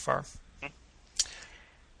Atlas so far.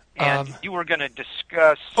 And you were going to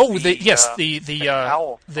discuss. The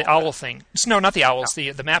owl. The owl thing. No, not the owls.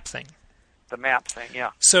 The map thing. the map thing,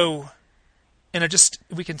 yeah. So, and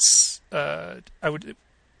the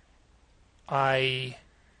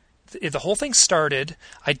whole thing started,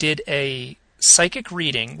 I did a psychic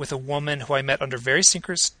reading with a woman who I met under very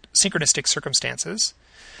synchronistic circumstances.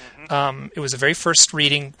 It was the very first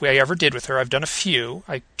reading I ever did with her. I've done a few.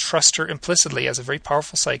 I trust her implicitly as a very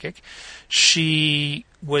powerful psychic. She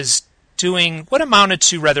was doing what amounted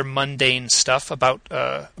to rather mundane stuff about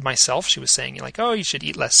myself. She was saying, like, oh, you should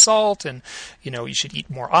eat less salt, and you should eat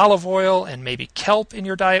more olive oil, and maybe kelp in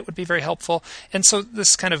your diet would be very helpful. And so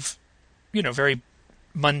this kind of very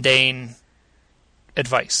mundane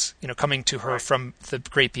advice, coming to her from the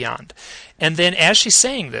great beyond. And then as she's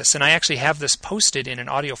saying this, and I actually have this posted in an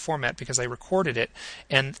audio format because I recorded it,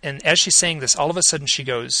 and as she's saying this, all of a sudden she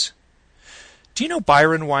goes, do you know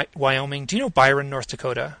Byron, Wyoming? Do you know Byron, North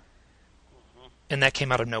Dakota? And that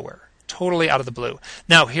came out of nowhere, totally out of the blue.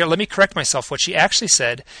 Now, here, let me correct myself. What she actually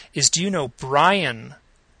said is, do you know Bryan,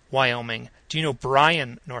 Wyoming? Do you know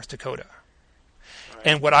Bryan, North Dakota?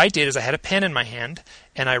 And what I did is I had a pen in my hand,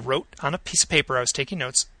 and I wrote on a piece of paper, I was taking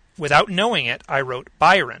notes. Without knowing it, I wrote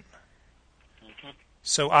Byron.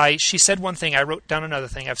 So she said one thing, I wrote down another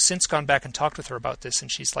thing. I've since gone back and talked with her about this,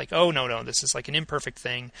 and she's like, oh, no, this is like an imperfect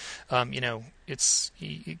thing. It's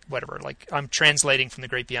whatever. Like, I'm translating from the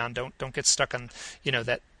great beyond. Don't get stuck on,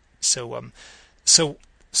 that. So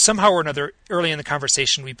somehow or another, early in the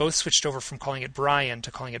conversation, we both switched over from calling it Bryan to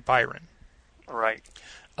calling it Byron. Right.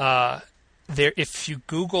 If you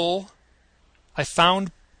Google, I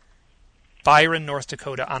found Byron, North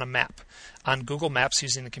Dakota on a map, on Google Maps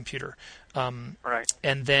using the computer. Right.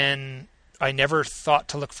 And then I never thought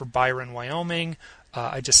to look for Byron, Wyoming.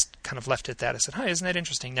 I just kind of left it at that. I said, hi, isn't that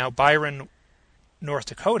interesting? Now, Byron, North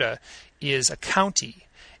Dakota is a county,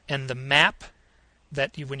 and the map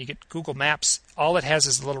when you get Google Maps, all it has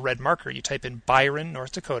is a little red marker. You type in Byron,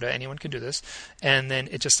 North Dakota, anyone can do this, and then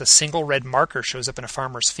a single red marker shows up in a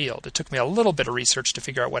farmer's field. It took me a little bit of research to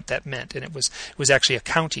figure out what that meant, and it was actually a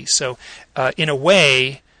county. So, in a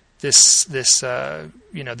way, the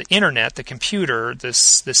internet, the computer,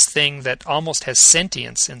 this thing that almost has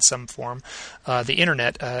sentience in some form, the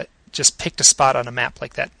internet just picked a spot on a map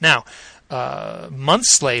like that. Now,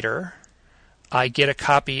 months later, I get a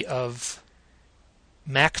copy of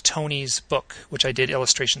Mac Toney's book, which I did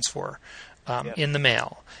illustrations for, in the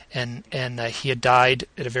mail, and he had died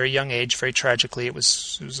at a very young age, very tragically. It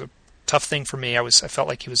was a tough thing for me. I felt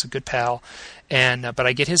like he was a good pal, but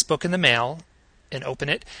I get his book in the mail and open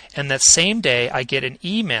it, and that same day I get an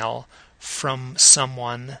email from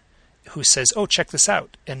someone who says, oh, check this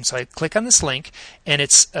out. And so I click on this link, and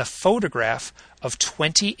it's a photograph of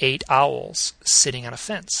 28 owls sitting on a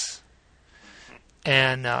fence.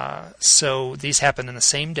 And so these happened in the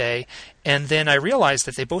same day. And then I realized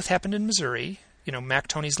that they both happened in Missouri. Mac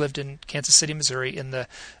Toney's lived in Kansas City, Missouri, and the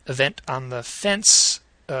event on the fence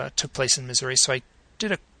took place in Missouri. So I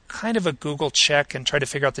did a kind of a Google check and tried to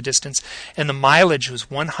figure out the distance. And the mileage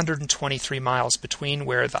was 123 miles between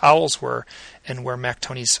where the owls were and where Mac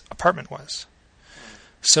Toney's apartment was.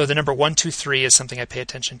 So the number 123 is something I pay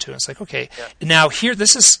attention to. It's like, okay, now here,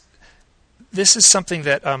 this is something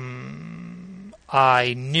that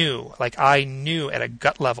I knew at a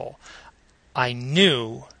gut level, I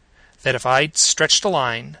knew that if I stretched a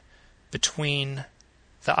line between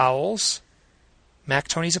the owls, Mac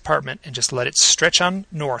Toney's apartment, and just let it stretch on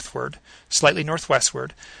northward, slightly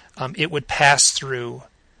northwestward, it would pass through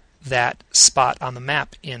that spot on the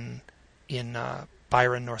map in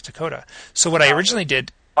Byron, North Dakota. So what I originally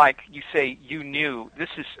did... Mike, you say you knew. This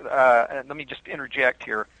is, let me just interject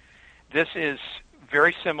here. This is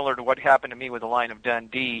very similar to what happened to me with the line of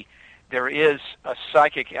Dundee. There is a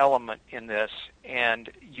psychic element in this, and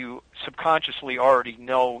you subconsciously already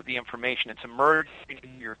know the information. It's emerged into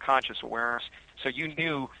your conscious awareness. So you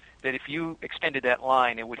knew that if you extended that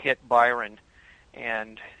line, it would hit Byron,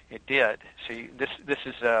 and it did. So this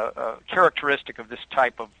is a characteristic of this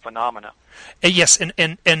type of phenomena. Yes, and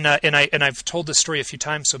I've told this story a few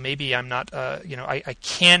times, so maybe I'm not. I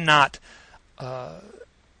cannot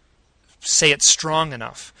say it strong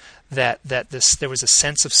enough that there was a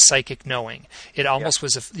sense of psychic knowing. It almost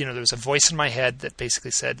was there was a voice in my head that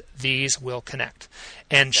basically said, these will connect.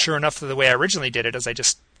 And sure enough, the way I originally did it is I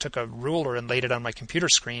just took a ruler and laid it on my computer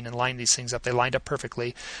screen and lined these things up. They lined up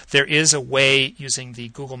perfectly. There is a way using the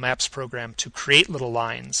Google Maps program to create little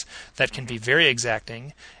lines that can be very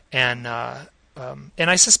exacting, and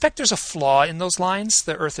I suspect there's a flaw in those lines.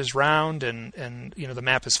 The Earth is round, and the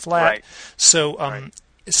map is flat. Right. So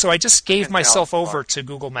So I just gave myself over to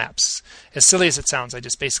Google Maps. As silly as it sounds, I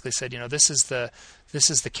just basically said, this is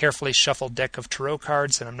the carefully shuffled deck of tarot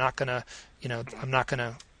cards, and I'm not gonna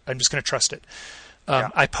I'm just going to trust it. Yeah.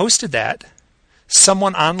 I posted that.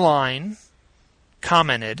 Someone online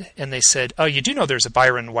commented, and they said, "Oh, you do know there's a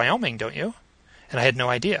Byron, Wyoming, don't you?" And I had no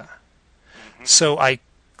idea. Mm-hmm. So I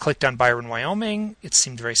clicked on Byron, Wyoming. It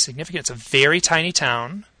seemed very significant. It's a very tiny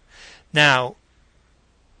town. Now,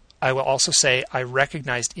 I will also say I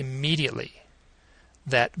recognized immediately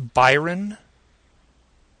that Byron,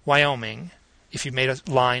 Wyoming, if you made a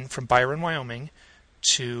line from Byron, Wyoming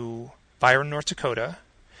to Byron, North Dakota,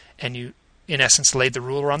 and you, in essence, laid the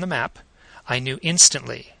ruler on the map, I knew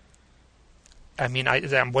instantly. I mean,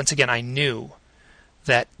 once again, I knew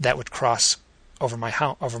that that would cross over my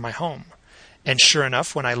home. And sure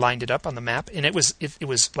enough, when I lined it up on the map, and it was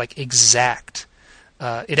like exact.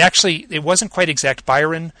 It wasn't quite exact.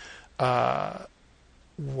 Byron,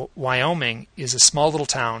 Wyoming is a small little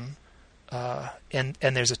town, and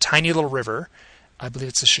there's a tiny little river. I believe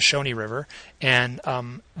it's the Shoshone River, and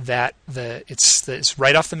it's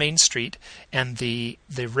right off the main street, and the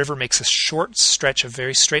river makes a short stretch of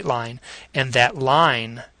very straight line, and that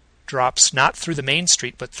line drops not through the main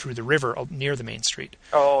street but through the river near the main street.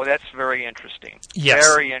 Oh, that's very interesting. Yes.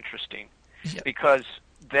 Very interesting. Yeah. Because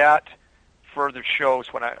that further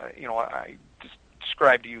shows what I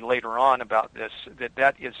described to you later on about this,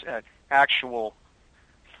 that is an actual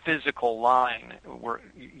physical line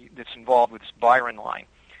that's involved with this Byron line,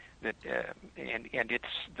 and it's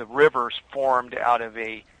the rivers formed out of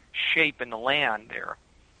a shape in the land there.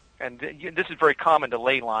 And this is very common to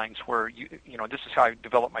ley lines, where this is how I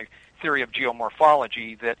developed my theory of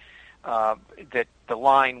geomorphology, that the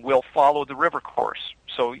line will follow the river course.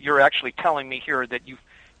 So you're actually telling me here that you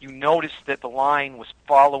noticed that the line was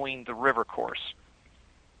following the river course.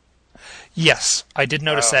 Yes, I did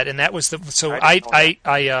notice that, and that was so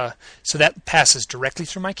that passes directly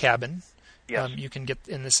through my cabin. Yes. You can get,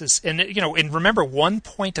 and remember, one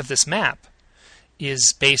point of this map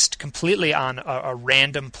is based completely on a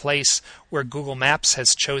random place where Google Maps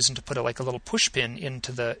has chosen to put a little push pin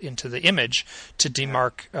into the image to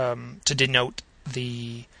to denote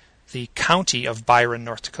the county of Byron,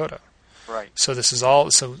 North Dakota. Right. So this is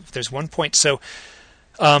all. So there's one point. So,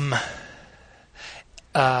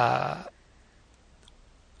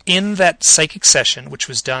 in that psychic session, which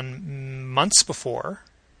was done months before,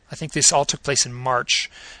 I think this all took place in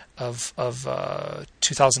March of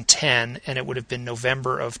 2010, and it would have been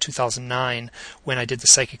November of 2009 when I did the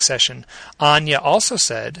psychic session. Anya also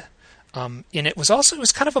said, and it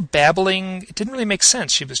was kind of a babbling. It didn't really make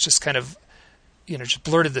sense. She was just kind of, just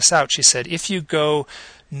blurted this out. She said, if you go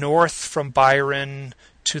north from Byron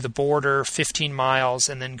to the border 15 miles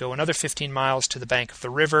and then go another 15 miles to the bank of the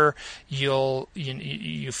river, you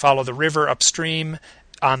follow the river upstream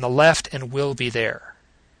on the left and we'll be there.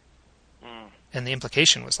 And the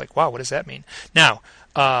implication was like, wow, what does that mean? Now,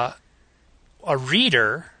 a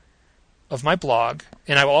reader of my blog,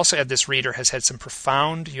 and I will also add this reader has had some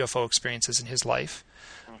profound UFO experiences in his life,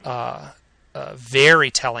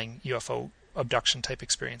 very telling UFO abduction type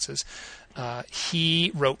experiences.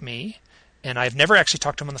 He wrote me, and I've never actually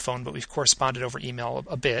talked to him on the phone, but we've corresponded over email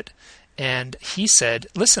a bit. And he said,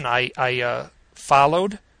 listen, I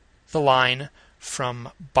followed the line from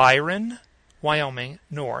Byron, Wyoming,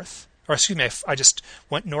 north. Or excuse me, I just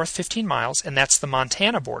went north 15 miles, and that's the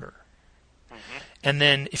Montana border. Mm-hmm. And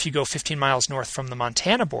then if you go 15 miles north from the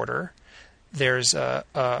Montana border, there's a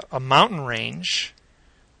mountain range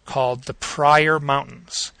called the Pryor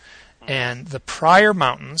Mountains. Mm-hmm. And the Pryor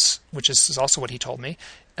Mountains, which is also what he told me,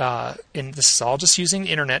 and this is all just using the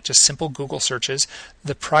internet, just simple Google searches,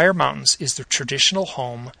 the Pryor Mountains is the traditional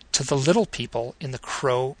home to the little people in the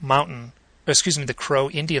Crow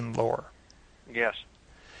Indian lore. Yes.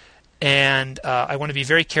 And I want to be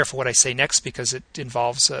very careful what I say next because it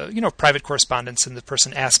involves, private correspondence, and the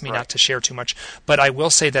person asked me not to share too much. But I will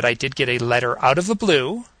say that I did get a letter out of the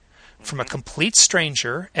blue from a complete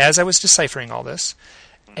stranger as I was deciphering all this,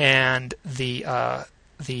 and it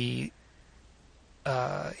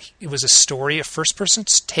was a story, a first-person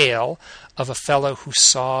tale of a fellow who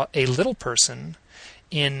saw a little person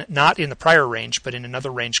not in the Pryor Range, but in another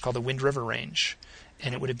range called the Wind River Range.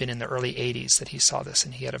 And it would have been in the early 80s that he saw this.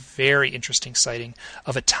 And he had a very interesting sighting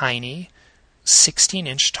of a tiny,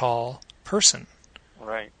 16-inch tall person.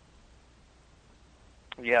 Right.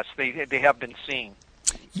 Yes, they have been seen.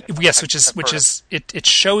 Yes, which is it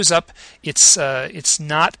shows up. It's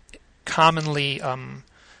not commonly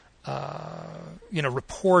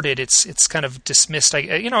reported. It's kind of dismissed. I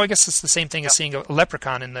guess it's the same thing as seeing a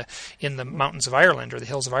leprechaun in the mountains of Ireland or the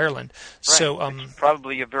hills of Ireland. Right. So it's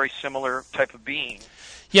probably a very similar type of being.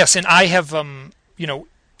 Yes, and I have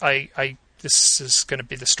this is going to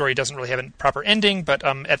be, the story doesn't really have a proper ending, but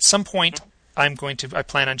at some point I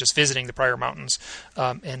plan on just visiting the Pryor Mountains,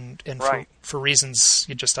 and right. for reasons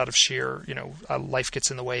just out of sheer, life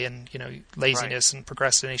gets in the way, and laziness and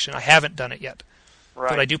procrastination. I haven't done it yet, right.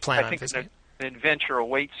 but I do plan on think visiting. An adventure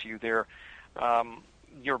awaits you there.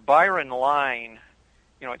 Your Byron line,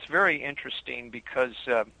 it's very interesting because,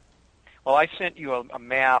 I sent you a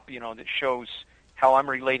map, that shows how I'm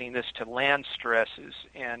relating this to land stresses,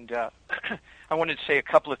 and I wanted to say a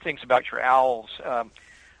couple of things about your owls.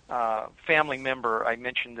 Family member, I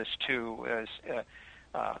mentioned this too, as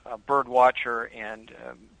a bird watcher and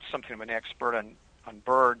something of an expert on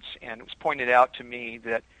birds, and it was pointed out to me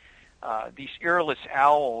that these earless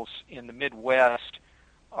owls in the Midwest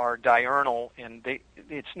are diurnal, and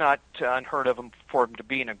it's not unheard of for them to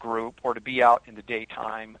be in a group or to be out in the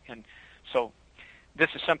daytime, and so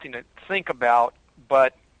this is something to think about.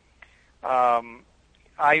 But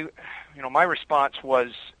my response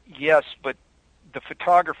was yes, but the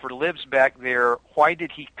photographer lives back there. Why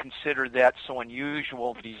did he consider that so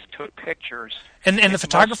unusual that he took pictures? And the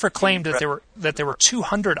photographer claimed that there were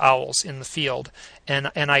 200 owls in the field,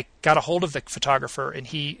 and I got a hold of the photographer,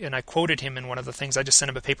 and I quoted him in one of the things. I just sent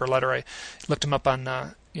him a paper letter. I looked him up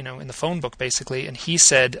on in the phone book basically, and he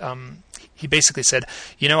said he basically said,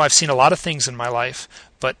 I've seen a lot of things in my life,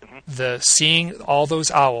 but seeing all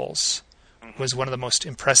those owls was one of the most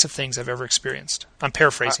impressive things I've ever experienced. I'm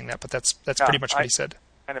paraphrasing that, but that's pretty much what he said.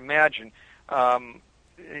 I can imagine.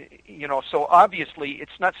 So obviously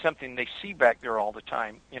it's not something they see back there all the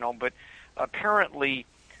time, but apparently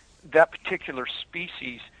that particular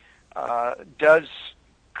species does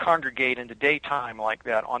congregate in the daytime like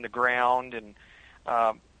that on the ground, and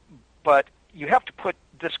but you have to put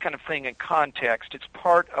this kind of thing in context. It's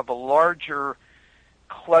part of a larger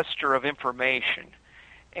cluster of information.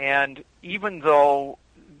 And even though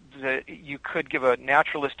you could give a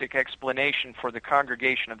naturalistic explanation for the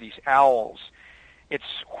congregation of these owls, it's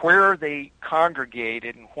where they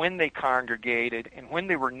congregated and when they congregated and when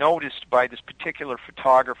they were noticed by this particular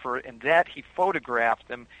photographer and that he photographed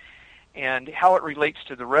them, and how it relates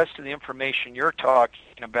to the rest of the information you're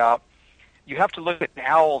talking about. You have to look at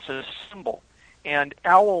owls as a symbol. And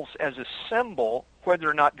owls as a symbol, whether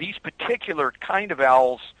or not these particular kind of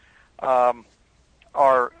owls are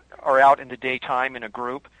out in the daytime in a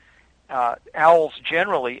group. Owls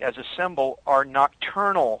generally, as a symbol, are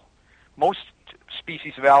nocturnal. Most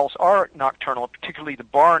species of owls are nocturnal, particularly the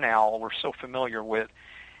barn owl we're so familiar with.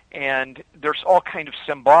 And there's all kind of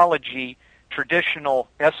symbology, traditional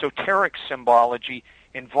esoteric symbology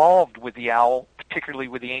involved with the owl, particularly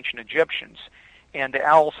with the ancient Egyptians. And the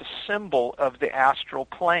owl's a symbol of the astral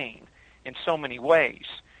plane in so many ways.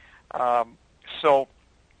 And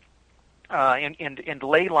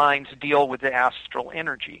ley lines deal with the astral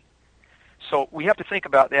energy. So we have to think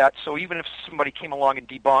about that. So even if somebody came along and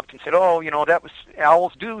debunked and said, that was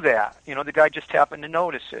owls do that, the guy just happened to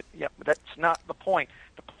notice it. Yeah, but that's not the point.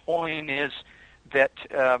 The point is that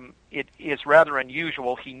it is rather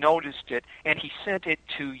unusual. He noticed it, and he sent it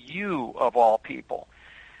to you, of all people,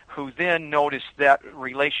 who then noticed that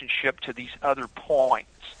relationship to these other points.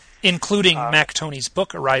 Including Mac Toney's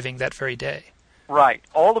book arriving that very day. Right.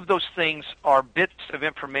 All of those things are bits of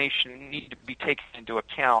information that need to be taken into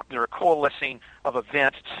account. They're a coalescing of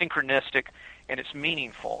events, it's synchronistic, and it's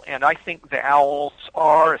meaningful. And I think the owls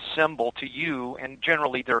are a symbol to you, and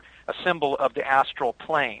generally they're a symbol of the astral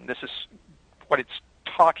plane. This is what it's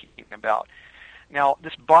talking about. Now,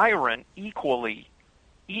 this Byron equally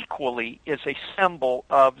is a symbol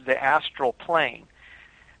of the astral plane.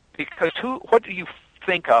 Because what do you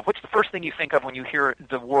think of? What's the first thing you think of when you hear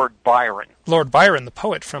the word Byron? Lord Byron, the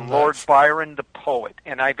poet from Lord Byron, the poet.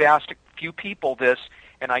 And I've asked a few people this,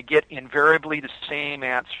 and I get invariably the same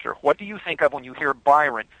answer. What do you think of when you hear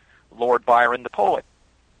Byron? Lord Byron, the poet.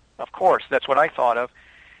 Of course, that's what I thought of.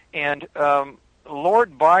 And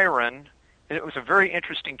Lord Byron, it was a very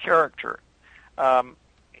interesting character.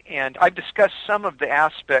 And I've discussed some of the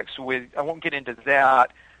aspects I won't get into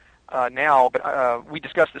that now, but we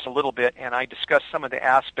discussed this a little bit, and I discussed some of the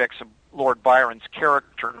aspects of Lord Byron's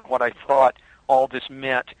character and what I thought all this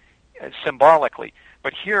meant symbolically.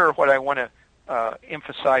 But here, what I want to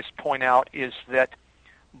emphasize, point out, is that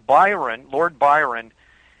Lord Byron,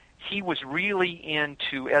 he was really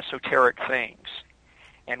into esoteric things.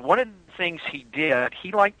 And one of the things he did,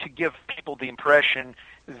 he liked to give people the impression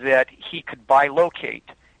that he could bilocate.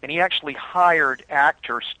 And he actually hired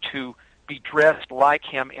actors to be dressed like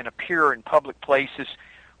him and appear in public places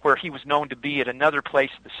where he was known to be at another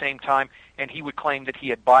place at the same time, and he would claim that he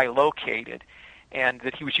had bilocated and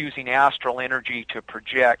that he was using astral energy to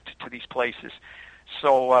project to these places.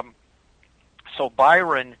 So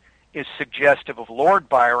Byron is suggestive of Lord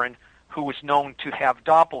Byron, who was known to have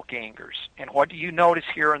doppelgangers. And what do you notice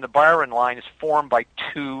here in the Byron line is formed by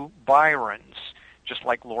two Byrons, just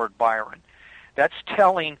like Lord Byron. That's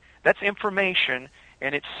information,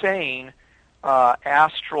 and it's saying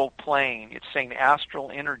astral plane. It's saying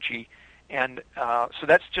astral energy. And so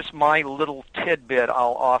that's just my little tidbit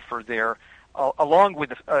I'll offer there. Along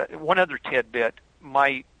with one other tidbit,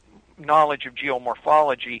 my knowledge of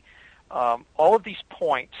geomorphology, all of these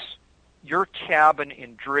points, your cabin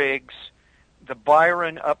in Driggs, the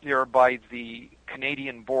Byron up there by the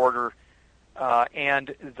Canadian border,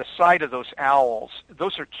 and the site of those owls,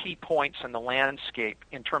 those are key points in the landscape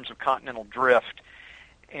in terms of continental drift.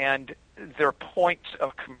 And they're points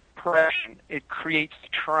of compression. It creates a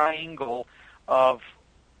triangle of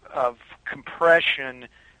compression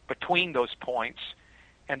between those points,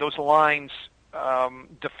 and those lines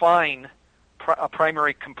define a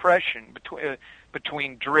primary compression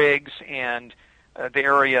between Driggs and the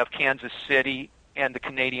area of Kansas City and the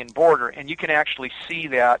Canadian border. And you can actually see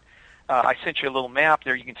that. I sent you a little map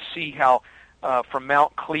there. You can see how from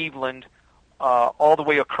Mount Cleveland all the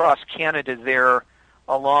way across Canada there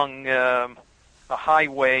along a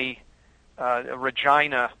highway,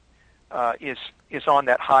 Regina is on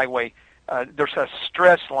that highway. There's a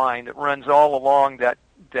stress line that runs all along that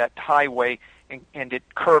highway, and it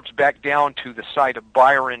curves back down to the site of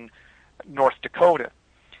Byron, North Dakota.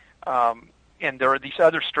 And there are these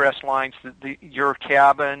other stress lines that your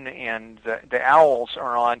cabin and the owls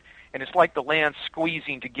are on, and it's like the land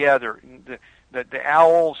squeezing together. The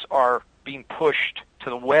owls are being pushed to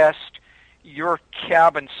the west. Your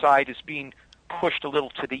cabin site is being pushed a little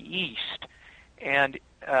to the east. And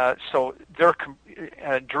so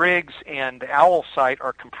Driggs and the owl site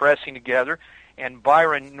are compressing together, and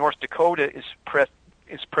Byron, North Dakota, is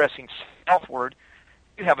pressing southward.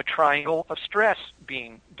 You have a triangle of stress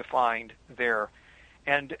being defined there.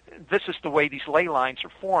 And this is the way these ley lines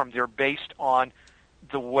are formed. They're based on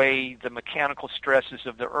the way the mechanical stresses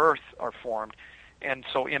of the Earth are formed. And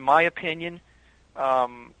so in my opinion,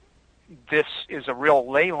 this is a real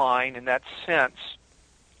ley line in that sense.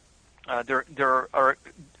 There are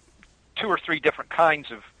two or three different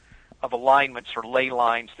kinds of alignments or ley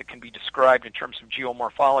lines that can be described in terms of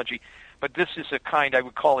geomorphology, but this is a kind, I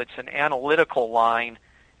would call it's an analytical line.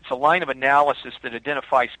 It's a line of analysis that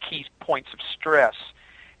identifies key points of stress,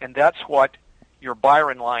 and that's what your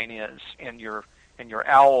Byron line is, and your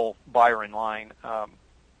owl Byron line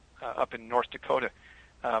up in North Dakota.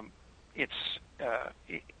 It's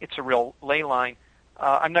a real ley line.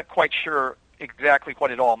 I'm not quite sure exactly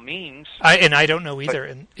what it all means. I don't know either.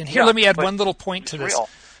 And here, let me add one little point to this.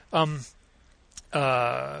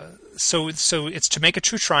 So it's to make a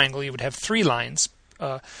true triangle, you would have three lines.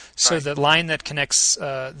 So the line that connects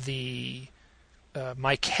my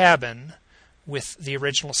cabin with the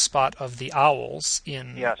original spot of the owls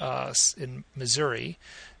in Missouri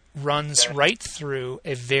runs right through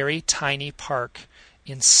a very tiny park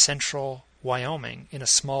in central Wyoming in a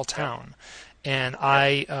small town. And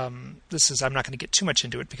I'm not going to get too much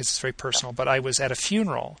into it because it's very personal, but I was at a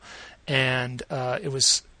funeral, and it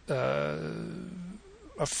was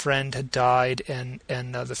a friend had died, and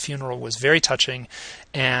the funeral was very touching,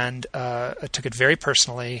 and I took it very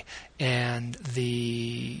personally, and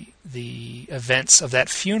the events of that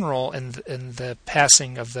funeral and the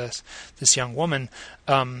passing of this young woman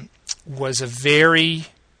was a very,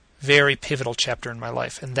 very pivotal chapter in my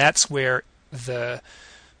life, and that's where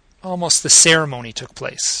almost the ceremony took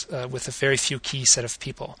place with a very few key set of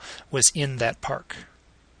people, was in that park.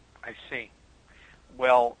 I see.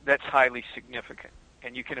 Well, that's highly significant.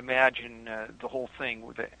 And you can imagine the whole thing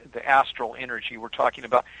with the astral energy we're talking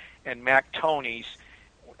about, and Mac Tony's,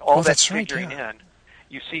 all that's figuring in.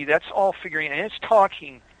 You see, that's all figuring in. And it's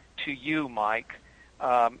talking to you, Mike.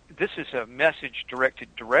 This is a message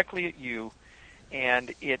directed directly at you,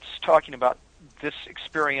 and it's talking about this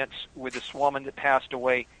experience with this woman that passed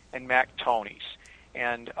away and Mac Tony's.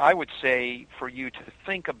 And I would say for you to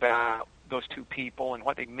think about those two people and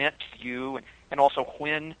what they meant to you, and also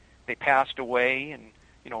when they passed away, and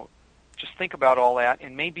just think about all that,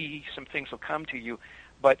 and maybe some things will come to you.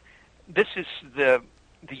 But this is the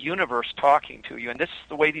universe talking to you, and this is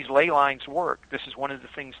the way these ley lines work. This is one of the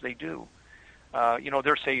things they do.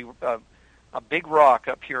 There's a big rock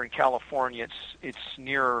up here in California. It's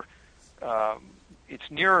near.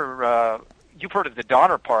 You've heard of the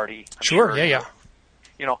Donner Party? I'm sure. Yeah.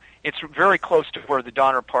 It's very close to where the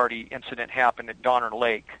Donner Party incident happened at Donner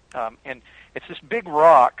Lake, and it's this big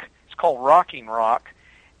rock. It's called Rocking Rock,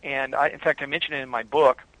 and in fact, I mention it in my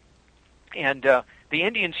book. And the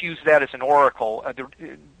Indians used that as an oracle.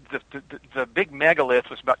 The big megalith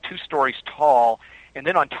was about 2 stories tall, and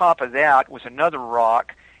then on top of that was another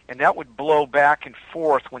rock, and that would blow back and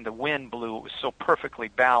forth when the wind blew. It was so perfectly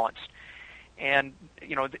balanced. And,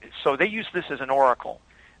 so they use this as an oracle.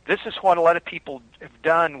 This is what a lot of people have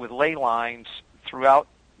done with ley lines throughout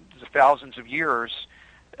the thousands of years.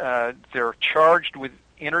 They're charged with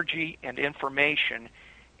energy and information,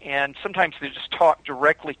 and sometimes they just talk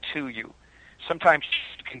directly to you. Sometimes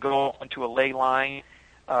you can go onto a ley line,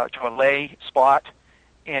 to a ley spot,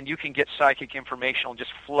 and you can get psychic information will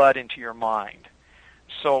just flood into your mind.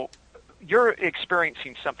 So you're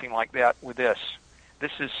experiencing something like that with this.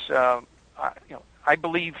 This is, I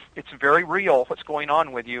believe it's very real what's going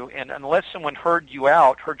on with you, and unless someone heard you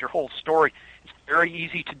out, heard your whole story, it's very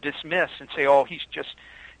easy to dismiss and say, oh, he's just,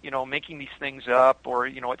 making these things up, or,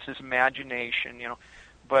 it's his imagination,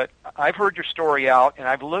 But I've heard your story out, and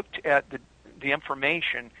I've looked at the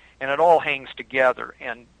information, and it all hangs together,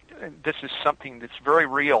 and this is something that's very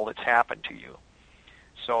real that's happened to you.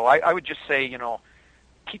 So I would just say,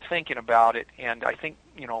 keep thinking about it, and I think,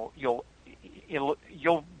 you'll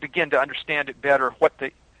begin to understand it better.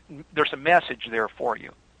 There's a message there for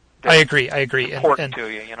you. I agree. Important to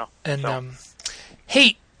you, And so.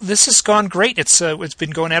 Hey, this has gone great. It's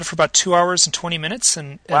been going at it for about 2 hours and 20 minutes,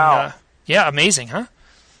 and wow, yeah, amazing, huh?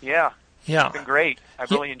 Yeah, it's been great. I've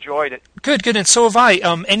really enjoyed it. Good, and so have I.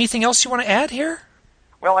 Anything else you want to add here?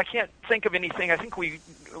 Well, I can't think of anything. I think we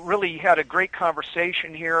really had a great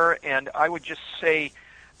conversation here, and I would just say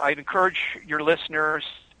I'd encourage your listeners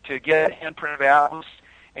to get a handprint of Atlas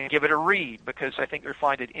and give it a read, because I think you'll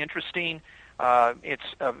find it interesting.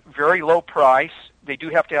 It's a very low price. They do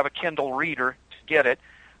have to have a Kindle reader to get it,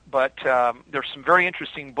 but there's some very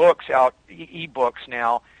interesting books out, e-books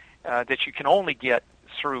now, that you can only get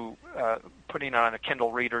through putting on a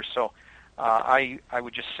Kindle reader. So I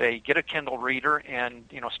would just say get a Kindle reader and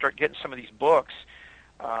start getting some of these books,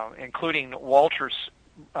 including Walter's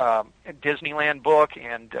Disneyland book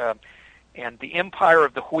and The Empire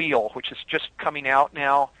of the Wheel, which is just coming out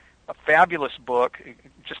now. A fabulous book,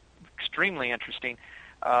 just extremely interesting.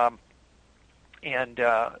 I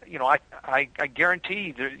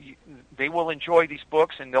guarantee they will enjoy these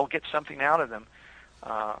books and they'll get something out of them.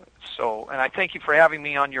 And I thank you for having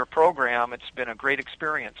me on your program. It's been a great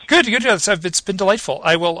experience. Good. It's been delightful.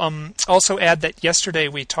 I will also add that yesterday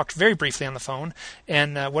we talked very briefly on the phone,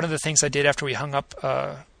 and one of the things I did after we hung up,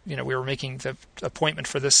 we were making the appointment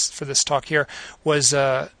for this talk here, was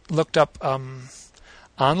looked up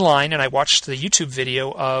online, and I watched the YouTube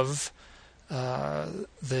video of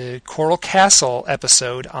the Coral Castle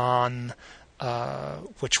episode on.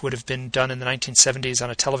 Which would have been done in the 1970s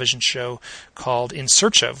on a television show called In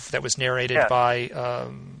Search Of, that was narrated by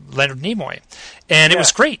Leonard Nimoy. And it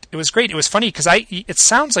was great. It was funny because it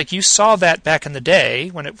sounds like you saw that back in the day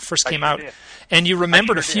when it first came out, and you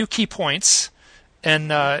remembered a few key points,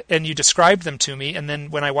 and you described them to me, and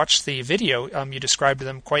then when I watched the video, you described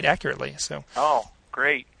them quite accurately. So. Oh,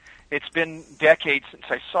 great. It's been decades since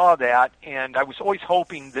I saw that, and I was always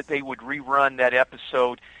hoping that they would rerun that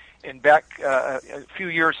episode. And back a few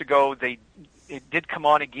years ago, it did come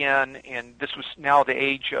on again, and this was now the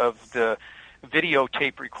age of the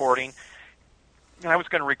videotape recording. And I was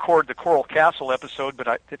going to record the Coral Castle episode,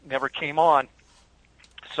 but it never came on.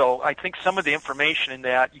 So I think some of the information in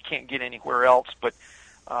that you can't get anywhere else, but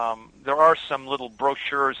there are some little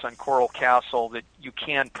brochures on Coral Castle that you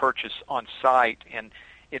can purchase on site, and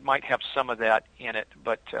it might have some of that in it.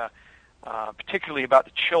 But particularly about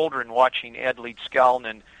the children watching Ed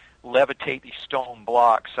Leedskalnin levitate these stone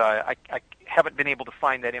blocks. I haven't been able to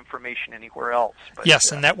find that information anywhere else. But,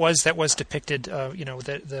 yes, and that was depicted.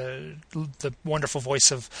 The wonderful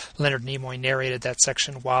voice of Leonard Nimoy narrated that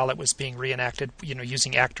section while it was being reenacted.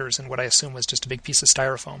 Using actors and what I assume was just a big piece of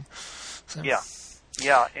styrofoam. So.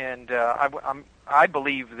 Yeah, and I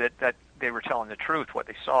believe that they were telling the truth, what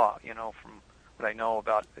they saw. From what I know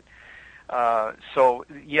about it. That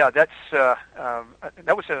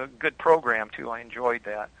was a good program too. I enjoyed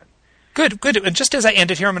that. Good. And just as I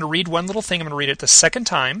end it here, I'm going to read one little thing. I'm going to read it the second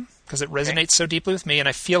time because it resonates so deeply with me, and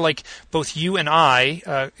I feel like both you and I,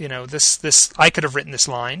 this I could have written this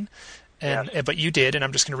line, but you did, and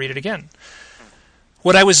I'm just going to read it again.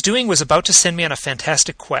 What I was doing was about to send me on a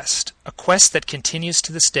fantastic quest, a quest that continues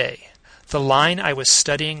to this day. The line I was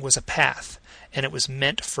studying was a path, and it was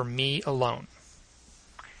meant for me alone.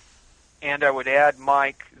 And I would add,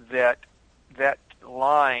 Mike, that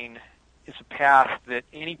line is a path that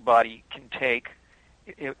anybody can take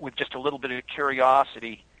with just a little bit of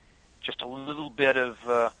curiosity, just a little bit of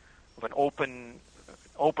an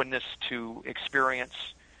openness to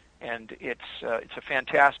experience, and it's a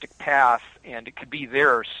fantastic path, and it could be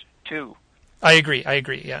theirs too. I agree.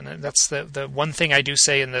 Yeah, and that's the one thing I do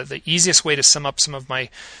say, and the easiest way to sum up some of my,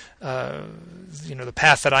 the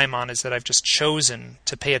path that I'm on is that I've just chosen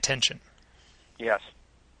to pay attention. Yes.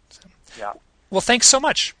 So. Yeah. Well, thanks so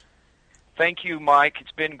much. Thank you, Mike.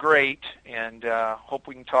 It's been great, and hope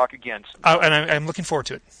we can talk again sometime. And I'm looking forward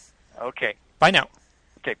to it. Okay. Bye now.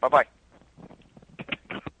 Okay, bye-bye.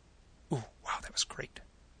 Ooh, wow, that was great.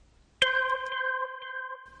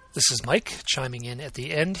 This is Mike chiming in at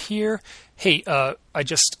the end here. Hey, I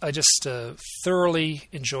just thoroughly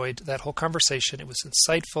enjoyed that whole conversation. It was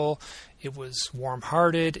insightful. It was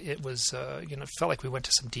warm-hearted. It was, it felt like we went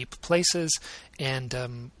to some deep places.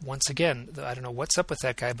 And once again, I don't know what's up with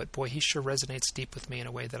that guy, but boy, he sure resonates deep with me in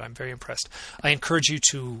a way that I'm very impressed. I encourage you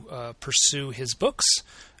to pursue his books.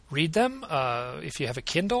 Read them. If you have a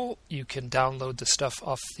Kindle, you can download the stuff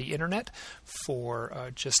off the internet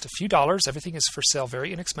for just a few dollars. Everything is for sale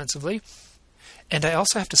very inexpensively. And I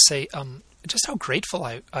also have to say just how grateful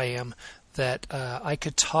I am that I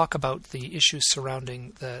could talk about the issues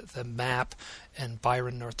surrounding the map and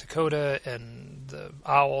Byron, North Dakota, and the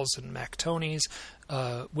owls and MacTonies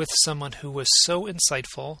with someone who was so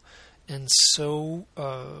insightful and so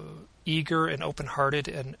eager and open-hearted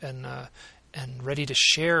and ready to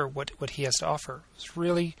share what he has to offer. It was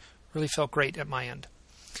really, really felt great at my end.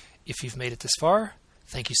 If you've made it this far,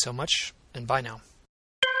 thank you so much, and bye now.